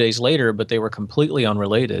a few days later, but they were completely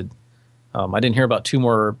unrelated. I didn't hear about 2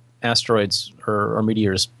 more asteroids or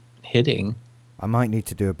meteors hitting. I might need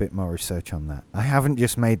to do a bit more research on that. I haven't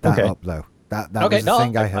just made that up, though. That was the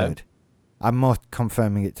thing I heard. I'm more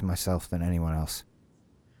confirming it to myself than anyone else.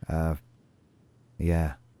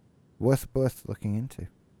 Yeah. Worth looking into.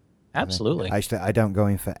 Absolutely. Actually, I don't go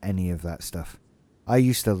in for any of that stuff. I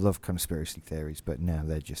used to love conspiracy theories, but now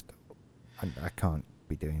they're just... I can't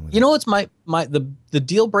be doing with it. You know what's the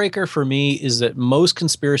deal breaker for me is that most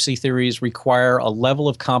conspiracy theories require a level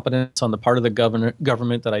of competence on the part of the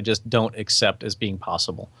government that I just don't accept as being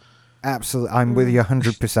possible. Absolutely. I'm with you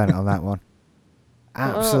 100% on that one.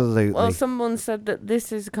 Absolutely. Well, someone said that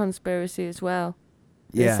this is a conspiracy as well.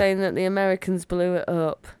 They're Yeah. saying that the Americans blew it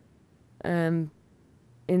up in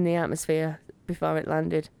the atmosphere before it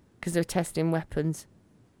landed because they're testing weapons,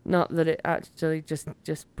 not that it actually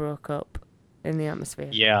just broke up in the atmosphere.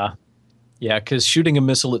 Yeah, because shooting a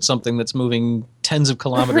missile at something that's moving tens of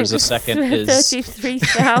kilometers a second is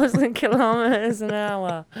 33,000 kilometers an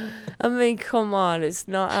hour. I mean, come on, it's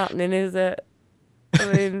not happening, is it?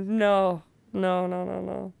 I mean, no.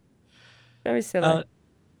 Very silly.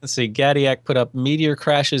 Let's see. Gadiak put up meteor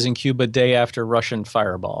crashes in Cuba day after Russian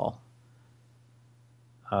fireball.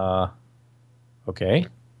 Okay.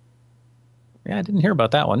 Yeah, I didn't hear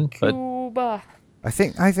about that one. But Cuba. I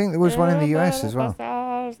think there was one in the US as well.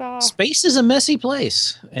 Space is a messy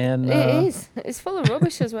place, and it is. It's full of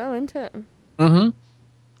rubbish as well, isn't it? Mm-hmm.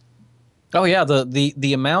 Oh yeah,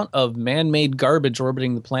 the amount of man-made garbage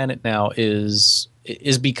orbiting the planet now is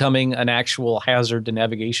becoming an actual hazard to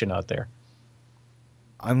navigation out there.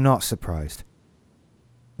 I'm not surprised.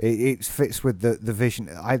 It fits with the vision.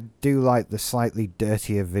 I do like the slightly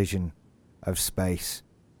dirtier vision of space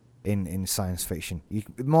in science fiction.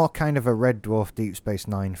 More kind of a Red Dwarf Deep Space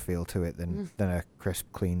Nine feel to it than a crisp,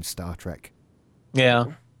 clean Star Trek. Yeah.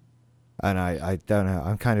 And I don't know.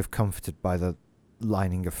 I'm kind of comforted by the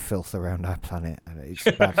lining of filth around our planet. And it's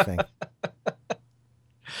a bad thing.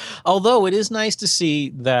 Although it is nice to see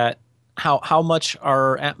that how much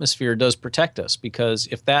our atmosphere does protect us, because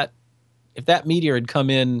if that meteor had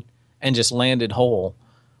come in and just landed whole,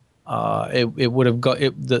 it would have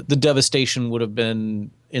the devastation would have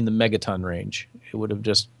been in the megaton range. It would have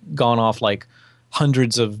just gone off like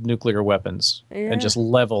hundreds of nuclear weapons and just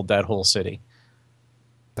leveled that whole city.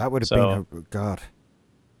 That would have been God.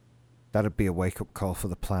 That'd be a wake up call for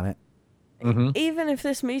the planet. Even if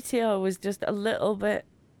this meteor was just a little bit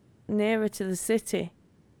nearer to the city,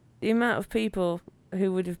 the amount of people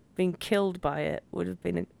who would have been killed by it would have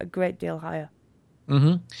been a great deal higher.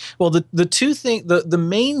 Mm-hmm. Well, the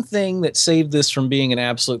main thing that saved this from being an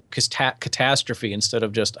absolute catastrophe instead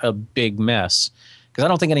of just a big mess, because I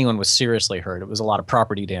don't think anyone was seriously hurt. It was a lot of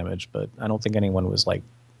property damage, but I don't think anyone was like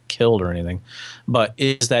killed or anything. But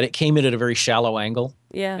is that it came in at a very shallow angle,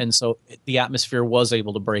 and so the atmosphere was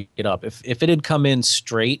able to break it up. If it had come in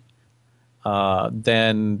straight,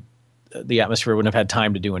 then the atmosphere wouldn't have had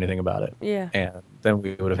time to do anything about it. Yeah, and then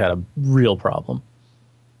we would have had a real problem.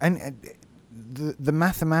 And the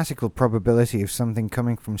mathematical probability of something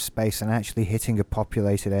coming from space and actually hitting a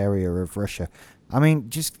populated area of Russia. I mean,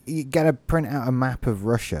 just you gotta print out a map of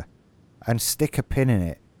Russia and stick a pin in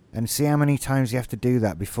it and see how many times you have to do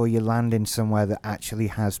that before you land in somewhere that actually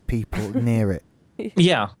has people near it.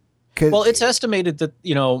 Yeah. Well, it's estimated that,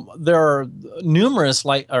 there are numerous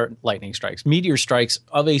lightning strikes, meteor strikes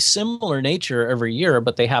of a similar nature every year,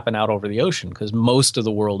 but they happen out over the ocean because most of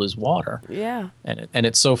the world is water. Yeah. And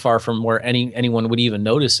it's so far from where anyone would even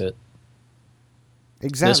notice it.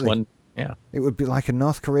 Exactly. This one, yeah. It would be like a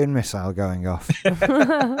North Korean missile going off.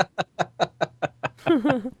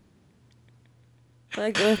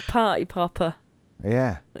 Like a party popper.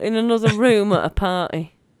 Yeah. In another room at a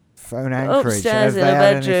party. Phone Anchorage. Upstairs in a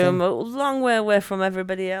bedroom, a long way away from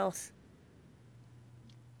everybody else.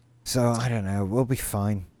 So, I don't know. We'll be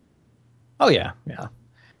fine. Oh, yeah, yeah.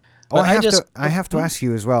 Oh, I have to ask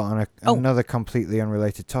you as well on another completely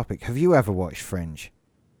unrelated topic. Have you ever watched Fringe?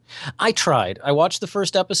 I tried. I watched the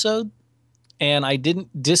first episode, and I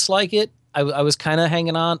didn't dislike it. I was kind of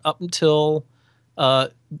hanging on up until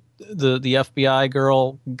the FBI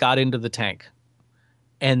girl got into the tank.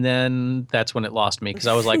 And then that's when it lost me because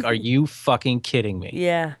I was like, are you fucking kidding me?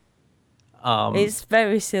 Yeah. It's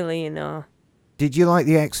very silly, Did you like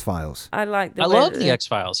the X-Files? I love the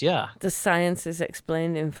X-Files, yeah. The science is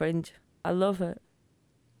explained in Fringe. I love it.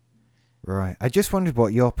 Right. I just wondered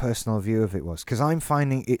what your personal view of it was because I'm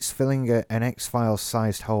finding it's filling an X-Files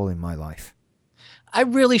sized hole in my life. I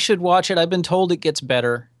really should watch it. I've been told it gets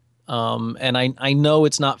better. And I know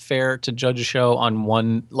it's not fair to judge a show on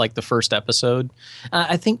the first episode.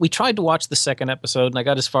 I think we tried to watch the second episode, and I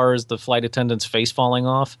got as far as the flight attendant's face falling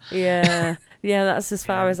off. Yeah, yeah, that's as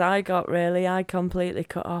far as I got, really. I completely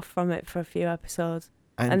cut off from it for a few episodes,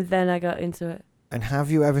 and then I got into it. And have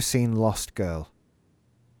you ever seen Lost Girl?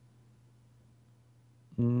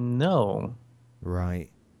 No. Right.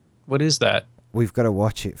 What is that? We've got to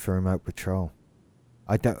watch it for Remote Patrol.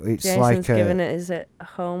 It's Jason's like giving it, is it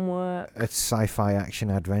homework? A sci-fi action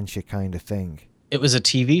adventure kind of thing. It was a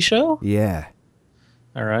TV show? Yeah.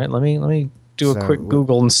 All right, let me do a quick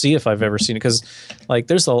Google and see if I've ever seen it because,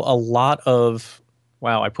 there's a lot of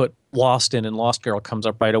I put Lost in and Lost Girl comes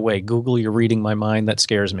up right away. Google, you're reading my mind. That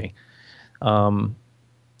scares me.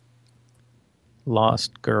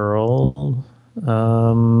 Lost Girl,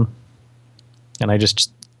 and I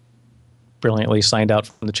just brilliantly signed out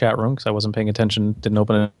from the chat room because I wasn't paying attention, didn't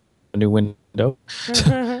open a new window.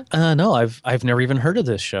 No, I've never even heard of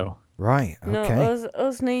this show. Right, okay. No,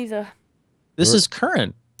 us neither. This is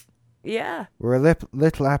current. Yeah. We're a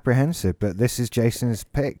little apprehensive, but this is Jason's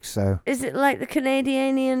pick, so... Is it like the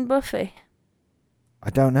Canadian Buffy? I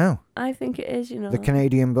don't know. I think it is, The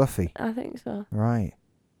Canadian Buffy? I think so. Right.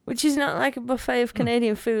 Which is not like a buffet of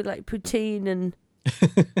Canadian food, like poutine and...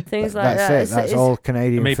 things like that. That's it. That's all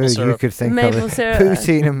Canadian food syrup. You could think maple of. Syrup.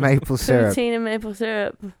 Poutine and maple syrup. Poutine and maple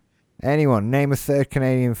syrup. Anyone name a third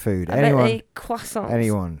Canadian food? I bet they eat croissants.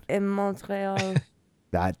 Anyone in Montreal.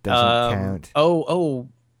 That doesn't count.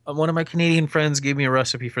 One of my Canadian friends gave me a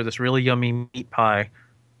recipe for this really yummy meat pie,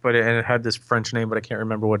 and it had this French name, but I can't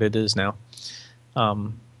remember what it is now.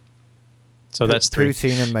 So that's three.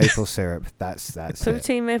 Poutine and maple syrup. That's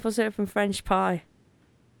Poutine, maple syrup, and French pie.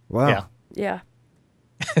 Wow. Yeah.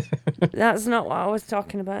 That's not what I was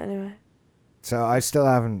talking about anyway. So I still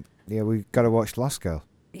haven't... Yeah, we've got to watch Lost Girl.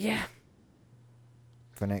 Yeah.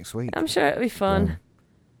 For next week. I'm sure it'll be fun.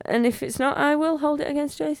 And if it's not, I will hold it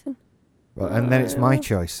against Jason. Well, and then it's my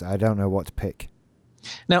choice. I don't know what to pick.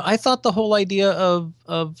 Now, I thought the whole idea of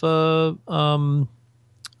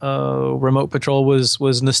Remote Patrol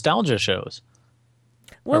was nostalgia shows.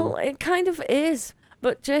 Well, it kind of is.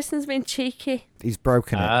 But Jason's been cheeky. He's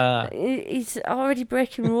broken it. He's already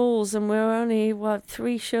breaking rules, and we're only,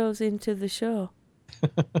 3 shows into the show.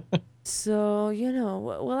 So,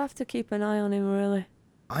 we'll have to keep an eye on him, really.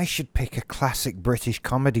 I should pick a classic British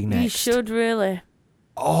comedy next. You should, really.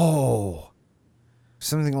 Oh.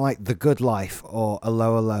 Something like The Good Life or A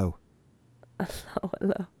Low, A Low. A Low, A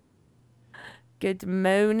Low. Good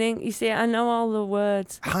morning. You see, I know all the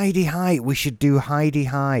words. Heidi High. We should do Heidi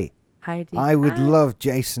High. Heidi. I would Hi. love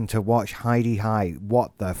Jason to watch Heidi High.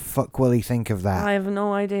 What the fuck will he think of that? I have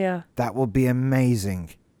no idea. That would be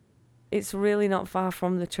amazing. It's really not far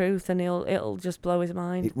from the truth, and it'll just blow his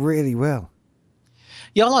mind. It really will.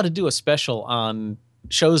 Y'all ought to do a special on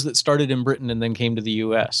shows that started in Britain and then came to the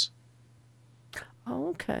U.S. Oh,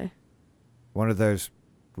 okay. One of those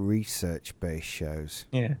research-based shows.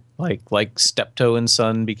 Yeah, like Steptoe and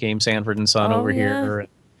Son became Sanford and Son over here.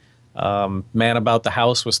 Man About the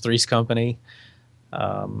House was Three's Company.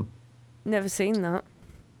 Never seen that.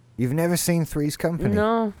 You've never seen Three's Company?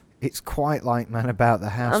 No. It's quite like Man About the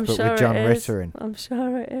House, I'm but sure with John it is. Ritter in. I'm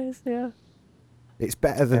sure it is, yeah. It's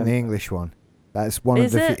better than the English one. That's one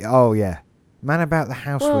Is of the... it? Oh, yeah. Man About the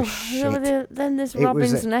House Well, was shit. then there's It was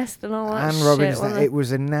Robin's Nest and all that And shit. Robin's wasn't Nest. It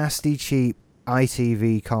was a nasty, cheap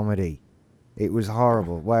ITV comedy. It was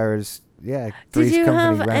horrible. Whereas, yeah, Did Three's you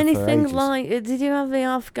Company have ran for anything ages. like... Did you have the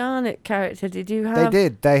Alf Garnett character? Did you have... They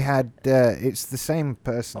did. They had... it's the same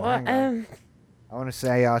person. What, Hang on. I want to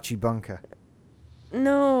say Archie Bunker.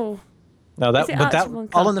 no. No, Is it Archie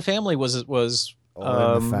Bunker? All in the Family was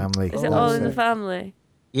All in the Family. Is it That All was in the it. Family?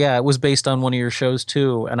 Yeah, it was based on one of your shows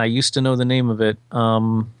too, and I used to know the name of it.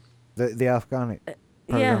 The Alf Garnett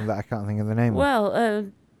program Yeah. that I can't think of the name of.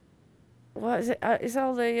 Well, what is it? It's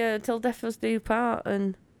all the Till Death Us Do Part,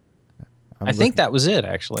 and I think that was it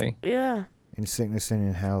actually. yeah, In Sickness and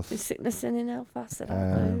in Health. in Sickness and in Health. That's it.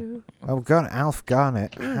 Oh, God, Alf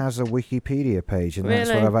Garnett has a Wikipedia page, and that's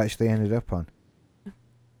what Really? I've actually ended up on.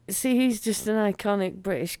 See, he's just an iconic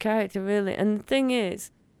British character, really. And the thing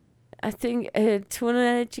is, I think to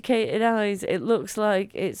uneducated eyes, it looks like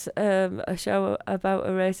it's a show about a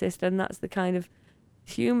racist, and that's the kind of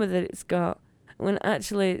humour that it's got. When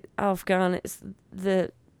actually, Alf Garnett's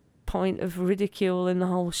the point of ridicule in the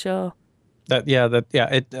whole show. Till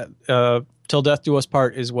Death Do Us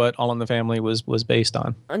Part is what All in the Family was based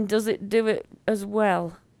on. And does it do it as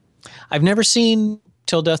well? I've never seen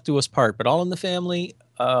Till Death Do Us Part, but All in the Family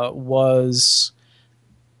was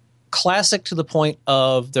classic to the point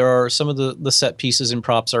of there are some of the set pieces and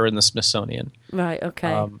props are in the Smithsonian. Right.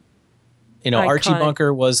 Okay. Archie Iconic.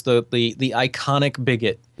 Bunker was the iconic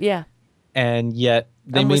bigot, yeah. and yet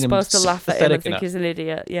they And we're made him supposed to laugh at him and sympathetic think enough. he's an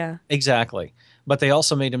idiot. Yeah. Exactly, but they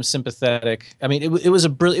also made him sympathetic. I mean, it was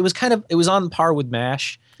on par with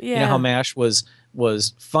MASH. Yeah. You know how MASH was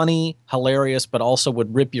funny, hilarious, but also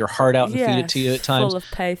would rip your heart out and feed it to you at times. Full of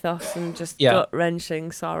pathos and just Yeah.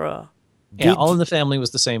 gut-wrenching sorrow. Yeah, All in the Family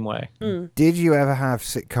was the same way. Did you ever have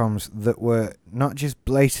sitcoms that were not just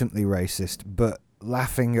blatantly racist, but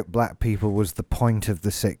laughing at black people was the point of the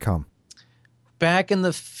sitcom? Back in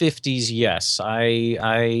the 50s, yes.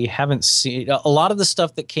 I haven't seen a lot of the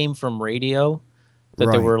stuff that came from radio, that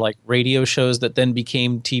there Right. were like radio shows that then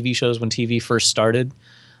became TV shows when TV first started.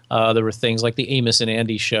 There were things like the Amos and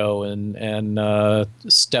Andy show and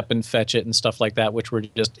Step and Fetch It and stuff like that, which were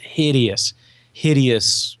just hideous,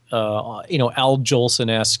 Al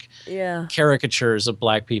Jolson-esque Yeah. caricatures of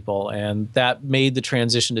black people, and that made the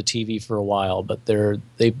transition to TV for a while. But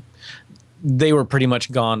they were pretty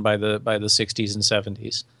much gone by the 60s and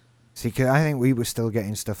 70s. See, 'cause I think we were still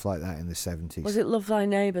getting stuff like that in the 70s. Was it Love Thy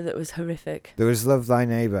Neighbour that was horrific? There was Love Thy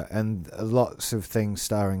Neighbour and lots of things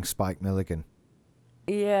starring Spike Milligan.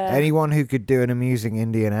 Yeah. Anyone who could do an amusing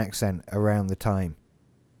Indian accent around the time.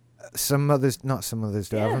 Not some others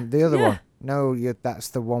do. Yeah, The other yeah. one. No, that's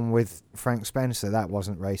the one with Frank Spencer. That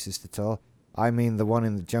wasn't racist at all. I mean the one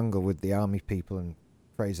in the jungle with the army people and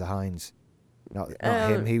Fraser Hines. Not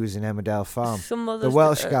him. He was in Emmerdale Farm. Some others The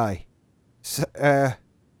Welsh guy.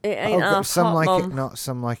 It ain't half some hot, like Mum. it, not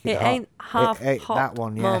some like it. It hot. ain't half hot, That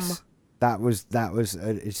one, Mum. yes. That was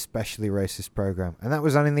an especially racist program, and that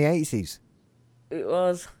was on in the 80s. It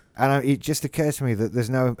was. And it just occurred to me that there's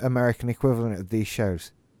no American equivalent of these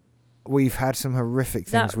shows. We've had some horrific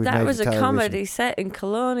things we've made That was for a television. comedy set in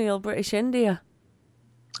colonial British India.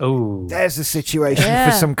 Oh, There's a situation Yeah.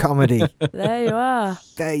 for some comedy. There you are.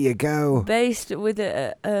 There you go. Based with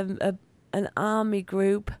an army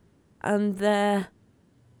group and their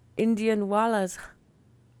Indian wallas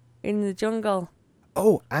in the jungle.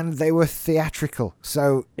 Oh, and they were theatrical,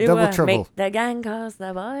 so They double were, trouble. Make the gang cause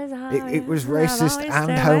the boys are. It was the racist boys and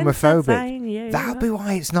to homophobic. entertain you. That'll be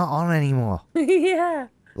why it's not on anymore. Yeah.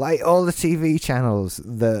 Like all the TV channels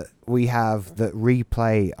that we have that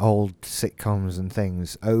replay old sitcoms and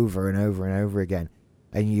things over and over and over again,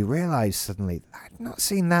 and you realise suddenly I've not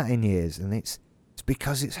seen that in years, and it's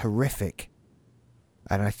because it's horrific.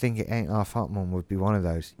 And I think It Ain't Half Hot Mum would be one of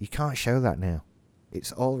those. You can't show that now.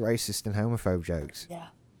 It's all racist and homophobe jokes. Yeah.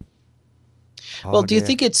 well, do you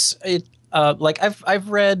think like I've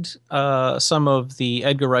read some of the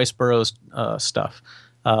Edgar Rice Burroughs stuff,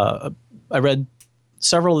 I read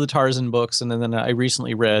several of the Tarzan books, and then I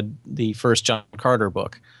recently read the first John Carter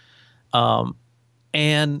book.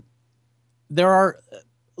 And there are,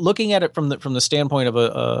 looking at it from the standpoint of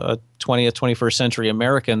a 20th, 21st century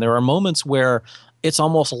American, there are moments where it's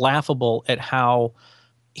almost laughable at how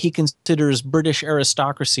he considers British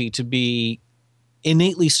aristocracy to be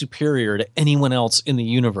innately superior to anyone else in the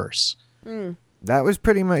universe. That was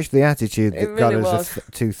pretty much the attitude that got really us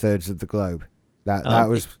 2/3 of the globe. That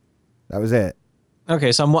was it.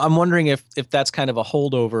 Okay, so I'm wondering if that's kind of a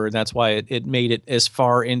holdover, and that's why it made it as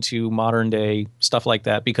far into modern day stuff like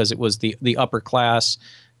that, because it was the upper class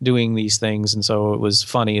doing these things, and so it was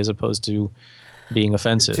funny as opposed to being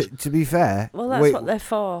offensive. To be fair, Well, that's what they're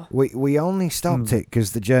for. We only stopped it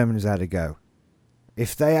because the Germans had a go.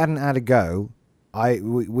 If they hadn't had a go,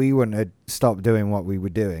 we wouldn't have stopped doing what we were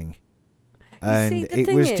doing. And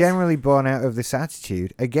it was generally born out of this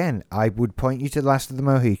attitude. Again, I would point you to Last of the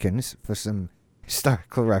Mohicans for some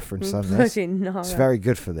historical reference on this. It's very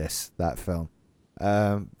good for that film.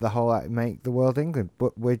 The whole make the world England,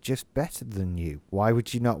 but we're just better than you. Why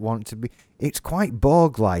would you not want to be? It's quite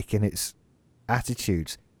Borg-like in its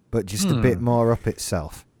attitudes, but just a bit more up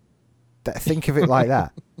itself. Think of it like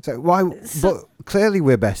that. So why? But clearly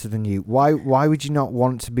we're better than you. Why would you not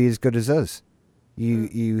want to be as good as us?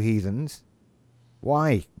 You heathens.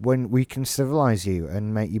 Why? When we can civilize you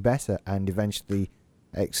and make you better and eventually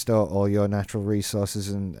extort all your natural resources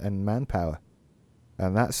and manpower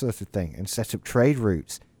and that sort of thing, and set up trade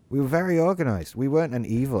routes. We were very organized. We weren't an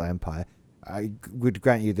evil empire. I would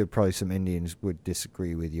grant you that probably some Indians would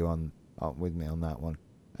disagree with you with me on that one.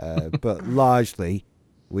 But largely,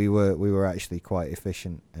 we were actually quite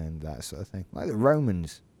efficient and that sort of thing. Like the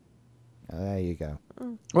Romans. There you go.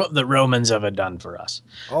 What the Romans have done for us.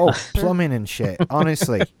 Oh, plumbing and shit.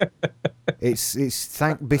 Honestly, it's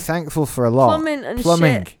be thankful for a lot. Plumbing and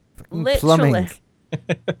shit. Literally. Plumbing.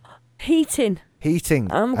 Heating.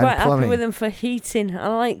 I'm quite happy with them for heating. I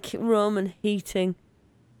like Roman heating.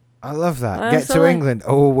 I love that. Get to England.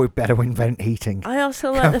 Oh, we better invent heating. I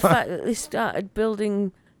also like the fact that they started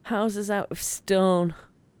building houses out of stone.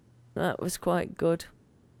 That was quite good.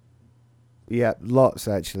 Yeah, lots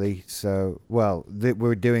actually. So, well,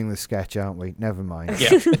 we're doing the sketch, aren't we? Never mind. Yeah.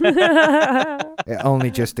 It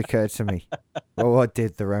only just occurred to me. Well, what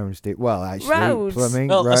did the Romans do? Well, actually, roads. Plumbing,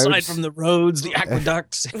 well, roads. Aside from the roads, the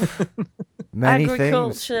aqueducts. Many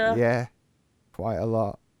agriculture. Things. Yeah, quite a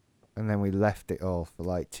lot. And then we left it all for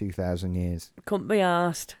like 2,000 years. Couldn't be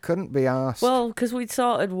arsed. Couldn't be arsed. Well, because we'd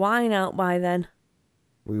sorted wine out by then.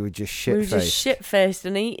 We were just shit-faced. We were just shit-faced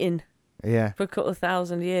and eating. Yeah. For a couple of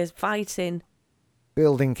 1,000 years, fighting.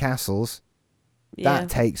 Building castles. Yeah. That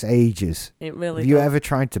takes ages. It really Have you does. ever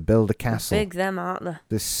tried to build a castle? They're big, them, aren't they?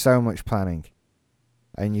 There's so much planning.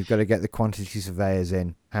 And you've got to get the quantity surveyors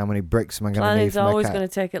in. How many bricks am I going to need Planning's for my always going to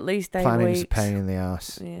take at least 8 weeks. Planning's a pain in the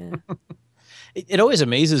arse. Yeah. It always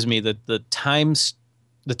amazes me that the time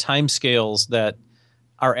scales that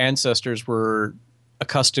our ancestors were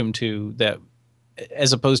accustomed to, that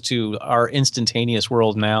as opposed to our instantaneous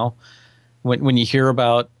world now. When you hear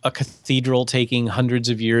about a cathedral taking hundreds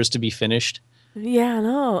of years to be finished. Yeah, I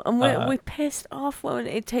know. And we're pissed off when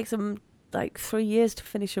it takes them like 3 years to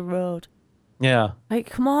finish a road. Yeah. Like,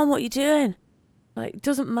 come on, what are you doing? Like, it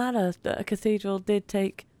doesn't matter that a cathedral did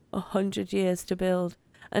take 100 years to build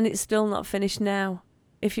and it's still not finished now.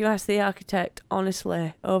 If you ask the architect,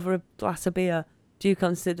 honestly, over a glass of beer, do you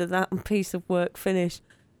consider that piece of work finished?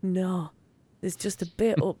 No. There's just a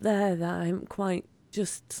bit up there that I haven't quite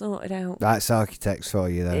just sorted out. That's architects for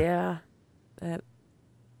you, though. Yeah.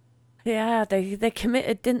 Yeah, they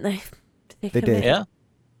committed, didn't they? They did. Yeah.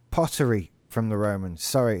 Pottery from the Romans.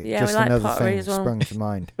 Sorry, yeah, just we like another pottery thing as well. sprung to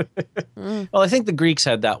mind. Well, I think the Greeks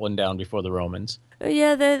had that one down before the Romans.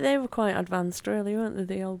 Yeah, they were quite advanced, really, weren't they,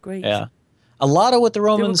 the old Greeks? Yeah. A lot of what the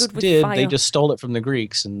Romans good with did, fire. they just stole it from the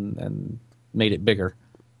Greeks and made it bigger.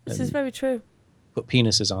 This is very true. Put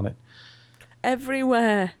penises on it.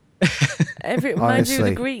 Everywhere. Mind you, Honestly.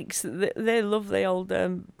 the Greeks, they love the old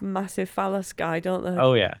massive phallus guy, don't they?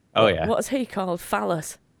 Oh yeah. Oh yeah. What's he called?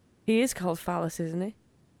 Phallus. He is called Phallus, isn't he?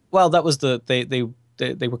 Well, that was they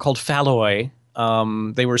were called phalloi.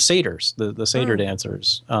 They were satyrs, the satyr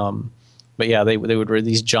dancers. But yeah, they would wear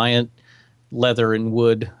these giant leather and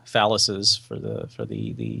wood phalluses for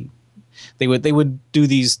the they would do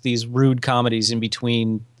these rude comedies in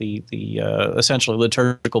between the essentially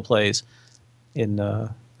liturgical plays in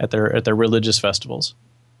at their religious festivals.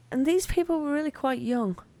 And these people were really quite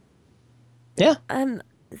young. Yeah.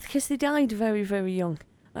 Because they died very, very young.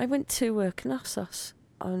 I went to Knossos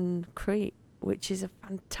on Crete, which is a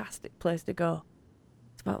fantastic place to go.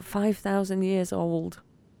 It's about 5,000 years old.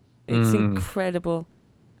 It's incredible.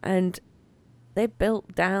 And they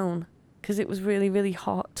built down because it was really, really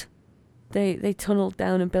hot. They tunneled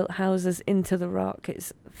down and built houses into the rock.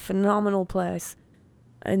 It's a phenomenal place.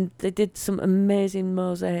 And they did some amazing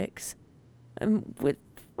mosaics. And with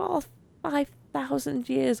 5,000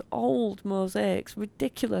 years old mosaics,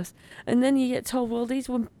 ridiculous. And then you get told, well, these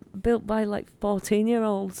were built by like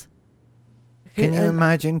 14-year-olds. Can you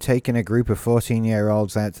imagine taking a group of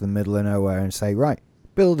 14-year-olds out to the middle of nowhere and say, right,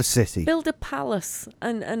 build a city. Build a palace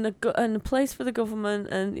and a place for the government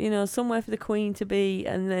and, you know, somewhere for the Queen to be,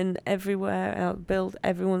 and then everywhere else, build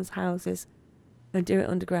everyone's houses and do it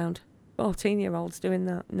underground. 14-year-olds doing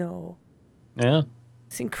that? No. Yeah.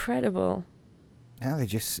 It's incredible. Now they're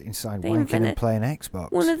just inside They wanking and playing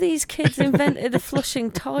Xbox. One of these kids invented a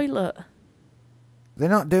flushing toilet. They're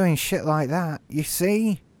not doing shit like that, you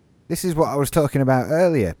see? This is what I was talking about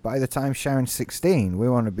earlier. By the time Sharon's 16, we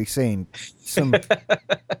want to be seeing some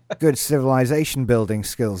good civilization building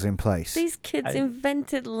skills in place. These kids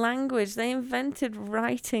invented language. They invented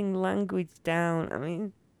writing language down. I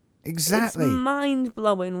mean, exactly. It's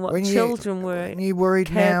mind-blowing what children were When you're worried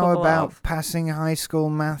now about of. passing high school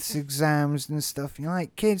maths exams and stuff, you're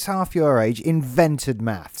like, kids half your age invented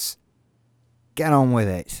maths. Get on with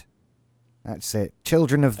it. That's it.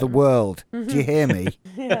 Children of the world. Do you hear me?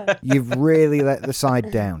 Yeah. You've really let the side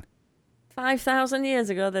down. 5,000 years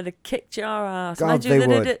ago, they'd have kicked your ass. God, Imagine they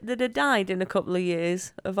would. they'd have died in a couple of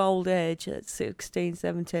years of old age at 16,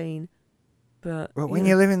 17. But when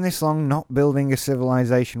you're living this long not building a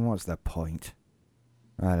civilization, what's the point?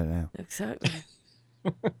 I don't know. Exactly.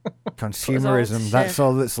 Consumerism, that's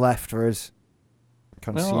all that's left for us.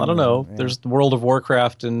 Well, I don't know. Yeah. There's the World of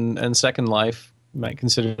Warcraft and Second Life. You might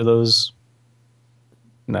consider those.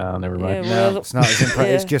 No, never mind. Yeah, No, it's not as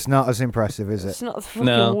it's just not as impressive, is it? It's not the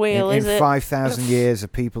fucking wheel, in is it? 5,000 years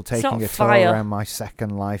of people taking a tour around my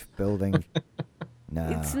Second Life building. No.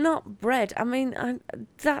 It's not bread. I mean,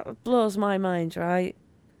 that blows my mind, right?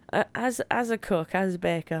 As a cook, as a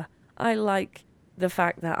baker, I like the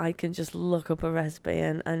fact that I can just look up a recipe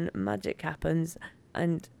and magic happens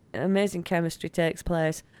and amazing chemistry takes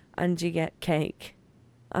place and you get cake.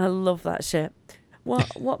 I love that shit.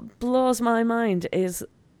 What blows my mind is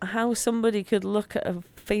how somebody could look at a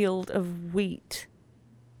field of wheat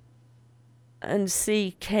and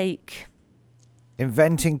see cake.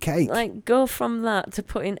 Inventing cake. Like, go from that to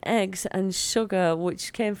putting eggs and sugar,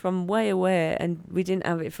 which came from way away, and we didn't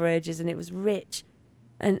have it for ages, and it was rich,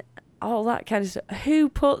 and all that kind of stuff. Who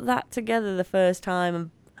put that together the first time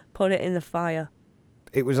and put it in the fire?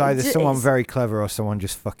 It was either someone very clever or someone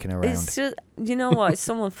just fucking around. It's just, you know what? It's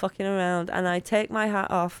someone fucking around, and I take my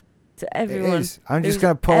hat off to everyone. It is. I'm just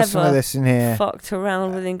going to pour some of this in here. Fucked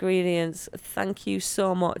around with ingredients. Thank you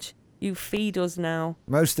so much. You feed us now.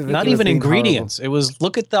 Most of it not even ingredients. Horrible. It was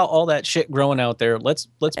look at all that shit growing out there. Let's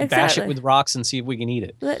bash it with rocks and see if we can eat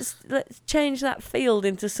it. Let's change that field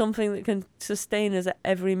into something that can sustain us at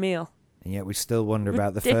every meal. And yet we still wonder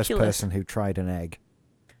about the first person who tried an egg.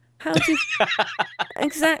 How do you...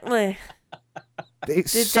 Exactly. It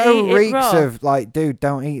so reeks of like, dude,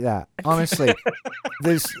 don't eat that. Honestly,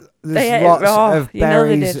 there's lots of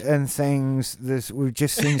berries and things. We've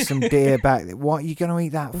just seen some deer back. What are you going to eat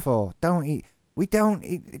that for? Don't eat. We don't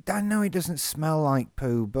eat. I know it doesn't smell like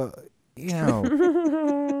poo, but you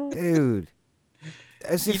know, dude.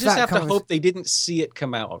 As if you just have to hope they didn't see it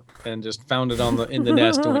come out and just found it in the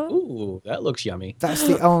nest and went, ooh, that looks yummy. That's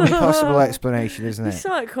the only possible explanation, isn't it? You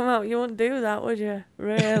saw it come out, you wouldn't do that, would you?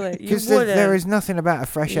 Really? Because there is nothing about a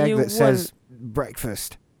fresh egg that says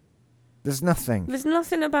breakfast. There's nothing. There's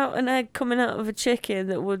nothing about an egg coming out of a chicken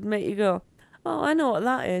that would make you go, oh, I know what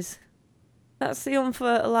that is. That's the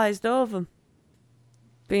unfertilized ovum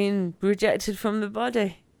being rejected from the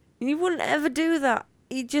body. You wouldn't ever do that.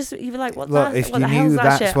 You'd be like, what the hell is that shit? If you knew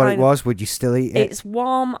that's what it was, would you still eat it? It's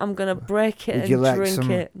warm, I'm going to break it and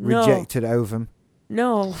drink it. Would you like some rejected ovum?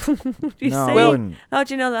 No. How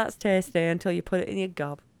do you know that's tasty until you put it in your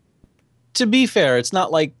gob? To be fair, it's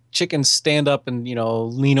not like chickens stand up and,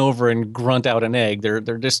 lean over and grunt out an egg. They're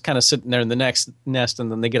just kind of sitting there in the next nest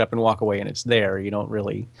and then they get up and walk away and it's there. You don't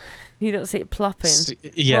see it plopping.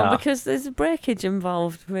 Yeah. Well, because there's a breakage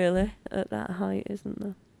involved, really, at that height, isn't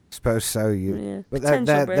there? Suppose so. But they're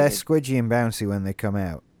squidgy and bouncy when they come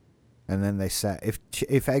out, and then they set.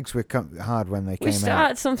 If eggs were hard when they came out, we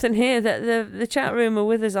started something here that the chat room are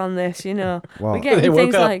with us on this. We're what? getting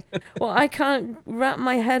things like, what I can't wrap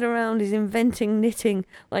my head around is inventing knitting.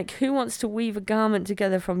 Like, who wants to weave a garment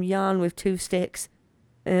together from yarn with 2 sticks?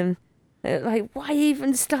 Like, why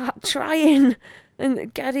even start trying?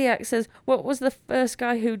 And Gadiac says, what was the first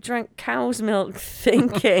guy who drank cow's milk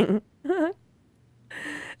thinking?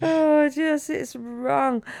 Oh, just it's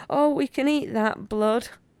wrong. Oh, we can eat that blood,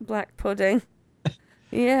 black pudding.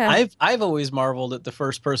 Yeah, I've always marveled at the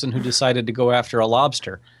first person who decided to go after a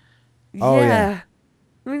lobster. Oh, yeah. yeah.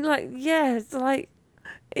 I mean, like, yeah, it's like,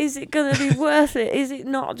 is it gonna be worth it? Is it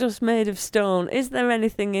not just made of stone? Is there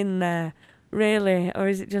anything in there, really, or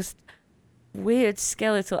is it just weird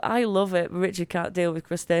skeletal? I love it. Richard can't deal with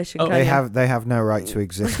crustacean. Oh, can They you? have no right to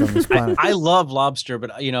exist on this planet. I love lobster,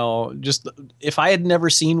 but just if I had never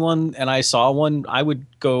seen one and I saw one, I would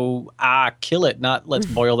go, kill it, not let's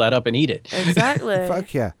boil that up and eat it. Exactly.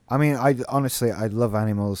 Fuck yeah. I mean, honestly, I love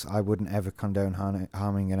animals. I wouldn't ever condone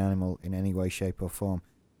harming an animal in any way, shape, or form.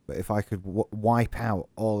 But if I could wipe out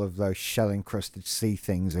all of those shell-encrusted sea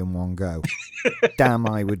things in one go, damn,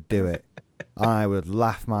 I would do it. I would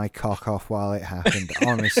laugh my cock off while it happened.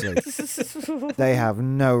 Honestly, they have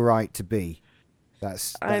no right to be.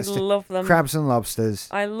 I love them. Crabs and lobsters.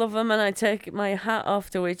 I love them, and I take my hat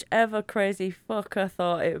off to whichever crazy fucker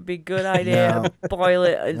thought it would be a good idea to boil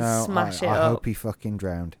it and smash it I up. hope he fucking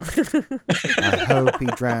drowned. I hope he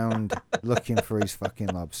drowned looking for his fucking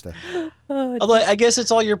lobster. Although I guess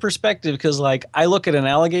it's all your perspective, because like I look at an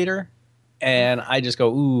alligator and I just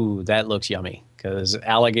go, ooh, that looks yummy, because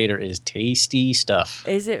alligator is tasty stuff.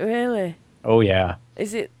 Is it really? Oh yeah.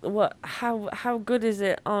 Is it what? How good is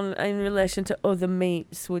it in relation to other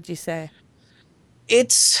meats? Would you say?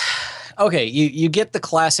 It's okay. You get the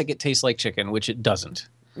classic. It tastes like chicken, which it doesn't.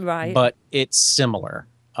 Right. But it's similar.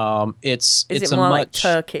 Is it more like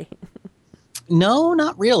turkey? No,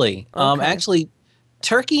 not really. Okay. Actually,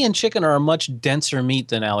 turkey and chicken are a much denser meat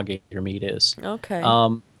than alligator meat is. Okay.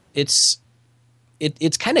 It's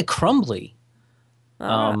kind of crumbly.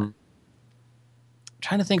 Alright.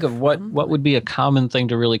 Trying to think of what would be a common thing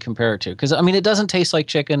to really compare it to, because I mean it doesn't taste like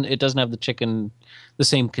chicken. It doesn't have the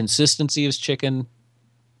same consistency as chicken.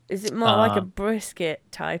 Is it more like a brisket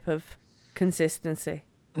type of consistency?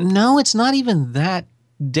 No, it's not even that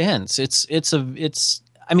dense.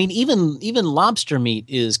 I mean even lobster meat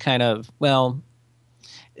is kind of, well,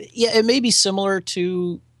 yeah, it may be similar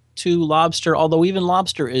to lobster, although even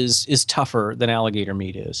lobster is tougher than alligator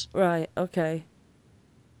meat is. Right. Okay.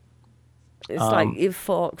 It's like if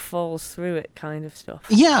fork falls through it, kind of stuff.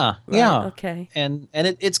 Yeah, Right, yeah. Okay. And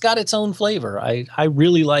it's got its own flavor. I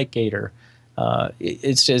really like gator.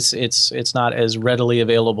 It's just it's not as readily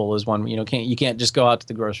available as one. You can't just go out to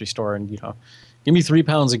the grocery store and give me 3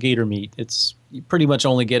 pounds of gator meat. You pretty much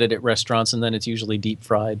only get it at restaurants, and then it's usually deep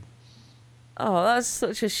fried. Oh, that's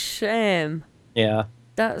such a shame. Yeah.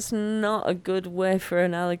 That's not a good way for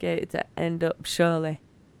an alligator to end up, surely,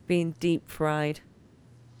 being deep fried.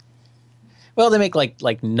 Well, they make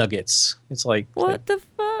like nuggets. It's like What the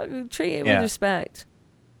fuck? Treat it with respect.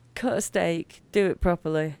 Cut a steak. Do it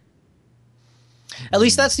properly. At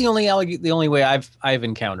least that's the only way I've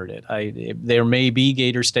encountered it. There may be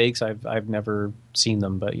gator steaks. I've never seen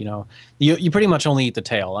them, but you pretty much only eat the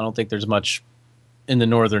tail. I don't think there's much in the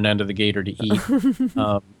northern end of the gator to eat.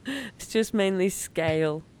 It's just mainly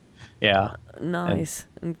scale. Yeah. Nice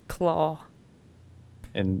and claw.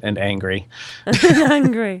 And angry.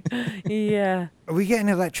 Angry. Yeah. Are we getting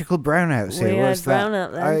electrical brownouts here? We Or had is that?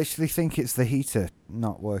 brownout then. I actually think it's the heater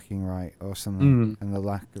not working right or something, and the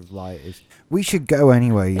lack of light is. We should go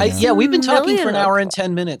anyway. Yeah, we've been talking for an Million hour and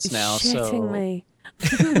 10 minutes now. Shitting So me.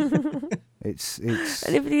 It's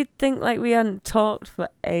Anybody think like we hadn't talked for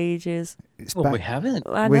ages? well, back. we haven't.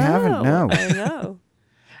 We haven't, no. I know.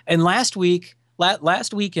 And last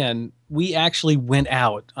weekend, we actually went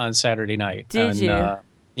out on Saturday night. Did you?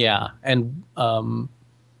 Yeah. And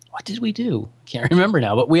what did we do? I can't remember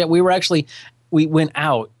now. But we went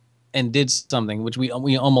out and did something which we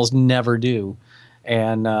almost never do.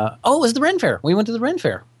 And it was the Ren Fair. We went to the Ren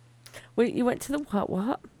Fair. Wait, you went to the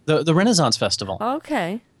what? The Renaissance Festival.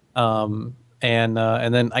 Okay. And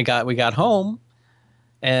then we got home,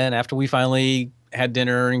 and after we finally had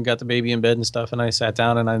dinner and got the baby in bed and stuff, and I sat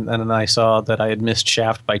down and then I saw that I had missed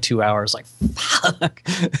SHaFT by 2 hours. Like, fuck.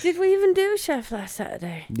 Did we even do SHaFT last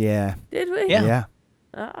Saturday? Yeah. Did we? Yeah.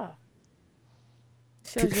 Oh.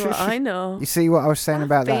 Shows you what I know. You see what I was saying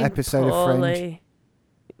about that Been episode of Fringe? poorly.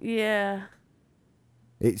 Yeah.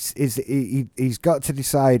 He's got to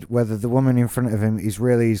decide whether the woman in front of him is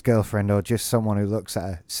really his girlfriend or just someone who looks at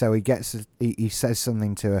her. So he says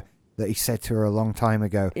something to her that he said to her a long time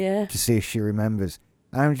ago Yeah. to see if she remembers.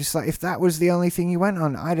 I'm just like, if that was the only thing you went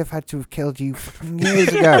on, I'd have had to have killed you fucking years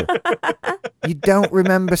ago. You don't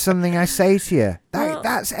remember something I say to you.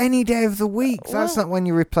 That's any day of the week. That's not when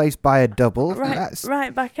you're replaced by a double.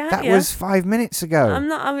 Right back at that you. That was 5 minutes ago. I'm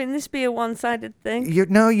not having this be a one-sided thing.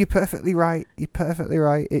 You're perfectly right. You're perfectly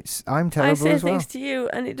right. I'm terrible as well. I say things to you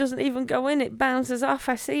and it doesn't even go in. It bounces off.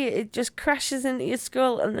 I see it. It just crashes into your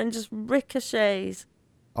skull and then just ricochets.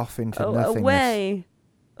 Off into nothingness. Away.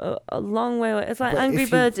 A long way away. It's like Angry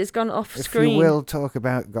Birds. It's gone off screen. If you will talk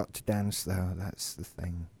about Got to Dance, though, that's the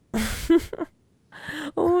thing.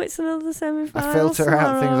 Oh, it's another semi-final. I filter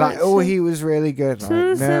out things like, he was really good. Like,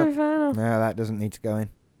 no, semi-final. No, that doesn't need to go in.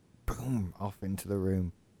 Boom, off into the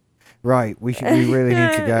room. Right, we really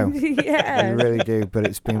need to go. Yeah. We really do, but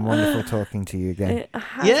it's been wonderful talking to you again.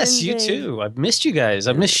 Yes, you too. I've missed you guys.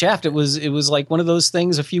 I've missed SHaFT. It was like one of those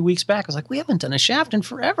things a few weeks back. I was like, we haven't done a SHaFT in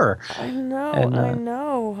forever. I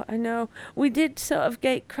know, I know. We did sort of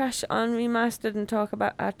gate crash on Remastered and talk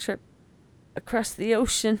about our trip across the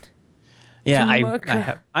ocean. Yeah,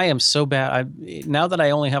 I am so bad. Now that I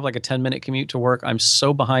only have like a 10-minute commute to work, I'm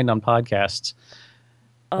so behind on podcasts.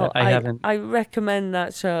 I recommend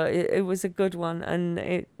that show. It was a good one, and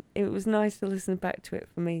it was nice to listen back to it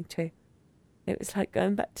for me too. It was like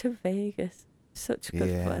going back to Vegas. Such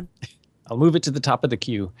good fun. I'll move it to the top of the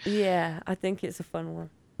queue. Yeah, I think it's a fun one.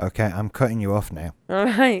 Okay, I'm cutting you off now. All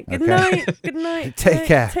right. Good night. Good night. Take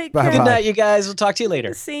care. Bye. Good night, you guys. We'll talk to you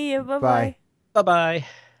later. See you. Bye-bye. Bye-bye.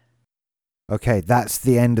 Okay, that's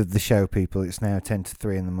the end of the show, people. It's now 10 to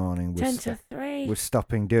 3 in the morning. 10 to 3. We're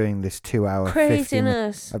stopping doing this 2 hour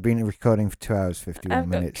craziness. I've been recording for 2 hours 51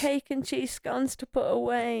 minutes. I've got cake and cheese scones to put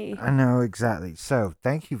away. I know, exactly. So,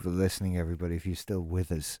 thank you for listening, everybody, if you're still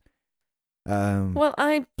with us. Well,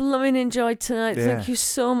 I blooming enjoyed tonight. Yeah. Thank you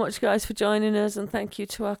so much, guys, for joining us, and thank you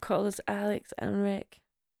to our callers, Alex and Rick.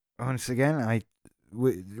 Once again,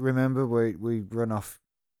 remember we run off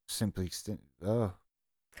simply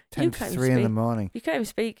 10 to 3 in the morning. You can't even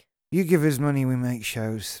speak. You give us money, we make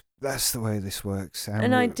shows. That's the way this works.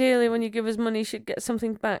 And ideally, when you give us money, you should get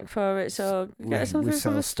something back for it. So get something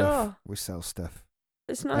from the store. We sell stuff.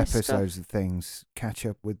 It's nice episodes stuff. of things. Catch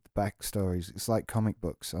up with the backstories. It's like comic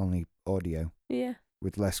books, only audio. Yeah.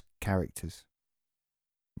 With less characters.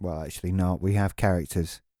 Well, actually not. We have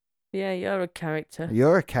characters. Yeah, you're a character.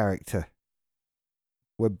 You're a character.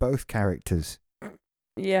 We're both characters.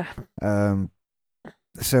 Yeah.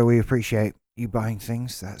 So we appreciate you buying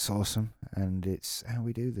things. That's awesome. And it's how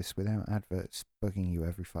we do this without adverts bugging you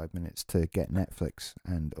every 5 minutes to get Netflix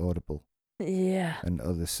and Audible. Yeah. And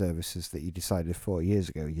other services that you decided 4 years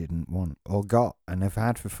ago you didn't want or got and have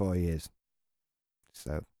had for 4 years.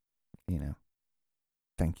 So,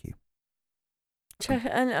 thank you. Check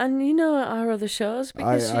and our other shows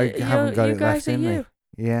because I haven't got you it guys left in are me.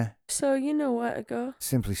 Yeah. So you know where to go.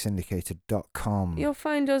 SimplySyndicated.com. You'll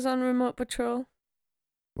find us on Remote Patrol.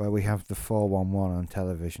 Where we have the 411 on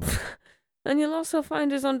television. And you'll also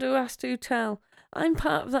find us on Do Ask, Do Tell. I'm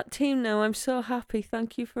part of that team now. I'm so happy.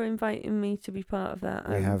 Thank you for inviting me to be part of that.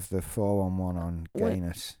 We have the 411 on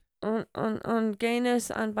gayness. On gayness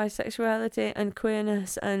and bisexuality and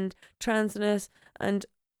queerness and transness and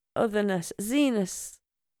otherness. Zeness.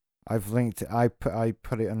 I've linked it. I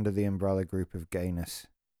put it under the umbrella group of gayness.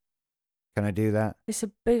 Can I do that? It's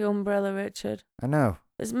a big umbrella, Richard. I know.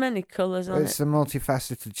 There's many colours on it. It's a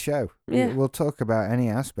multifaceted show. Yeah. We'll talk about any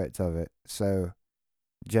aspect of it. So,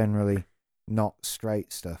 generally, not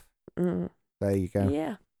straight stuff. Mm. There you go.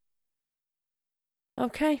 Yeah.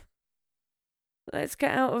 Okay. Let's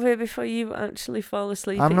get out of here before you actually fall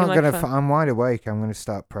asleep. I'm not gonna. I'm wide awake. I'm gonna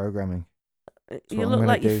start programming. You look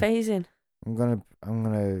like you're phasing. I'm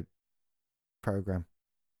gonna program.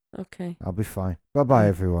 Okay. I'll be fine. Bye bye,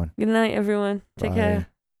 everyone. Good night, everyone. Take care.